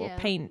cakes or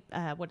paint.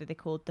 What are they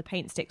called? The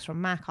paint sticks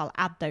from MAC. I'll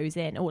add those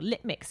in, or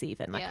lip mix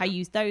even. Like I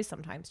use those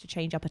sometimes to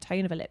change up a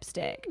tone of a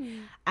lipstick,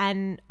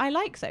 and I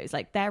like those.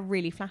 Like they're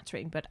really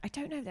flattering, but I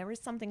don't know, there is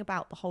something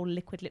about the whole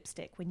liquid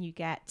lipstick when you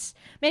get,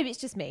 maybe it's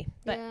just me,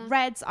 but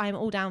reds I'm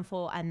all down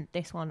for, and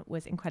this one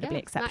was incredibly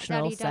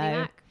exceptional.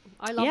 Daddy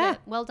I love it.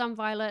 Well done,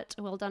 Violet.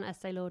 Well done,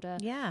 Estee Lauder.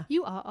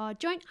 You are our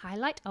joint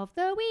highlight of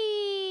the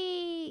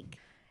week.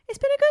 It's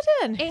been a good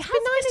one. It's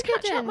been nice to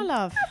catch up, my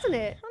love. Hasn't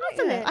it?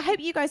 wasn't it? I hope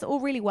you guys are all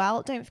really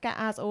well. Don't forget,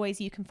 as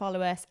always, you can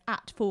follow us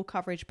at Full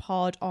Coverage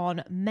Pod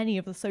on many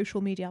of the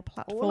social media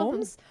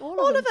platforms.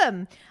 All of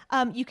them.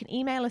 You can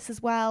email us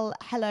as well.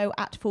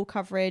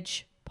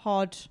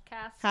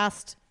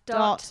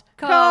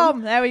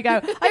 hello@fullcoveragepodcast.com. There we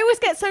go. I always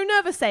get so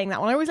nervous saying that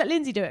one. I always let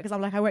Lindsay do it because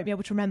I'm like, I won't be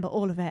able to remember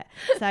all of it.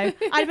 So I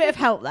had a bit of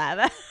help there.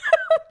 But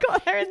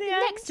got there in the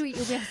end. Next week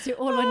you'll be able to do it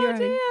all on your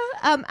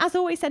own. As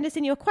always, send us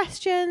in your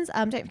questions.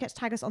 Don't forget to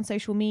tag us on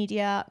social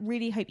media.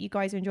 Really hope you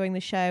guys are enjoying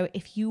the show.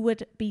 If you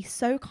would be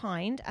so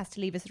kind as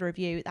to leave us a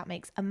review, that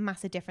makes a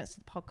massive difference to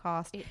the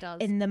podcast. It does.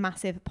 In the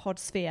massive pod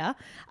sphere.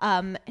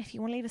 If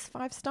you want to leave us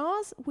 5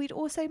 stars, we'd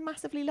also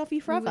massively love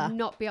you forever. We would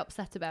not be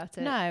upset about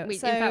it. No. In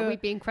fact,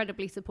 we'd be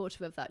incredibly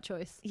supportive of that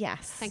choice.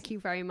 Yes. Thank you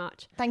very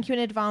much. Thank you in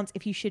advance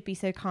if you should be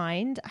so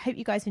kind. I hope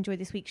you guys enjoyed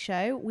this week's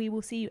show. We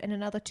will see you in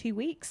another 2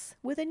 weeks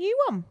with a new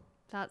one.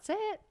 That's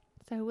it.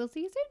 So we'll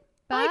see you soon.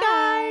 Bye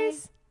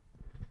guys.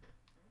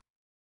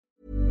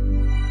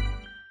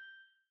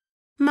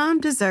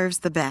 Mom deserves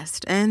the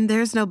best, and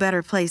there's no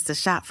better place to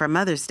shop for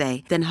Mother's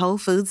Day than Whole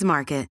Foods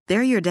Market.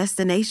 They're your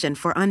destination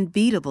for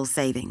unbeatable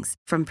savings,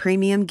 from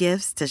premium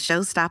gifts to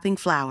show-stopping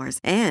flowers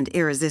and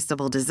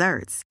irresistible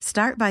desserts.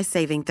 Start by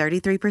saving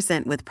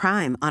 33% with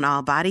Prime on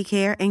all body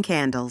care and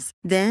candles.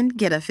 Then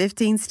get a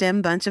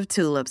 15-stem bunch of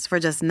tulips for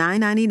just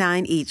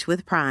 $9.99 each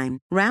with Prime.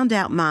 Round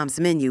out Mom's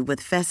menu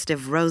with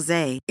festive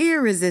rosé,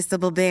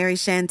 irresistible berry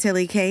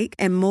chantilly cake,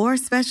 and more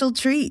special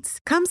treats.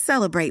 Come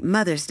celebrate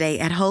Mother's Day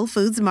at Whole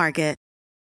Foods Market.